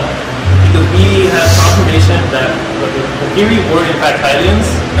 No, because we have confirmation that the Kokiri were in fact Hylians,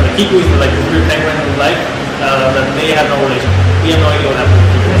 and the Kikwis were like the weird penguin and like that they have no relation. We have no idea what happened to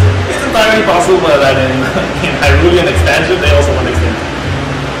the Kikwis. It's entirely possible that in Hyrulean expansion they also went extinct.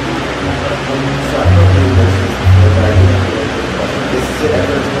 So I don't know if you mentioned this before, but I do have a really quick question. Is it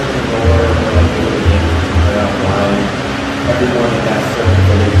ever something more or like the game around why everyone in that certain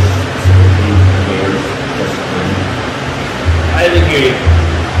village specifically wears just green? I didn't hear you.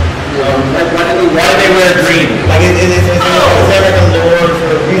 Like why do they wear green? Like is there like a lore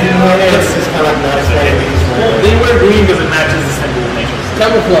for a reason why it's just kind of like not explaining these Well, they wear green because it matches the symbol of nature.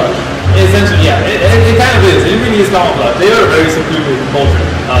 Camouflage. Essentially, yeah, it kind of is. It really is camouflage. They are a very secluded culture.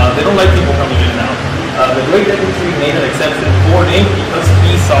 They don't like people coming in and out. The Great Deku Tree made an exception for Link because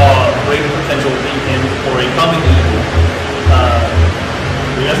he saw great potential in him for a coming evil.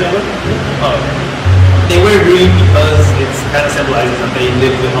 Were you guys saying what? Oh. They wear green because it kind of symbolizes that they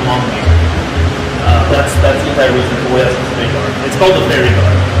live with among nature. That's the entire reason for why that's specific guard. It's called the fairy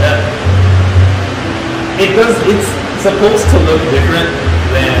guard. It's supposed to look different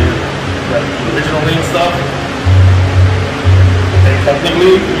than like the original Link stuff. And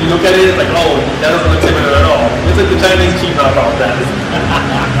technically, if you look at it, it's like, oh, that doesn't look similar at all. It's like the Chinese cheap knockoff that is.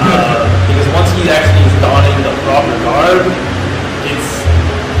 Because once he actually is donning the proper garb, it's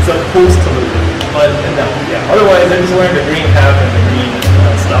supposed to look different. But no, yeah. Otherwise, they're just wearing the green cap and the green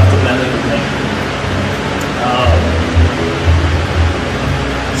stuff to blend in with Link.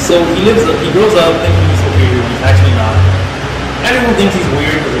 So he grows up thinking he's superior when he's actually not. Everyone thinks he's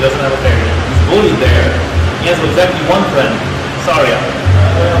weird because he doesn't have a fairy. He's bullied there. He has exactly one friend, Saria.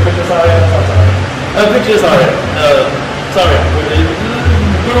 Picture Saria? Not Saria. Picture Saria. Saria.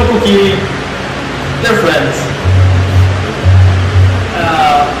 Girl Kokiri. They're friends.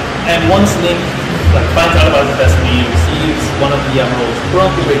 And once Link finds out about his destiny, receives one of the emeralds from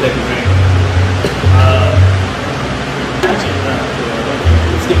the Great Deku Tree.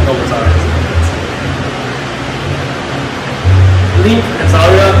 Skipping over Saria. Link and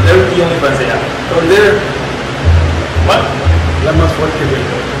Saria, they're the only friends they have. So they're... What? La más fuerte, güey.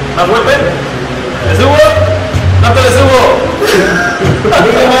 ¿Más fuerte? ¿Le subo? ¡No te le subo!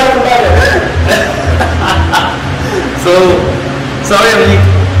 So, Saria and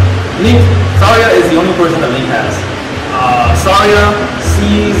Link, Saria is the only person that Link has. Saria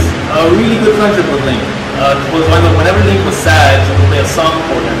sees a really good friendship with Link. Whenever Link was sad, she would play a song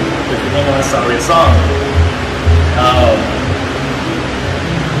for him, which became known as Saria's song.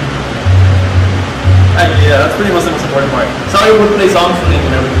 Yeah, that's pretty much the most important part. Saria would play songs for Link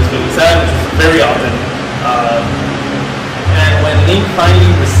whenever he was feeling sad, which is very often. And when Link finally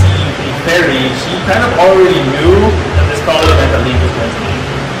received a fairy, she kind of already knew that this probably meant that Link was going to leave.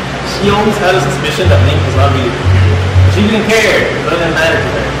 She always had a suspicion that Link was not really superior. But she didn't care. It didn't matter to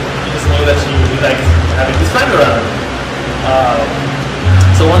her. She just knew that she really liked having this friend around.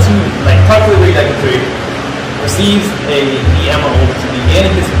 So once he talks to the Great Deku Tree, receives the emerald to begin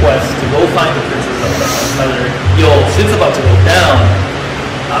his quest to go find the princess of another. Shit's about to go down.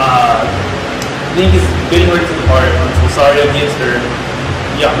 Link is getting ready to depart until Saria gives her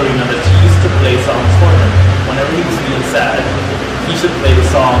the ocarina that she used to play songs for him. Whenever he was feeling sad, he should play the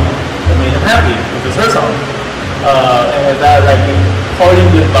song that made him happy, which was her song. And with that, parting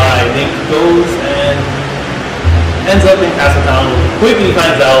goodbye, Link goes and ends up in Castle Town. Quickly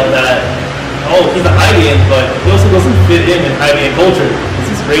finds out that he's a Hylian, but he also doesn't fit in Hylian culture because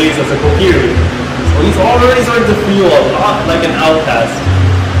he's raised as a Kokiri. So he's already starting to feel a lot like an outcast.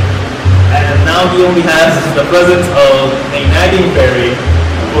 And now he only has the presence of a nagging fairy,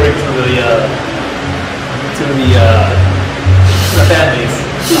 according to the fan base.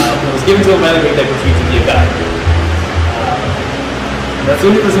 It was given to him by the Great Deku Tree to be a guide. That's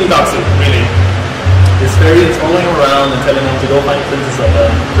the only person he talks to, really. This fairy is following him around and telling him to go find Princess Zelda.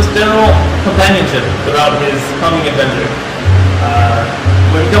 Just general companionship throughout his coming adventure.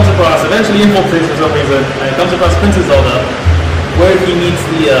 When he comes across, eventually infiltrates for some reason, and he comes across Princess Zelda, where he meets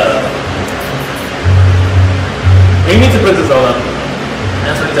Princess Zelda.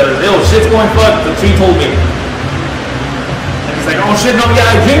 And so he tells her, shit's going fucked, the tree told me. And he's like, oh shit, no, yeah,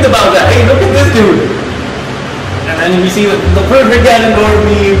 I dreamed about that. Hey, look at this dude. And then we see the perfect Ganondorf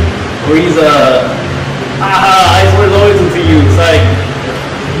meme, where he's I swear loyalty to you. It's like,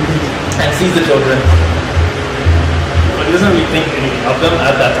 and sees the children, but he doesn't really think anything of them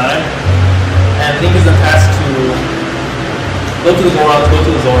at that time. And Link is then tasked to go to the Gorons, go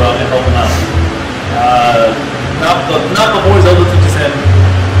to the Zora, and help them out. Not before Zelda teaches him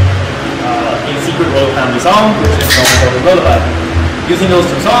a secret royal family song, which is known as Zelda's Lullaby. Using those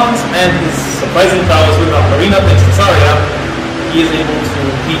two songs and his surprising prowess with Ocarina, thanks to Saria, he is able to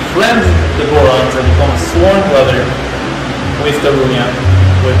befriend the Gorons and become a sworn brother with Darunia,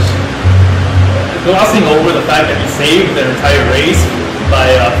 which, glossing over the fact that he saved their entire race by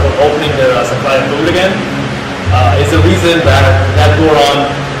opening their supply of food again, is the reason that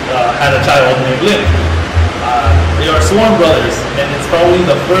Goron had a child named Link. They are sworn brothers, and it's probably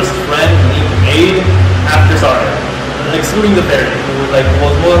the first friend Link made after Saria, excluding the fairy, who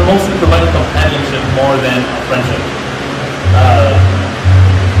was mostly providing companionship more than a friendship.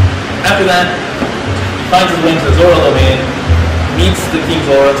 After that, he finds his way into the Zora domain, meets the King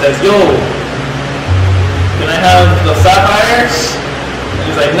Zora, and says, "Yo, can I have the sapphire?" And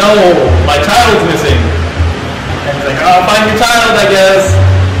he's like, "No, my child's missing." And he's like, "I'll find your child, I guess."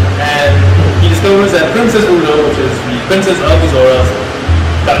 And he discovers that Princess Udo, which is the princess of the Zoras,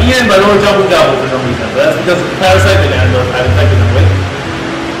 got eaten by Lord Jabu Jabu for some reason. But that's because of the parasite that Ganondorf had infected him with.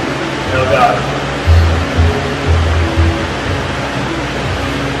 Oh god.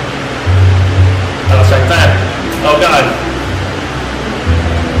 I lost track of time. Oh god.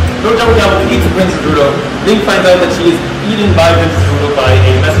 Lord Jabu Jabu eats Princess Udo. Link finds out that she is eaten by Princess Udo by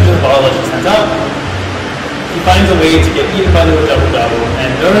a messenger ball that she sends out. He finds a way to get eaten by the Lord Jabu Jabu,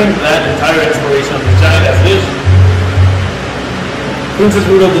 and during that entire exploration of this giant-ass fish, Princess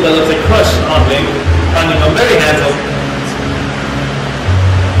Udo develops a crush on Link, finding him very handsome.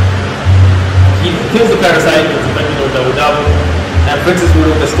 He kills the parasite that's affecting Lord Jabu Jabu, and Princess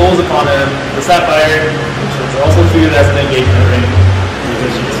Udo bestows upon him the sapphire, which is also treated as an engagement ring,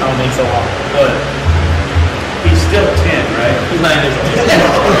 because she just found Link so hot. Go ahead. He's still 10, right? He's 9 years old.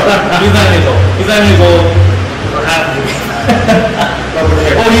 He's 9 years old. He's 9 years old for half the game.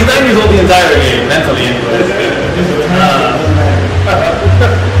 Well, he's 9 years old the entire game, mentally anyways.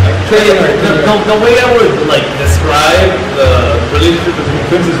 The way I would describe the relationship between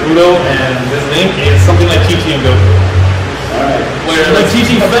Princess Udo and this Link is something like Chi-Chi and Goku. Where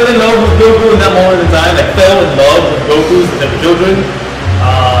Chi-Chi fell in love with Goku in that moment in time, fell in love with Goku's children.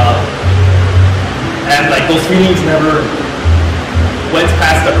 And those feelings never went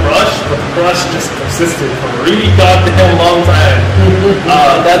past the crush, but the crush just persisted for a really goddamn long time.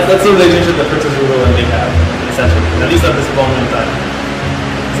 That's the relationship that Princess Udo and Link have, essentially. At least at this moment in time.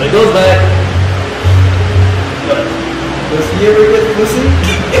 So he goes back. But does he ever get pussy?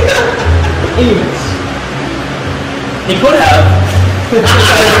 Amos. He could have. He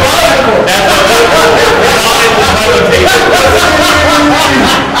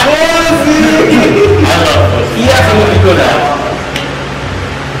absolutely could have.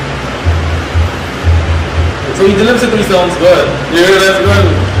 So he delivers the 3 stones, good. Yeah, that's good.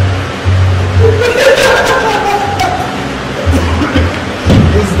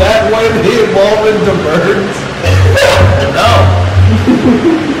 Is that when he evolved into birds? No.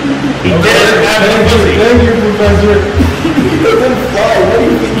 He didn't have any pussy. Thank you, Professor. He doesn't fly. What do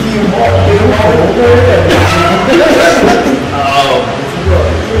you think he evolved? He evolved over it.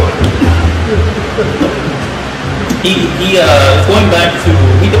 He is going back to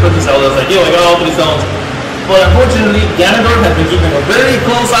meet the Princess Zelda. It's like, yo, I got all 3 stones. But unfortunately, Ganondorf has been keeping a very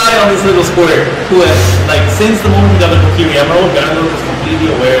close eye on this little square, who has, since the moment he got the Kokiri Emerald, Ganondorf was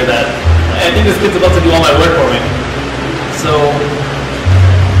completely aware that, I think this kid's about to do all my work for me. So,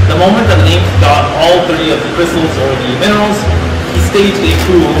 the moment that Link got all 3 of the crystals or the minerals, he staged a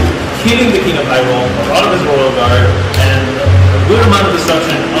coup, killing the King of Hyrule, a lot of his royal guard, and a good amount of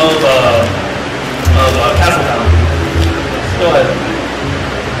destruction of Castle Town. Go ahead.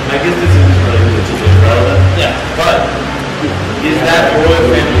 I guess this is really what you did, relevant. Yeah. But is that royal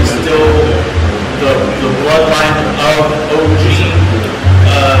family still the bloodline of OG?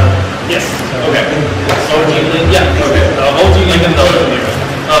 Yes. Okay. OG Link? Yeah. Okay. OG Link and the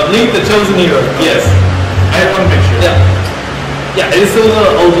Link, the chosen hero. Yes. I just want to make sure. Yeah. Yeah, it is still the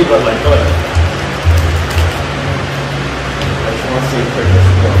OG bloodline. Go ahead. I just want to see a quick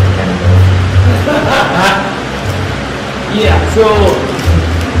support for Ganondorf. Yeah, so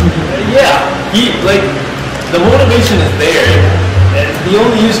he the motivation is there. And the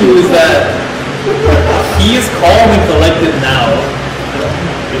only issue is that he is calm and collected now.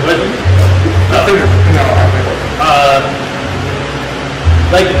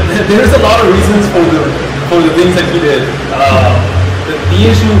 There's a lot of reasons for the things that he did. The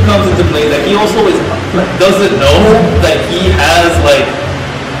issue comes into play that he also doesn't know that he has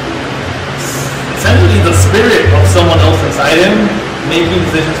essentially the spirit of someone else inside him making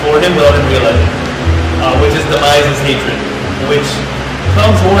decisions for him without him realizing, which is Demise's hatred, which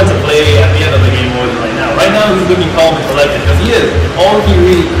comes more into play at the end of the game more than right now. Right now he's looking calm and collected because he is. All he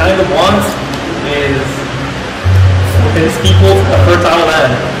really kind of wants is for his people a fertile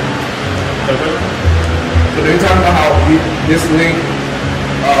land. So they're talking about how this link,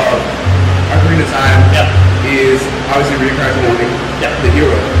 Ocarina of Time, is obviously reincarnated the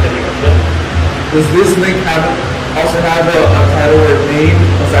hero. Does this link also have a title or a name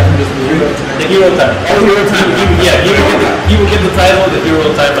aside from just the hero type? Oh, the hero type. He will get the title of the hero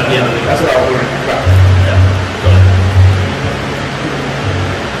type at the end of the game. That's what I was wondering about.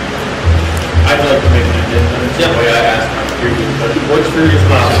 I'd like to make an addition. The way I asked my previous question. What's previous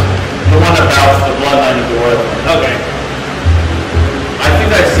question? The one about the bloodline of the royal line. Okay. I think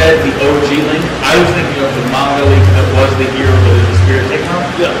I said the OG Link. I was thinking of the manga Link that was the hero within the Spirit Technon.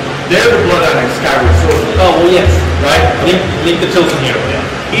 Yeah. They're the bloodline of Skyward Sword. Oh, well, yes. Right? Link the chosen hero, yeah.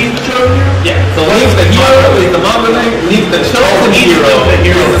 He's the chosen hero? Yeah. So Link the hero is the manga Link. Link the chosen hero. The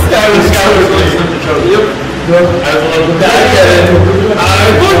hero. Is the Skyward Sword. Sword. The chosen. Yep. I was a little bit. I get it. I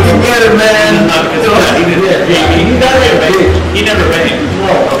fucking get it, man. He never banged.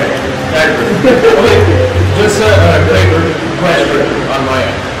 Okay. Okay, just a quick question on my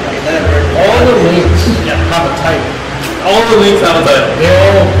end. All the links have a title. All the links have a title.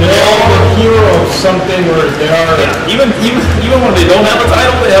 They're all the hero of something, or they are. Yeah. Even when they don't have a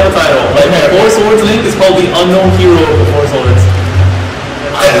title, they have a title. Like the Four Swords Link is called the unknown hero of the Four Swords.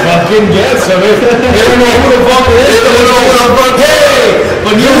 I fucking guess. I mean, they don't know who the fuck it is. They don't know who the fuck. Hey,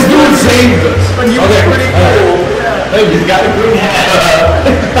 but this dude saved us. But he was pretty cool. Hey, he's got a good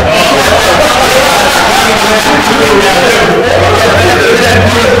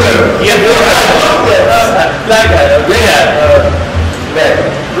Black guy, gray hat.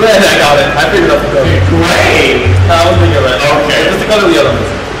 Red, I got it. I figured out the color. Gray. I was thinking red. Okay. It's the color of the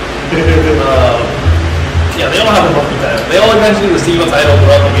elements. Yeah, they all have a monthly title. They all eventually receive a title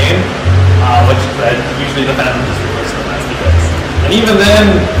throughout the game, which usually the fandom just refers to them as because. And even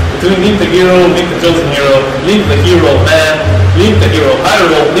then, between Link the hero, Link the chosen hero, Link the hero man, Link the hero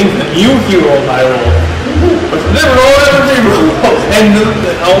Hyrule, Link the new hero of Hyrule, but never all ever hero. And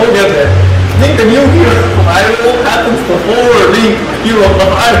we'll get there. Link the new hero of Hyrule happens before Link the hero of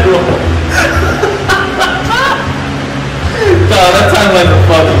Hyrule. God, that timeline is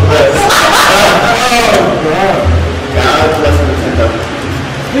fucking best. God bless Nintendo.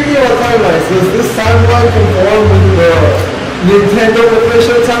 Speaking of timelines, does this timeline conform with the Nintendo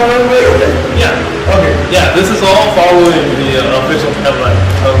official timeline? Yeah. Okay. Yeah, this is all following the official timeline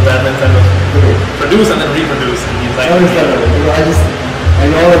of that Nintendo. Produce and then reproduce in the I entire understand that. I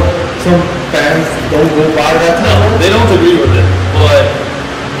know that some fans don't go by that No, timeline. they don't agree with it, but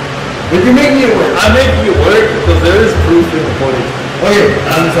But you make me work. I'm making it work because there is proof in the footage. Okay,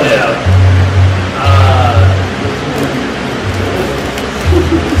 I understand. Yeah.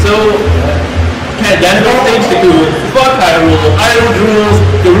 So, Ganondorf stage to do fuck Hyrule, Hyrule rules,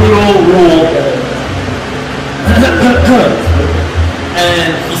 Gerudo rule.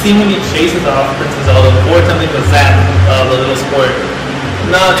 And he seemingly chases off Princess Zelda before attempting to zap the little sport.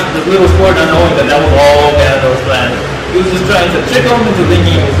 Not the little sport, not knowing that was all Ganondorf's plan. He was just trying to trick him into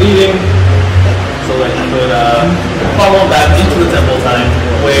thinking he was leaving, so that he could follow him back into the Temple of Time,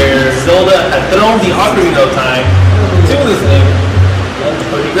 where Zelda had thrown the Ocarina of Time to this thing.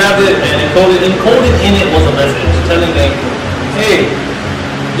 But he grabbed it and encoded in it was a message telling him, hey,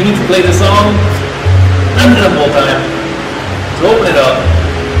 you need to play this song at the Temple of Time to open it up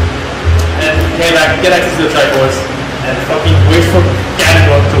and get access to the Triforce and fucking wait for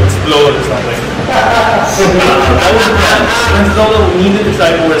Ganondorf to explode or something. That was the plan. Princess Zelda needed the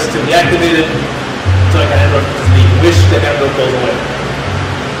Triforce to be activated so Ganondorf could just leave. Wish that Ganondorf goes away.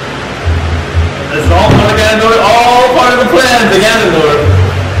 This is all part of Ganondorf, all part of the plan to Ganondorf.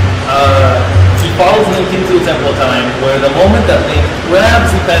 He follows Link into the Temple of Time, where the moment that Link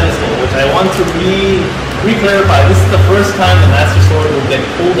grabs the pedestal, which I want to re-clarify, this is the first time the Master Sword will get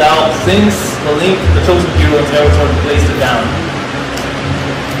pulled out since the Link, the chosen hero of Skyward Sword, placed it down.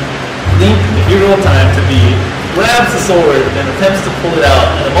 Link, the hero of time to be, grabs the sword and attempts to pull it out,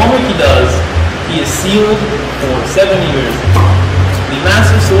 and the moment he does, he is sealed for 7 years. The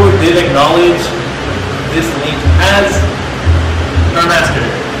Master Sword did acknowledge this Link as our master,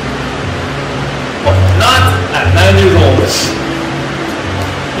 but not at 9 years old.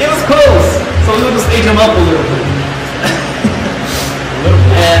 It was close, so we will just age him up a little bit.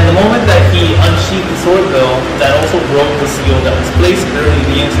 And the moment that he unsheathed the sword, though, that also broke the seal that was placed during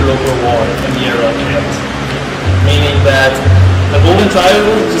the Interloper War in the era of Chaos. Meaning that the golden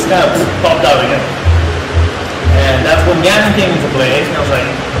triangle just kind of popped out again. And that's when Ganon came into play, and I was like,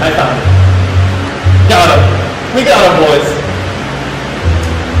 I found it. Got him. We got him, boys.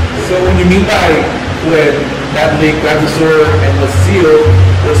 So when you mean by when that Link grabbed the sword and was sealed,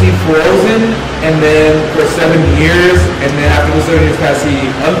 was he frozen and then for 7 years, and then after the 7 years passed he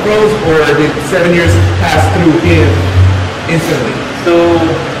unfroze, or did 7 years pass through him instantly? So,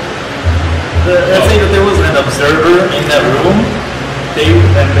 let's say that there was an observer in that room, they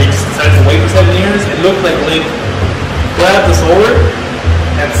decided to wait for 7 years. It looked like Link grabbed the sword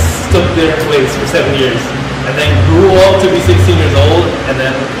and stood there in place for 7 years. And then grew up to be 16 years old, and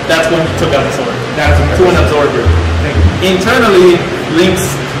then that's when he took out the sword. That's to an absorber. Internally, Link's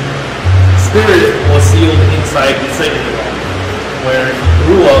spirit was sealed inside the sacred realm, where he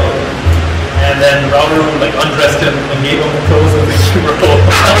grew up, and then Rauru like undressed him and gave him the clothes of the hero.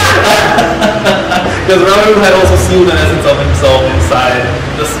 Because Rauru had also sealed an essence of himself inside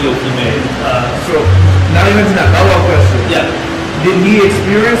the seal he made. So, now you mentioned that, follow-up question. Yeah. Did he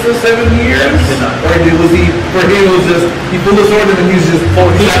experience the 7 years? Yeah, he did not. Or was he, for him it was just, he pulled the sword and then he was just, he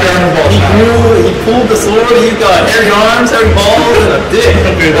pulled the sword, he got hairy arms, hairy balls, and a dick.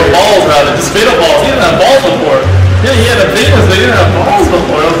 Or balls rather, just straight up balls. He didn't have balls before. Yeah, he had a penis, but he didn't have balls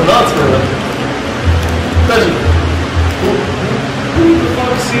before. It was nuts for him. Especially. Who the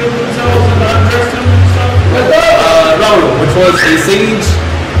fuck sealed themselves and undressed him and stuff? Rauru, which was a sage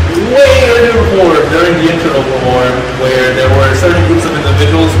way earlier before, during the intro of the war, where there were certain groups of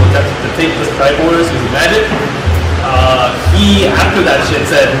individuals who attempted to take this Triforce using magic. He, after that shit,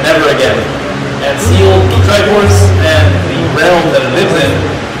 said never again, and sealed the Triforce and the realm that it lives in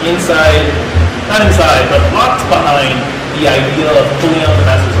inside, not inside, but locked behind the idea of pulling out the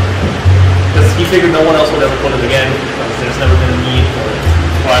Master Sword. Because he figured no one else would ever pull it again, because there's never been a need for it.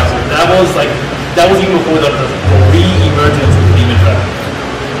 So that was even before the re-emergence of the Demon Dragon.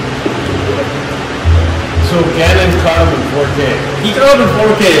 So Ganon caught him in 4K. He caught him in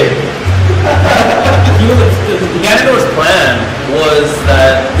 4K. Ganondorf's plan was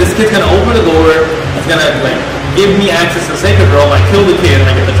that this kid's gonna open the door, he's gonna like give me access to the Sacred Realm, I kill the kid, and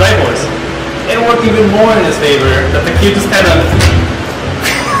I get the Triforce. It worked even more in his favor that the kid just kind of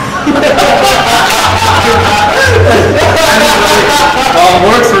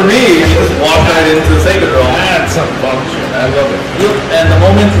works for me. He just walked right into the Sacred Realm. That's some bullshit. I love it. Yep. And the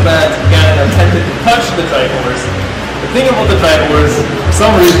moment that Ganon attempted to touch the Triforce, the thing about the Triforce, for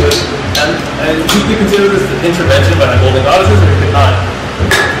some reason, and you could consider this an intervention by the Golden Goddesses, or you could not.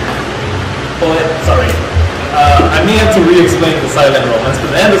 But sorry, I may have to re-explain the Silent Realm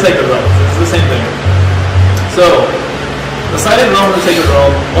and the Sacred Realm. It's the same thing. So, the Silent Realm and the Sacred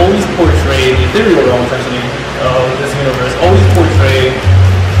Realm always portray the ethereal realm, essentially, of this universe, always portray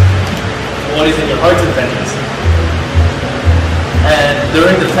what is in your heart's intentions. And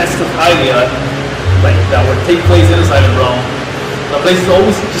during the test of Hylia, like that would take place in the Silent Realm, the places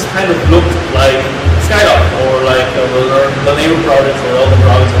always just kind of looked like Skydock or like the neighbor province or Elven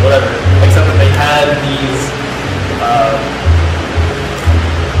province or whatever, except that they had these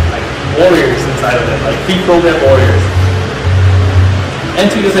like warriors inside of it, like pre-programmed warriors.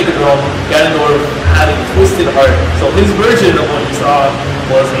 Entering the Sacred Realm, Ganondorf had a twisted heart. So his version of what he saw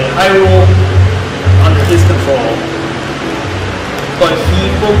was a Hyrule under his control. But he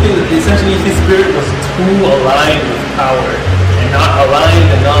focused, essentially his spirit was too aligned with power and not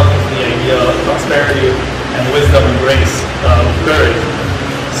aligned enough with the idea of prosperity and wisdom and grace, courage.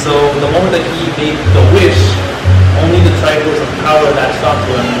 So the moment that he made the wish, only the Triforce of power latched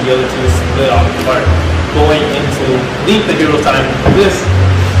onto him and the other two split off apart, going into Link, the hero time of this,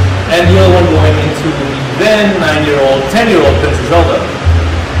 and the other one going into the then 9-year-old, 10-year-old Princess Zelda.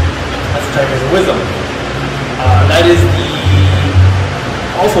 That's the Triforce of wisdom. That is the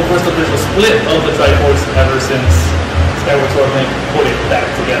also first official split of the Triforce ever since Skyward Sword and Link put it back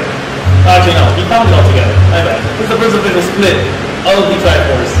together. Actually no, he found it all together. My bad. This is the first official split of the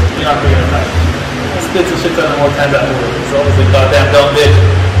Triforce in Ocarina of Time. He splits the shit ton of more times afterwards. It's almost a goddamn dumb bitch.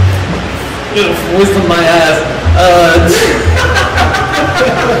 It'll wisdom my ass.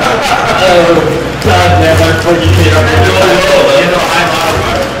 Goddamn, I'm fucking kidding.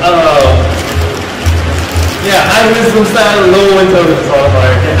 Yeah, high wisdom style, low intelligence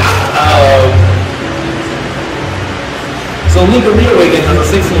modifier. So Link reawakens as a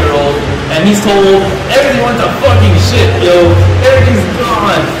 16-year-old, and he's told everything went to fucking shit, yo. Everything's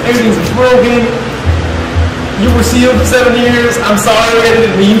gone. Everything's broken. You were sealed for 7 years. I'm sorry, I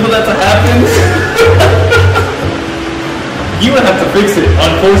didn't mean for that to happen. You would have to fix it,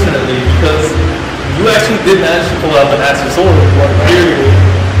 unfortunately, because you actually did manage to pull out the Master Sword, who are clearly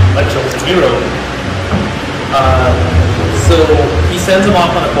a chosen hero. So So he sends him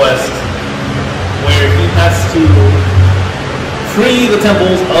off on a quest where he has to free the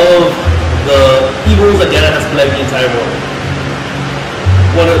temples of the evils that Ganon has plagued the entire world.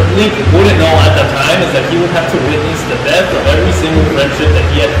 What Link wouldn't know at that time is that he would have to witness the death of every single friendship that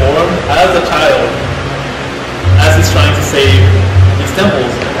he had formed as a child as he's trying to save these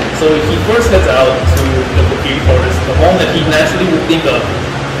temples. So he first heads out to the Kokiri Forest, the home that he naturally would think of.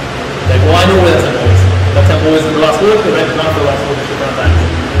 Like, well, I know where that temple is. That temple is in the Lost World, because I've gone for the Lost World a shit ton of times.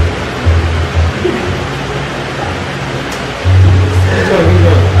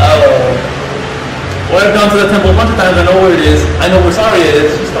 Well, I've gone to the temple a bunch of times, I know where it is, I know where Saria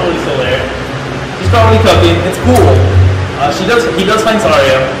is, she's probably still there. She's probably cooking, it's cool. He does find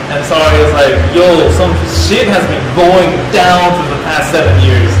Saria, and Saria's like, yo, some shit has been going down for the past 7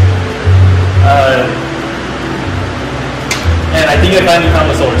 years. And I think I finally found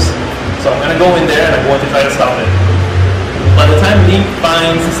the source. So I'm gonna go in there and I'm going to try to stop it. By the time Link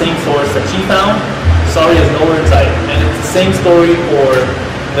finds the same source that she found, Saria is nowhere in sight. And it's the same story for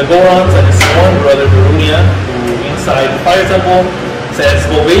the Gorons and his sworn brother Darunia, who inside the Fire Temple says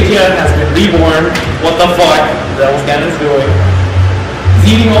Volvagia has been reborn. What the fuck? That was Ganon's doing.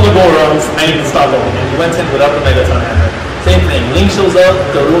 He's eating all the Gorons. I need to stop him. And he went in without the Megaton Hammer. Same thing. Link shows up.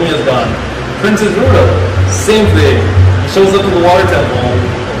 Darunia's gone. Princess Ruto. Same thing. He shows up to the Water Temple.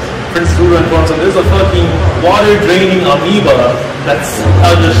 Princess Ruto informs him there's a fucking water draining amoeba that's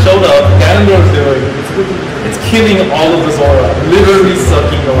just showed up. Ganondorf's doing. It's killing all of the Zora. Literally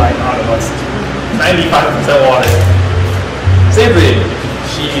sucking the life out of us. 95% water. Same thing.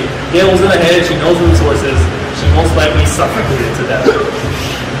 She Gale was in her head, she knows who the source is, she most likely suffocated to death.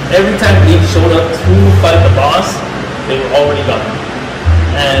 Every time Link showed up to fight the boss, they were already gone.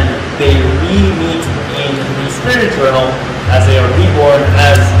 And they re-meet in the spirit realm as they are reborn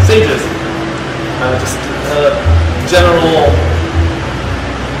as sages. General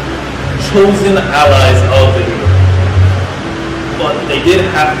chosen allies of the hero. But they did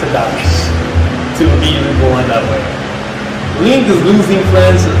have to die to be reborn that way. Link is losing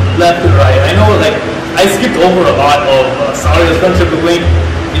friends left and right. I know, like, I skipped over a lot of Saria's friendship with Link.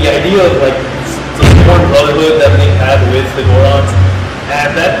 The idea of, like, the sworn brotherhood that Link had with the Gorons.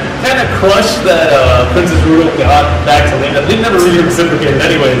 And that kind of crushed that Princess Ruto got back to Link. That Link never really reciprocated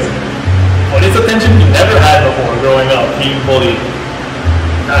anyways. But it's a tension he never had before growing up, being bullied.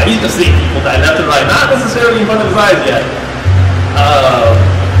 He's just seeing people die left and right. Not necessarily in front of his eyes yet.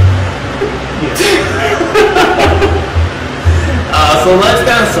 So life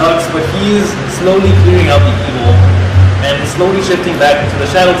kind of sucks, but he's slowly clearing out the evil and slowly shifting back into the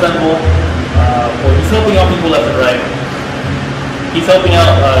Shadow Temple, where he's helping out people left and right. He's helping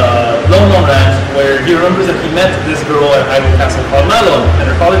out Lone Lone Ranch, where he remembers that he met this girl at Hyrule Castle called Malone, and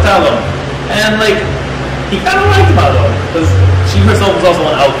her father Talon. And, like, he kind of liked Malone, because she herself was also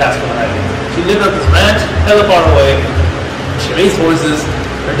an outcast from the Highlands. She lived at this ranch, hella far away. She raised horses.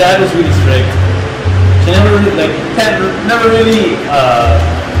 Her dad was really strict. She never really, like, never really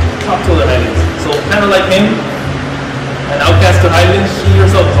talked to other Highlands. So, kind of like him, an outcast to Highlands, she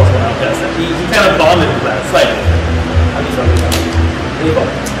herself was also an outcast. And he kind of bonded with that, slightly. How do you say that? They bond.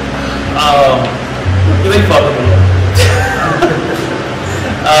 They fuck with me.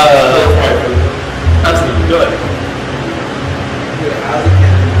 Absolutely, good.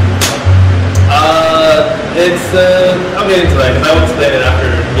 I'll get into that, because I will explain it after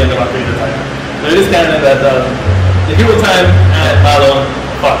the end of Ocarina of Time. There is canon that the hero time at Malone,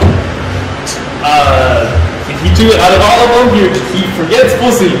 fuck. He do it out of all of them, he forgets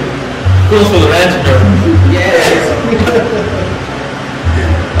pussy. Goes for the ranch girl. Yes.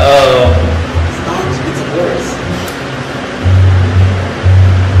 It's worse.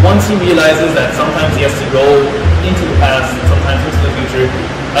 Once he realizes that sometimes he has to go into the past and sometimes into the future,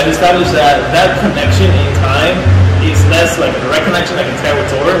 I've established that that connection in time is less like a direct connection like in Skyward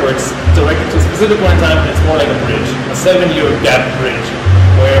Sword, where it's directed to a specific point in time, and it's more like a bridge, a 7-year gap bridge,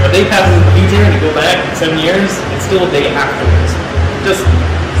 where if a day passes in the future and you go back 7 years, it's still a day afterwards, just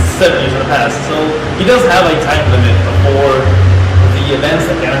 7 years in the past. So he does have a time limit before the events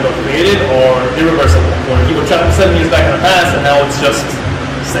that Ganondorf created are irreversible, where he would travel 7 years back in the past, and now it's just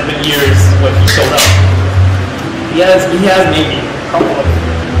 7 years when he showed up. He has maybe a couple of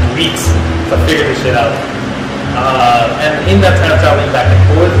weeks to figure this shit out. And in that time traveling back and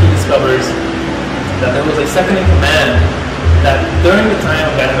forth, he discovers that there was a second in command that during the time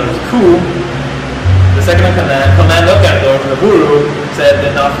of Ganondorf's coup, the second in command of Ganondorf, the Guru, said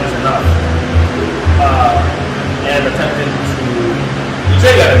enough is enough. And attempted to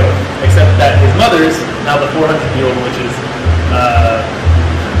betray Ganondorf, except that his mother's, now the 400-year-old witches,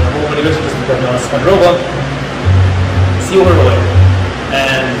 the woman who just became known as Spandrova, seal her away,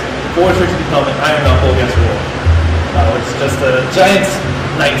 and force her to become an iron knuckle against her will. It's just a giant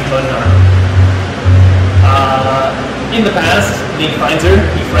knight on armor. In the past, Link finds her,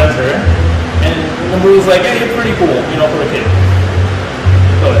 befriends her, and the movie's like, hey, you're pretty cool, you know, for a kid.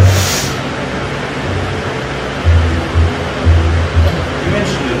 Go ahead. You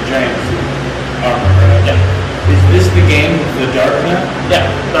mentioned the giant armor, right? Yeah. Is this the game with the dark map? Yeah,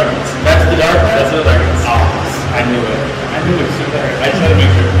 darkness. That's the dark map? That's the darkness. Oh, I knew it. I knew it was so there. I just had to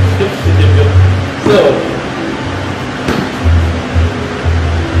make sure.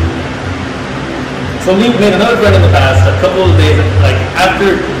 So Link made another friend in the past, a couple of days, like,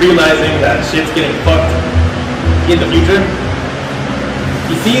 after realizing that shit's getting fucked in the future.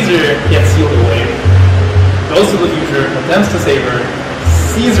 He sees her get sealed away, goes to the future, attempts to save her,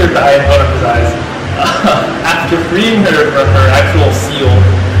 sees her die in front of his eyes. After freeing her from her actual seal,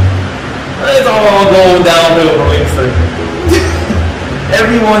 it's all going downhill from Link's thing.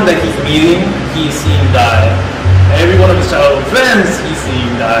 Everyone that he's meeting, he's seeing die. Every one of his childhood friends, he's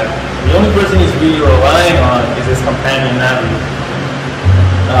seeing die. The only person he's really relying on is his companion Navi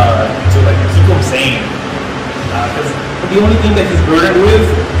to like keep him sane. Because the only thing that he's burdened with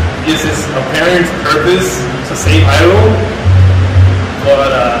is his apparent purpose to save Hyrule.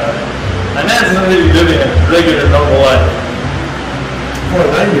 But that man isn't really living a regular normal life. For a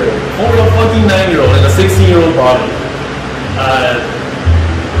 9-year-old. For a fucking 9-year-old in a 16-year-old body.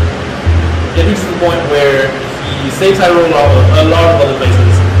 It reaches the point where he saves Hyrule a lot of other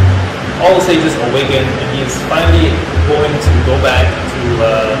places. All the sages awaken, and he is finally going to go back to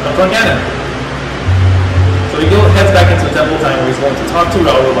confront Ganon. So he heads back into the temple time where he's going to talk to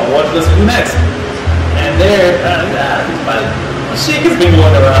Raoul about what does he do next. And there, Sheik has been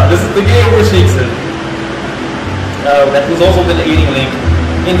going around. This is the game where Sheik's in. That has also been aiding Link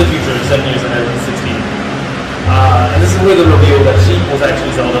in the future, 7 years ahead of 16. And this is where the reveal that Sheik was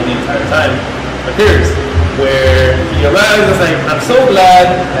actually Zelda the entire time appears. Where he arrives and is like, I'm so glad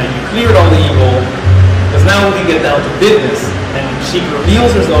that you cleared all the evil, because now we can get down to business. And she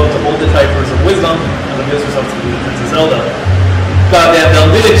reveals herself to hold the Triforce of Wisdom, and reveals herself to be Princess Zelda. Goddamn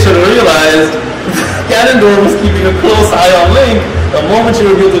dumb bitch should have realized Ganondorf was keeping a close eye on Link. The moment she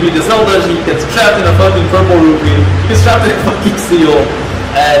revealed to be the Zelda, she gets trapped in a fucking purple rupee, she gets trapped in a fucking seal,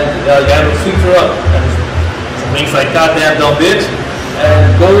 and Ganondorf sweeps her up. And so Link's like, goddamn dumb bitch.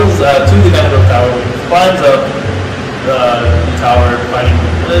 And goes to the Ganondorf Tower, climbs up the tower, fighting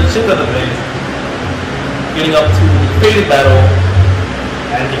the shit out of things, getting up to the fated battle,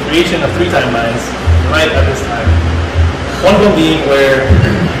 and the creation of 3 timelines right at this time. One of them being where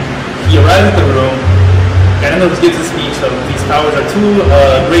he arrives at the room, Ganondorf gives a speech of these powers are too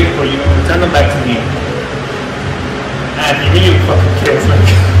great for you, return them back to me. And he really fucking kills Link.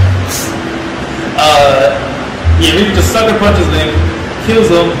 He really just sucker punches Link,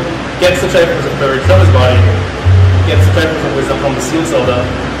 kills him, gets the Triforce of Courage from his body, gets the Triforce of Wisdom from the Sealed Zelda,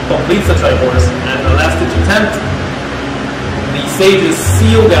 completes the Triforce, and in the last ditch attempt, the sages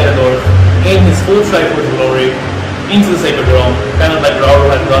seal Ganondorf in his full Triforce glory into the Sacred Realm, kind of like Raoul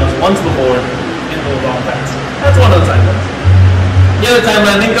had done once before in the long past. That's one of the timelines. The other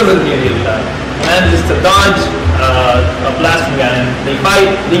timeline, Link doesn't immediately die. Manages to dodge a blast from Ganon. They fight,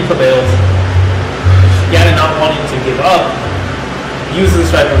 Link prevails. Ganon, not wanting to give up,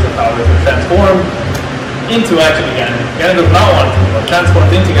 uses Triforce of Power to transform into actually Ganon. Ganon does not want to, but transforms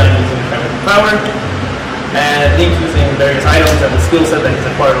into Ganon using Triforce of Power. And Link using various items and the skill set that he's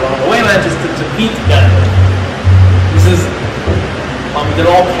acquired along the way manages to defeat Ganon. This is, they're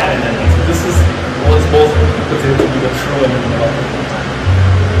all canon endings. This is what's both considered to be the true ending of Ocarina of Time,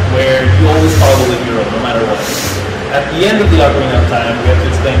 where you always follow the hero no matter what. At the end of the Ocarina of Time, we have to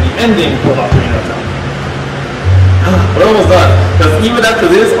explain the ending of Ocarina of Time. We're almost done, because even after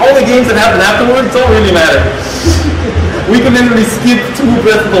this, all the games that happen afterwards don't really matter. We can literally skip 2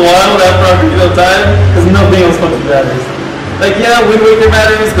 Breath of the Wild after Ocarina of Time, because nothing else fucking matters. Like, yeah, Wind Waker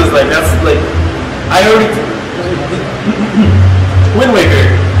matters, because like, that's like, I already... Wind Waker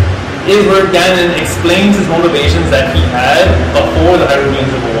is where Ganon explains his motivations that he had before the Hyrulean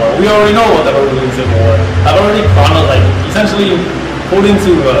Civil War. We already know about the Hyrulean Civil War. I've already essentially put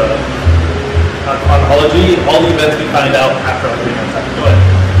into chronology all the events we find out after Ocarina of Time. Go ahead.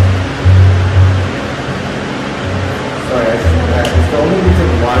 Sorry, I just want to ask. It's the only reason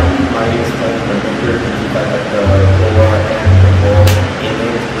why you might explain the Winter is that like the lore and the world in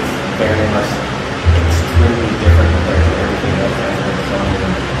it is very much extremely different compared to everything else that's been shown in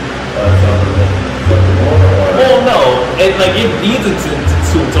the lore. Well, no, it leads into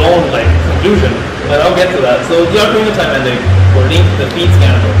its own conclusion, but I'll get to that. So the Ocarina of Time ending, where Link defeats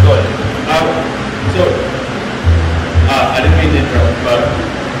Ganondorf. Go ahead. I didn't mean to interrupt, but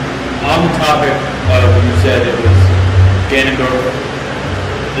on the topic of when you said it was Ganondorf,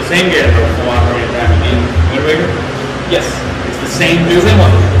 the same Ganondorf from Ocarina of Time in Wind Waker? Yes. It's the same It's the same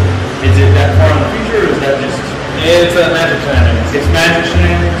one. Is it that far in the future, or is that just... It's a magic shenanigans. It's magic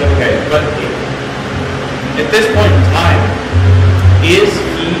shenanigans? Okay, but at this point in time, is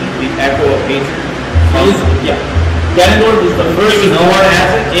he the echo of hatred? Yeah. Ganondorf is the first known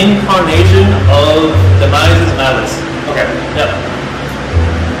incarnation of Demise's malice. Okay. Yep.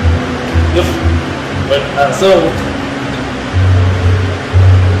 Yep. But, so,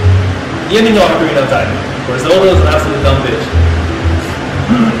 the ending of Ocarina of Time, where Zelda is an absolute dumb bitch.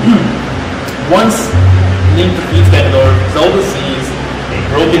 Once Link defeats Ganondorf, Zelda sees a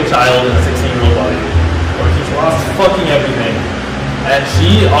broken child in a 16-year-old body, where he's lost fucking everything, and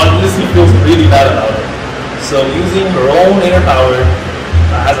she honestly feels really bad about it. So using her own inner power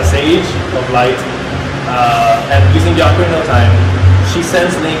as a sage of light, and using the Ocarina of Time, she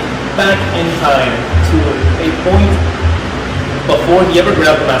sends Link back in time to a point before he ever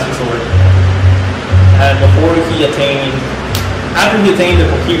grabbed the Master Sword, and before he attained, after he attained the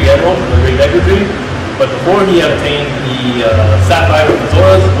Kokiri Emerald from the Great Dagger Tree, but before he had attained the Sapphire from the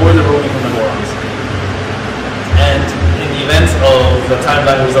Zoras or the Ruby from the Gorons. And in the events of the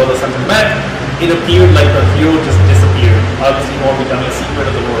timeline where Zelda sent him back, it appeared like her hero just disappeared, obviously more becoming a secret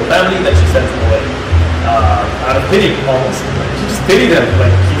of the royal family that she sent him away. Out of pity, almost. She just pitied him,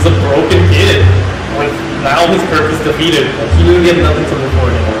 like he was a broken kid with now his purpose defeated. Like, he really had nothing to live for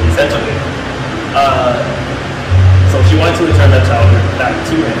anymore, essentially. So she wanted to return that child back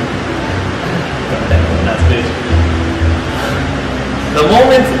to him. That's bitch. The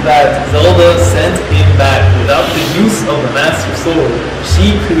moment that Zelda sent him back without the use of the Master Sword,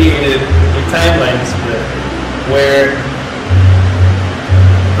 she created a timeline split where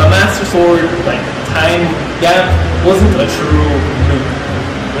the Master Sword, like, time gap wasn't a true loop.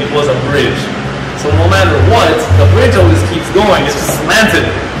 It was a bridge. So no matter what, the bridge always keeps going, it's just slanted.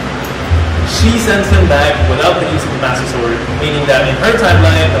 She sends him back without the use of the Master Sword, meaning that in her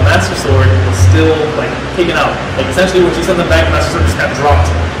timeline, the Master Sword was still, like, taken out. Like, essentially when she sent him back, the Master Sword just got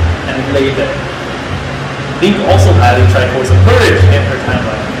dropped and laid there. Link also had a Triforce of Courage in her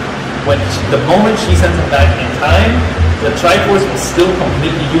timeline. The moment she sent him back in time, the Triforce was still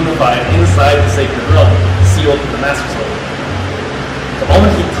completely unified inside the Sacred Realm, sealed with the Master Sword. The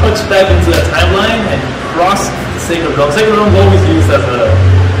moment he touched back into that timeline and crossed the Sacred Realm is always used as a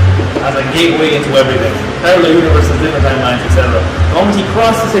gateway into everything. Parallel universes, different timelines, etc. The moment he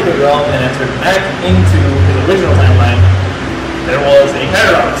crossed the Sacred Realm and entered back into his original timeline, there was a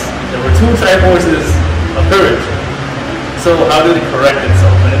paradox. There were two Triforces of Courage. So how did it correct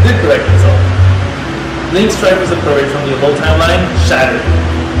itself? And it did correct itself. Link's Triforce of Courage from the old timeline shattered.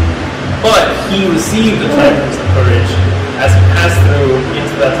 But he received the Triforce of Courage as he passed through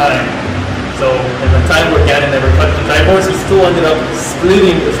into that time. So in the time where Ganon never touched the Triforce, he still ended up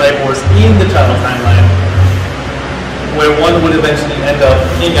splitting the Triforce in the child timeline, where one would eventually end up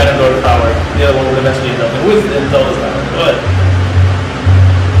in Ganondorf's power, the other one would eventually end up in Zelda's power. But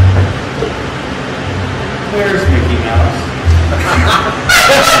Where's Mickey Mouse?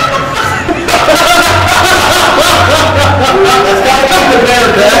 That's gotta be the bear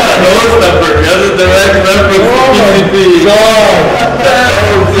dad. Nose number. That's a direct reference to PCP.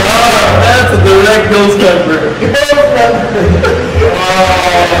 That's a direct nose number.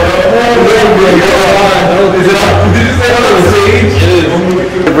 Is it on? Did you say on the stage? It is.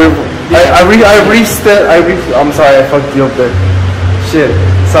 I'm sorry, I fucked you up there. Shit,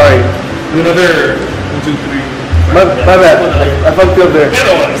 sorry. Another 1, 2, 3. My bad. I fucked you up there. I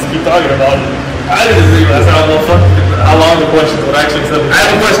don't want to keep talking about it. I didn't think that's how long the questions would actually say. I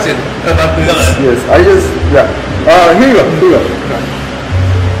have a question about this. Yes, here you go.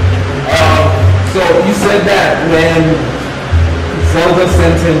 So you said that when Zelda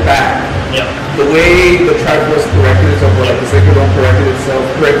sent him back, Yeah. the way the Triforce corrected itself, or like the Sacred Realm corrected itself,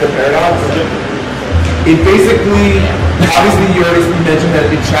 corrected the paradox, it basically, obviously you already mentioned that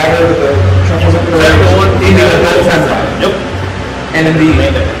it shattered the Triforce of Courage in the old timeline. Yep. And in the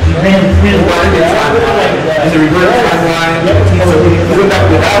rewind timeline, in the reverse timeline, he went back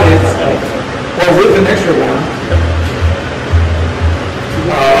without it, or with an extra one,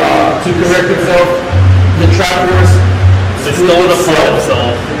 to correct itself, the Triforce It stole it upon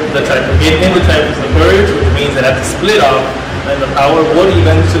himself. The Triforce gave him the Triforce of Courage, which means it had to split off, and the power would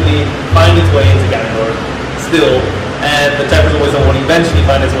eventually find its way into Ganondorf still, and the Triforce of Wisdom would eventually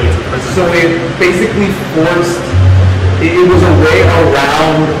find its way to the prison. So it basically forced, it was a way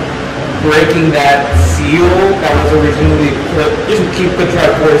around breaking that seal that was originally put to keep the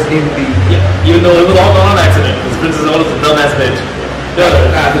Triforce in the. Yeah, even though it was all done on accident, because Princess Zelda's a dumbass bitch.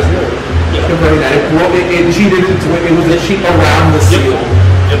 She did it to it. It was a cheat around the seal.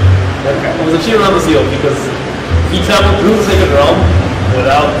 Yep. Okay. It was a cheat around the seal because he traveled through the Sacred Realm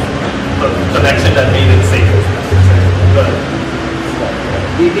without a connection that made it sacred. But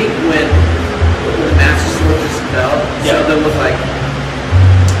Do you think when the Master Sword just fell, Zelda was like,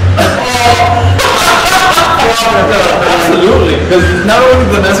 absolutely, because not only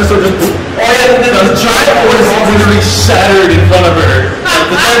did the Master Sword just the Triforce literally shattered in front of her.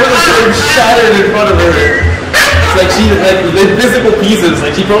 The Triforce sword shattered in front of her. It's like she like the physical pieces.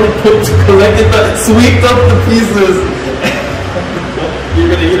 Like she probably collected swept up the pieces. You're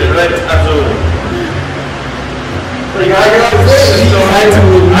gonna eat it, right? Absolutely. I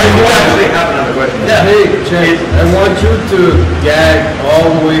actually have another question. Yeah. Hey, Chase, I want you to gag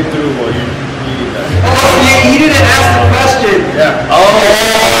all the way through while you eat that. you didn't ask the question. Yeah. Oh,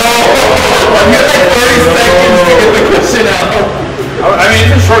 you got like 30 seconds to get the question out. I mean,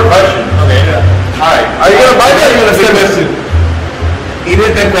 it's a short question. Okay. Yeah. Alright. Are you gonna buy that? Or are you gonna say question? Eat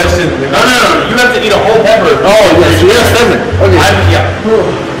it, then question. No. You have to eat a whole pepper. Oh, yes, yes, seven. Okay. Yeah.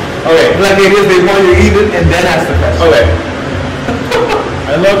 Okay. Like it is, they want you to eat it and then ask the question. Okay.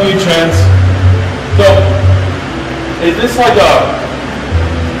 I love you, Chance. So, is this like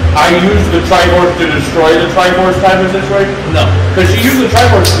I use the Triforce to destroy the Triforce type of situation? No. Because she used the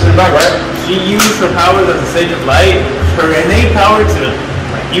Triforce to survive, right? She used her powers as a sage of light, her innate power to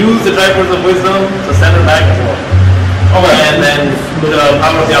use the Triforce of Wisdom to send her back as well. Okay. And then the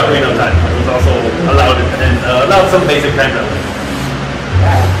power of the Ocarina of Time was also allowed allowed some basic time travel.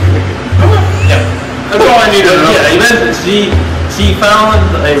 Yeah. That's all I needed to know. Yeah, eventually she found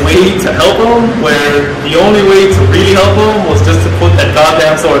a way to help him where the only way to really help him was just to put that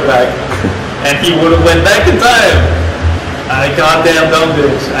goddamn sword back. And he would have went back in time. I goddamn dumb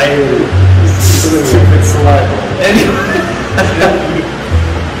bitch. I hate it. Stupid slut. Anyway.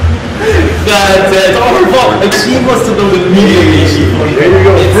 God damn, it's all her fault. Like she must have known immediately she put it. There you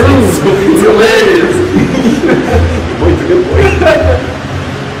go. It's hilarious. Boy's a good boy.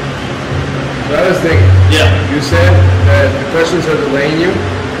 So I was thinking, Yeah. you said that the questions are delaying you.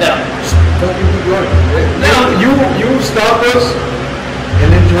 Yeah. Fucking keep going. No. You stop us and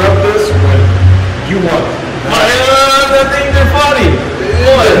interrupt us when you want. I think they're funny.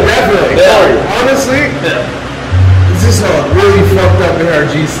 Definitely. Yeah. Sorry. Honestly, Yeah. this is a really fucked up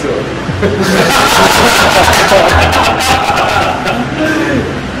NRG still.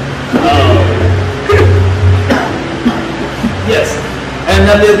 Yes. And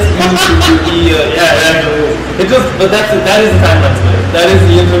then it's used to be, it just, but that is the timeline split. That is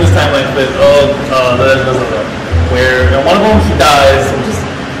the infamous timeline split of The Legend of Zelda, where one of them he dies, which is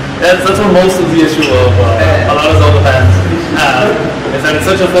that's where most of the issue of a lot of Zelda fans have, is that it's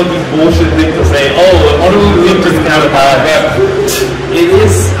such a fucking bullshit thing to say. Oh, one of them Link just kind of dies. It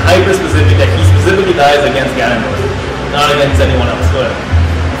is hyper specific that he specifically dies against Ganondorf, not against anyone else. Go ahead.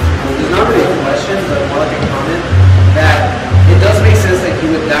 There's not really a question, but more like a comment that it does make sense that he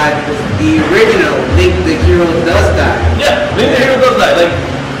would die because the original Link the Hero does die. Yeah, Link the Hero does that. Like,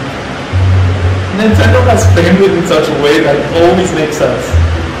 Nintendo has framed it in such a way that it always makes sense.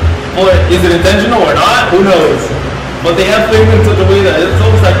 But is it intentional or not? Who knows? But they have framed it in such a way that it's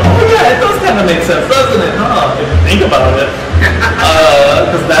always like, oh yeah, it does kind of make sense, doesn't it? Huh? If you think about it.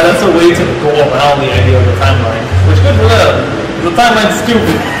 Because that's a way to go around the idea of the timeline. Which good for them. The timeline's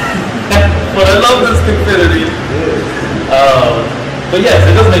stupid. But I love the stupidity. But yes,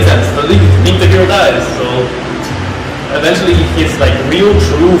 it does make sense. The Link the Hero dies, so eventually he gets like real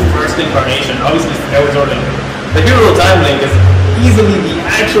true first incarnation. Obviously Skyward Sword. The Hero Time Link is easily the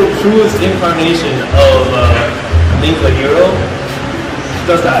actual truest incarnation of Link the Hero.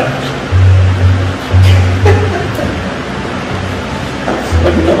 Does die.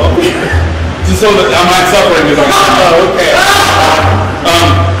 Just so that my suffering is on. Oh, okay.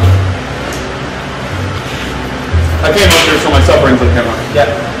 I came up here so my suffering's on camera. Yeah.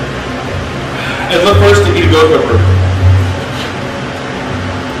 As the first to eat a goat pepper,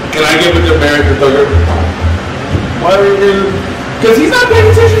 can I give it to Mary the Thugger? Why are you? Because he's not paying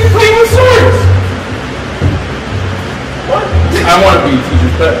attention, he's playing with swords. What? I want to be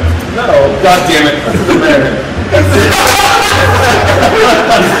teacher's pet. No. God damn it. This is American.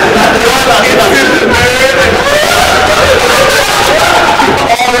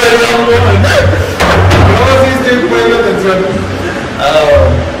 Already on one. All of these dudes play with each other.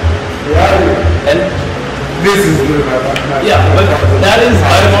 And This is good. yeah, but that is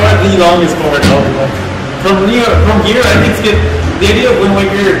by far the longest forward Zelda. From here, I think skip the idea of Wind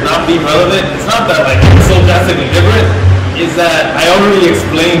Waker not being relevant, it's not that like it's so drastically different, is that I already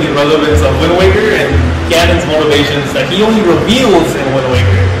explained the relevance of Wind Waker and Ganon's motivations that he only reveals in Wind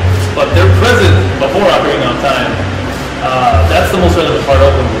Waker, but they're present before Ocarina of Time. That's the most relevant part of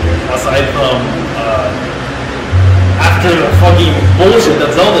Wind Waker, aside from after the fucking bullshit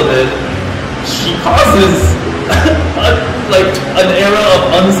that Zelda did, she causes like an era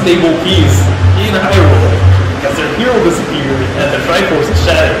of unstable peace in Hyrule because their hero disappeared and the Triforce is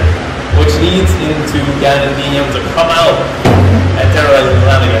shattered, which leads into Ganon being able to come out and terrorize the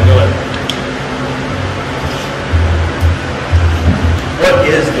land again. Go ahead. What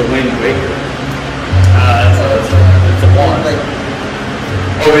is the Wind Waker? It's a wand.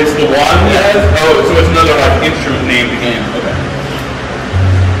 Oh, it's the wand he has? Oh, so it's another like instrument named the game. Okay.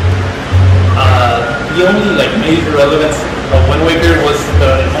 The only like major relevance of Wind Waker was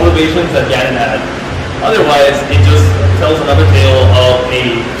the motivations that Ganon had. Otherwise, it just tells another tale of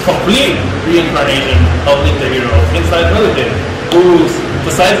a complete reincarnation of Link the Hero inside another kid, who's,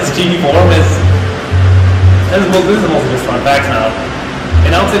 besides his chibi form, this is the most just fun facts now.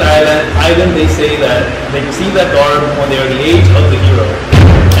 In Outside Island, they say that they receive that garb when they are the age of the hero.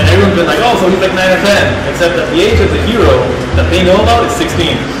 And everyone's been like, oh, so he's like 9 or 10, except that the age of the hero that they know about is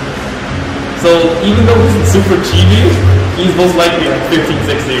 16. So even though he's super chibi, he's most likely like 15,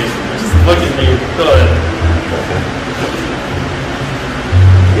 16, which is fucking weird. Go ahead.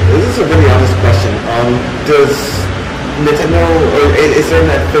 Yeah, this is a really honest question. Does Nintendo, or is there an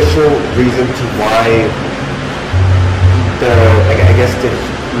official reason to why I guess the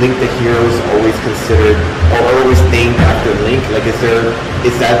Link the Hero is always considered, or always named after Link? Like, is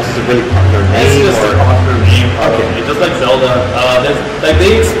that just a really popular name? It's just a popular name. Okay. It's just like Zelda. Like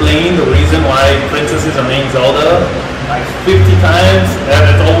they explain the reason why princesses are named Zelda like 50 times, and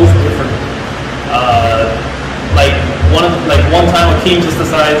it's always different. One time a king just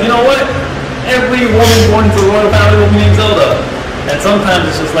decides, you know what? Every woman born into the royal family will be named Zelda. And sometimes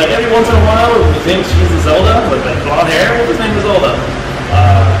it's just like every once in a while we think she's a Zelda with like blonde hair, we'll just name her Zelda.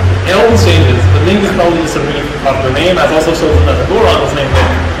 It always changes, but Link is probably just a really popular name, as also shows that the Goron was named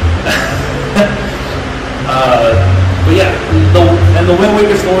Link. But yeah, the Wind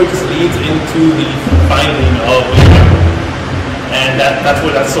Waker story just leads into the finding of Link. And that's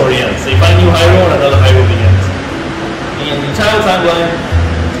where that story ends. They find New Hyrule and another Hyrule begins. In the child timeline,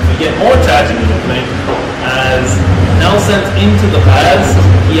 we get more tragedy with Link, as now sent into the past,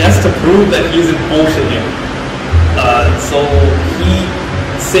 he has to prove that he isn't bullshitting. So he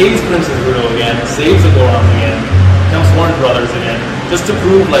saves Princess Hyrule again, saves the Gorons again, becomes Sworn Brothers again, just to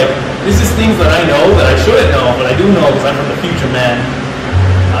prove like, this is things that I know that I shouldn't know, but I do know because I'm from the future, man.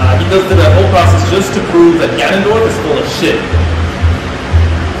 He does that whole process just to prove that Ganondorf is full of shit.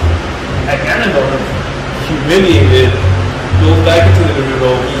 And Ganondorf, humiliated, goes back into the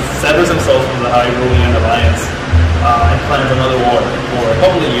Gerudo, he severs himself from the Hyrulean Alliance, and plans another war for a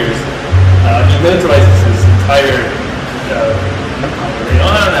couple of years. He militarizes his entire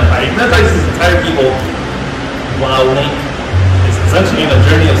empire. He militarizes his entire people, while Link is essentially in a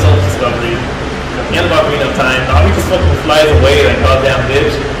journey of self-discovery. At the end of Ocarina of Time, Navi just fucking flies away like goddamn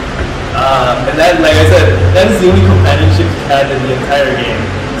bitch. And that, like I said, that is the only companionship he had in the entire game.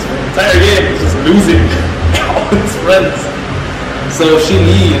 So the entire game is just losing all his friends. So she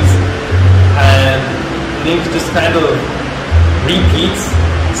leaves, and Link just kind of repeats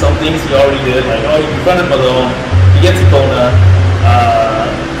some things he already did, like, oh, he confronted Malone, he gets Epona,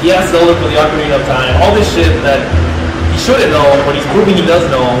 he asks Zelda for the Ocarina of Time, all this shit that he shouldn't know, but he's proving he does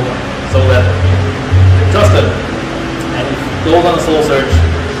know, so that they trust him. And he goes on a soul search,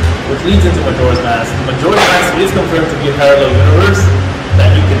 which leads into Majora's Mask. Majora's Mask is confirmed to be a parallel universe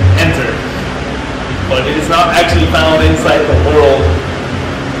that you can enter, but it is not actually found inside the world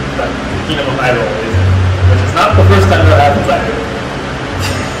that the Kingdom of Hyrule is in, which is not the first time that happens either.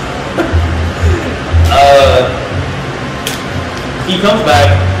 He comes back,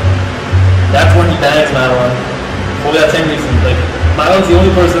 that's when he bans Madeline, for that same reason. Like, Madeline's the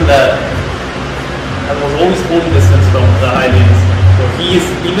only person that was always holding distance from the Hylians. So he's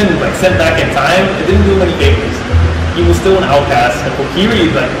even like sent back in time, it didn't do him any favors. He was still an outcast, and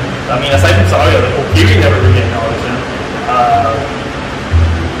Kokiri, like, I mean, aside from Saria, like, Kokiri never really acknowledged him.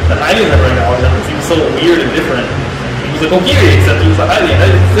 The Hylians never acknowledged him because he was so weird and different. He was a Kokiri, except he was a Hylian.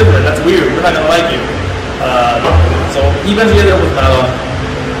 That's different, that's weird, we're not gonna like you. So he eventually ended up with Madeline,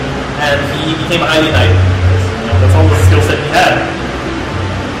 and he became a Hylian Knight. That's all the skill set he had.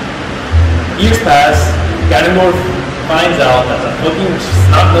 Years pass, Ganondorf finds out that the fucking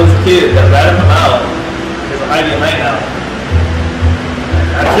snot-nosed kid that ratted him out is a Hylian Knight now.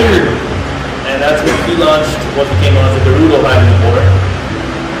 That triggered him. and that's when he launched what became known as the Gerudo Island War,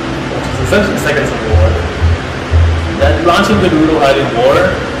 which is essentially the second Civil War. That launching the Gerudo Island War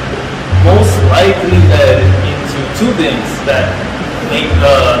most likely led into two things that make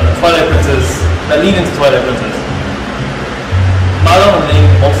Twilight Princess, that lead into Twilight Princess. Malon and Link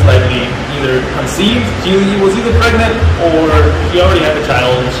most likely either conceived, she was either pregnant or she already had the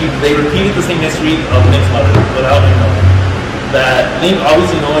child, and they repeated the same history of Link's mother without him knowing. That Link,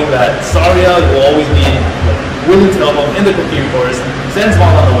 obviously knowing that Saria will always be willing to help him in the Kokiri Forest, sends Mal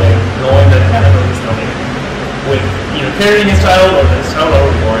on the way, knowing that Ganondorf is coming, with either carrying his child or his child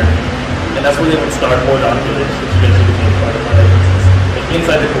already born, and that's where they would start Mordon Village, which eventually became part of Twilight Princess, like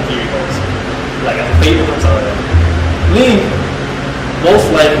inside the Kokiri Forest, like as a favor from Saria. Link most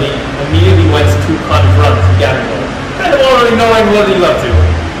likely immediately went to confront Ganondorf, kind of already knowing what he's up to,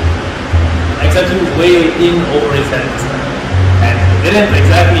 except he was way in over his head this time, and he didn't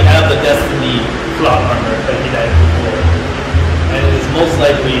exactly have the Destiny plot armor that he had before. And it is most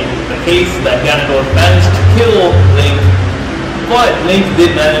likely the case that Ganondorf managed to kill Link, but Link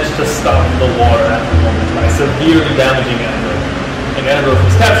did manage to stop the war at the moment by severely damaging Ganondorf. And Ganondorf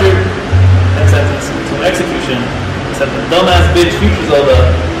was captured and sentenced to execution. Except the dumbass bitch Future Zelda,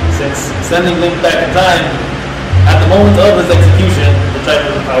 since sending Link back in time, at the moment of his execution, the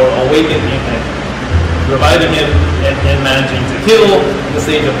Triforce of Power awakened him, reviving him and managing to kill the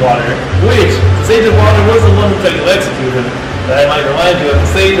Sage of Water, which the Sage of Water was the one who tried to execute him. But I might remind you that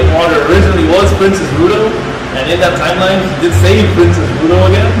the Sage of Water originally was Princess Ruto, and in that timeline he did save Princess Ruto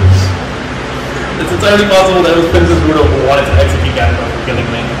again. It's entirely possible that it was Princess Ruto who wanted to execute Ganondorf for killing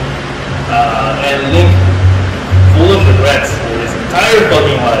Link. And Link, full of regrets for his entire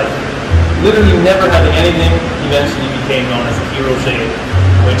fucking life, literally never having anything, eventually became known as the Hero Shade,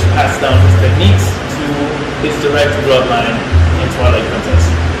 which passed down his techniques to his direct bloodline in Twilight Princess.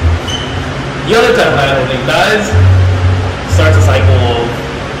 The other timeline when Link dies starts a cycle of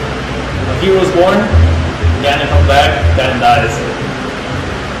a hero's born, Ganon comes back, Ganon dies,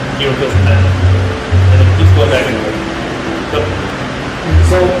 hero kills him, and it keeps going back and forth.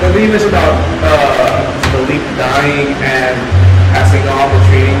 So, and then you mentioned about the Link dying and passing on the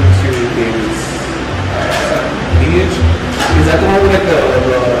training to his lineage. Is that the one with like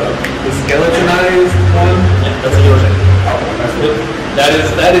the skeletonized one? Yeah, that's a hero thing. Oh, that's good.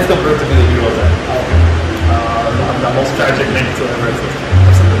 That is confirmed to be the hero thing. The most tragic thing to ever exist.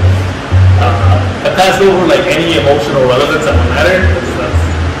 Absolutely. I passed over like any emotional relevance that would matter.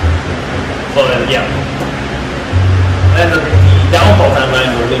 But yeah. And the downfall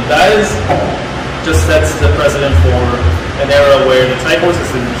timeline where Link dies just sets the precedent for an era where the Triforce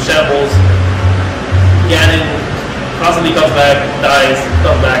is in shambles. Ganon constantly comes back, dies,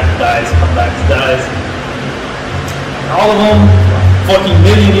 comes back, dies, comes back, dies. And all of them, fucking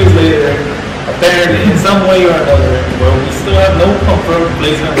million years later, apparently in some way or another, where we still have no confirmed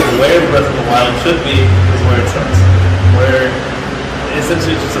placement of where Breath of the Wild should be, is where it starts. Where it's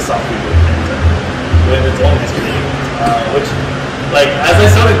essentially just a soft reboot with its own history. Which, like, as I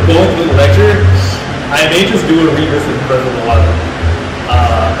started going through the lecture, I may just do a revisit of Breath of the Wild.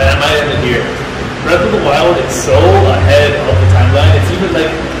 And I might end it here. Breath of the Wild is so ahead of the timeline, it's even like,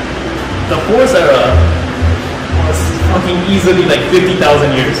 the Force era was fucking easily like 50,000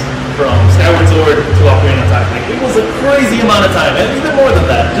 years from Skyward Sword to Ocarina of Time. Like, it was a crazy amount of time, and even more than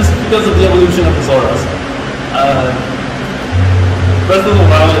that, just because of the evolution of the Zoras. Breath of the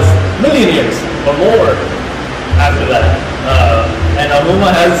Wild is a million years or more after that. And Amuma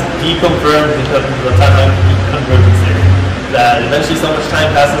has deconfirmed the timeline deconvergence theory. That eventually so much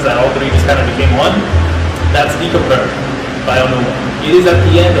time passes that all three just kind of became one. That's deconfirmed by Amuma. It is at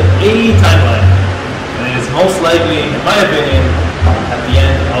the end of a timeline. And it is most likely, in my opinion, at the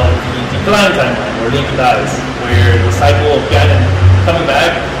end of the decline timeline, where Link dies. Where the cycle of Ganon coming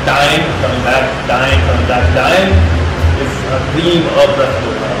back, dying, coming back, dying, coming back, dying, is a theme of Breath of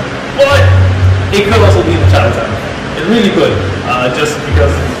the Wild. But it could also be the child timeline. It really could, just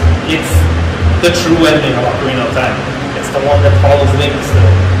because it's the true ending of Ocarina of Time. It's the one that follows Link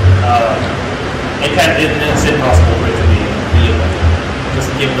still. It's impossible for it to be just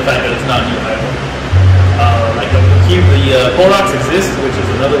given the fact that it's not new title. Like the Koroks exist, which is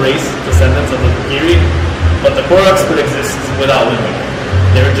another race, descendants of the Kokiri, but the Koroks could exist without Wind Waker.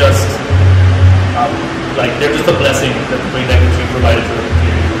 They're just they're just a blessing that the Great Decade Tree provided to the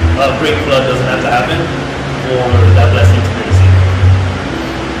Kokiri. Great Flood doesn't have to happen for that blessing to be received.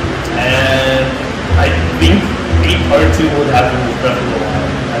 And I think Part 2 would happen with Breath of the Wild.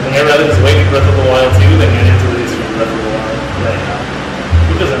 I think I'd rather just wait for Breath of the Wild 2 than get into the history of Breath of the Wild right now.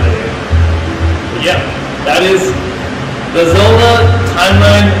 Which isn't it. But yeah, that is the Zelda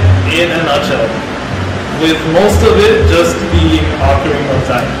timeline in a nutshell. With most of it just being Ocarina of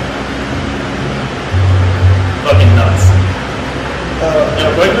Time. Fucking nuts. You have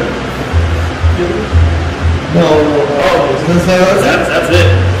a question? No. Oh, that's it.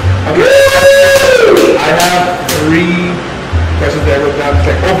 Okay. I have 3 questions that I wrote down,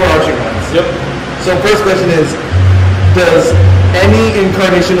 like overarching ones. Yep. So first question is, does any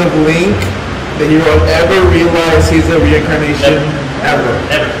incarnation of Link, the hero, ever realize he's a reincarnation? Ever?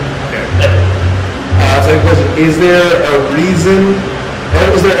 Never. Okay. Never. Second question, is there a reason, or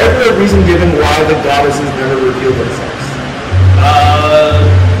was there ever a reason given why the goddesses never revealed themselves?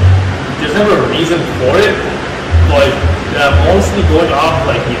 There's never a reason for it, but mostly going off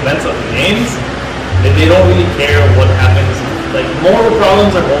like the events of the games, they don't really care what happens. Like moral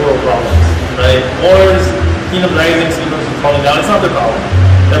problems are moral problems, right? Wars, Kingdom Rising, Kingdoms falling down, it's not their problem.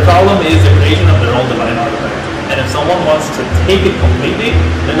 Their problem is the creation of their own divine artifact. And if someone wants to take it completely,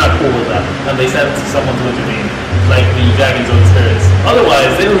 they're not cool with that. And they send someone to intervene, like the Dragon's Own Spirits.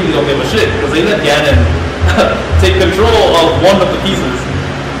 Otherwise, they really don't give a shit, because they let Ganon take control of one of the pieces.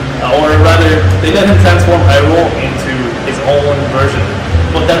 Or rather, they let him transform Hyrule into his own version.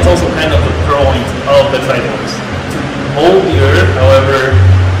 But that's also kind of the point of the Triforce. To mold the Earth, however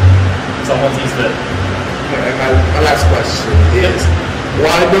someone sees fit. Okay, my last question is,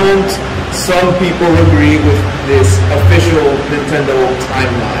 why don't some people agree with this official Nintendo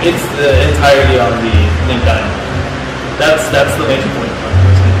timeline? It's entirely on the Link timeline. That's the major point.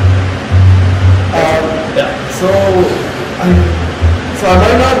 Yeah. So I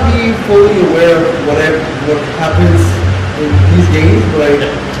might not be fully aware of what happens in these games, but I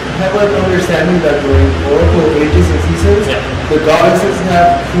have an understanding that during Oracle Ages and Seasons, the goddesses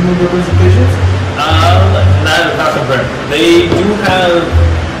have human representations. Not confirmed. They do have.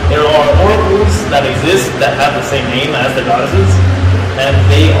 There are oracles that exist that have the same name as the goddesses, and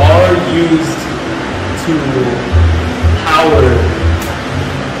they are used to power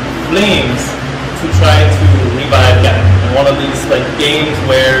flames to try to revive Ganon. In one of these like games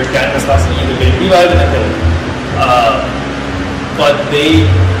where Ganon is constantly either getting revived and killed. But they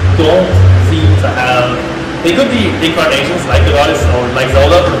don't seem to have. They could be incarnations like the goddess or like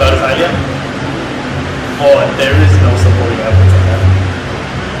Zelda or the goddess Hylia, but there is no supporting evidence of that.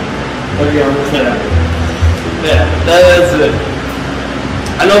 Okay, I understand. Yeah, that's it.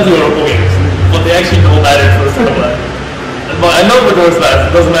 I love the Oracle games, but they actually don't matter for the timeline. But I know the Doors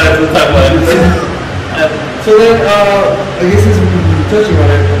Fast, it doesn't matter for the timeline. So then, I guess since we're touching on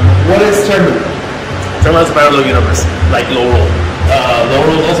it, what is Terminal? Terminal is a parallel universe, like Laurel.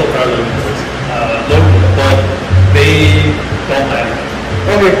 Laurel is also a parallel universe. But they don't matter.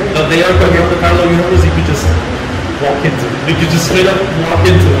 Okay. But they are compared to parallel universe, you could just walk into it. You could just straight up walk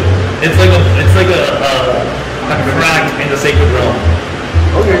into it. It's like a crack in the sacred realm.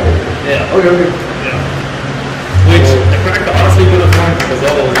 Okay. Yeah. Okay. Yeah. Which the crack honestly could have worked because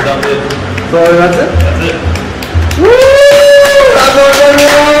all was done with. So that's it? That's it.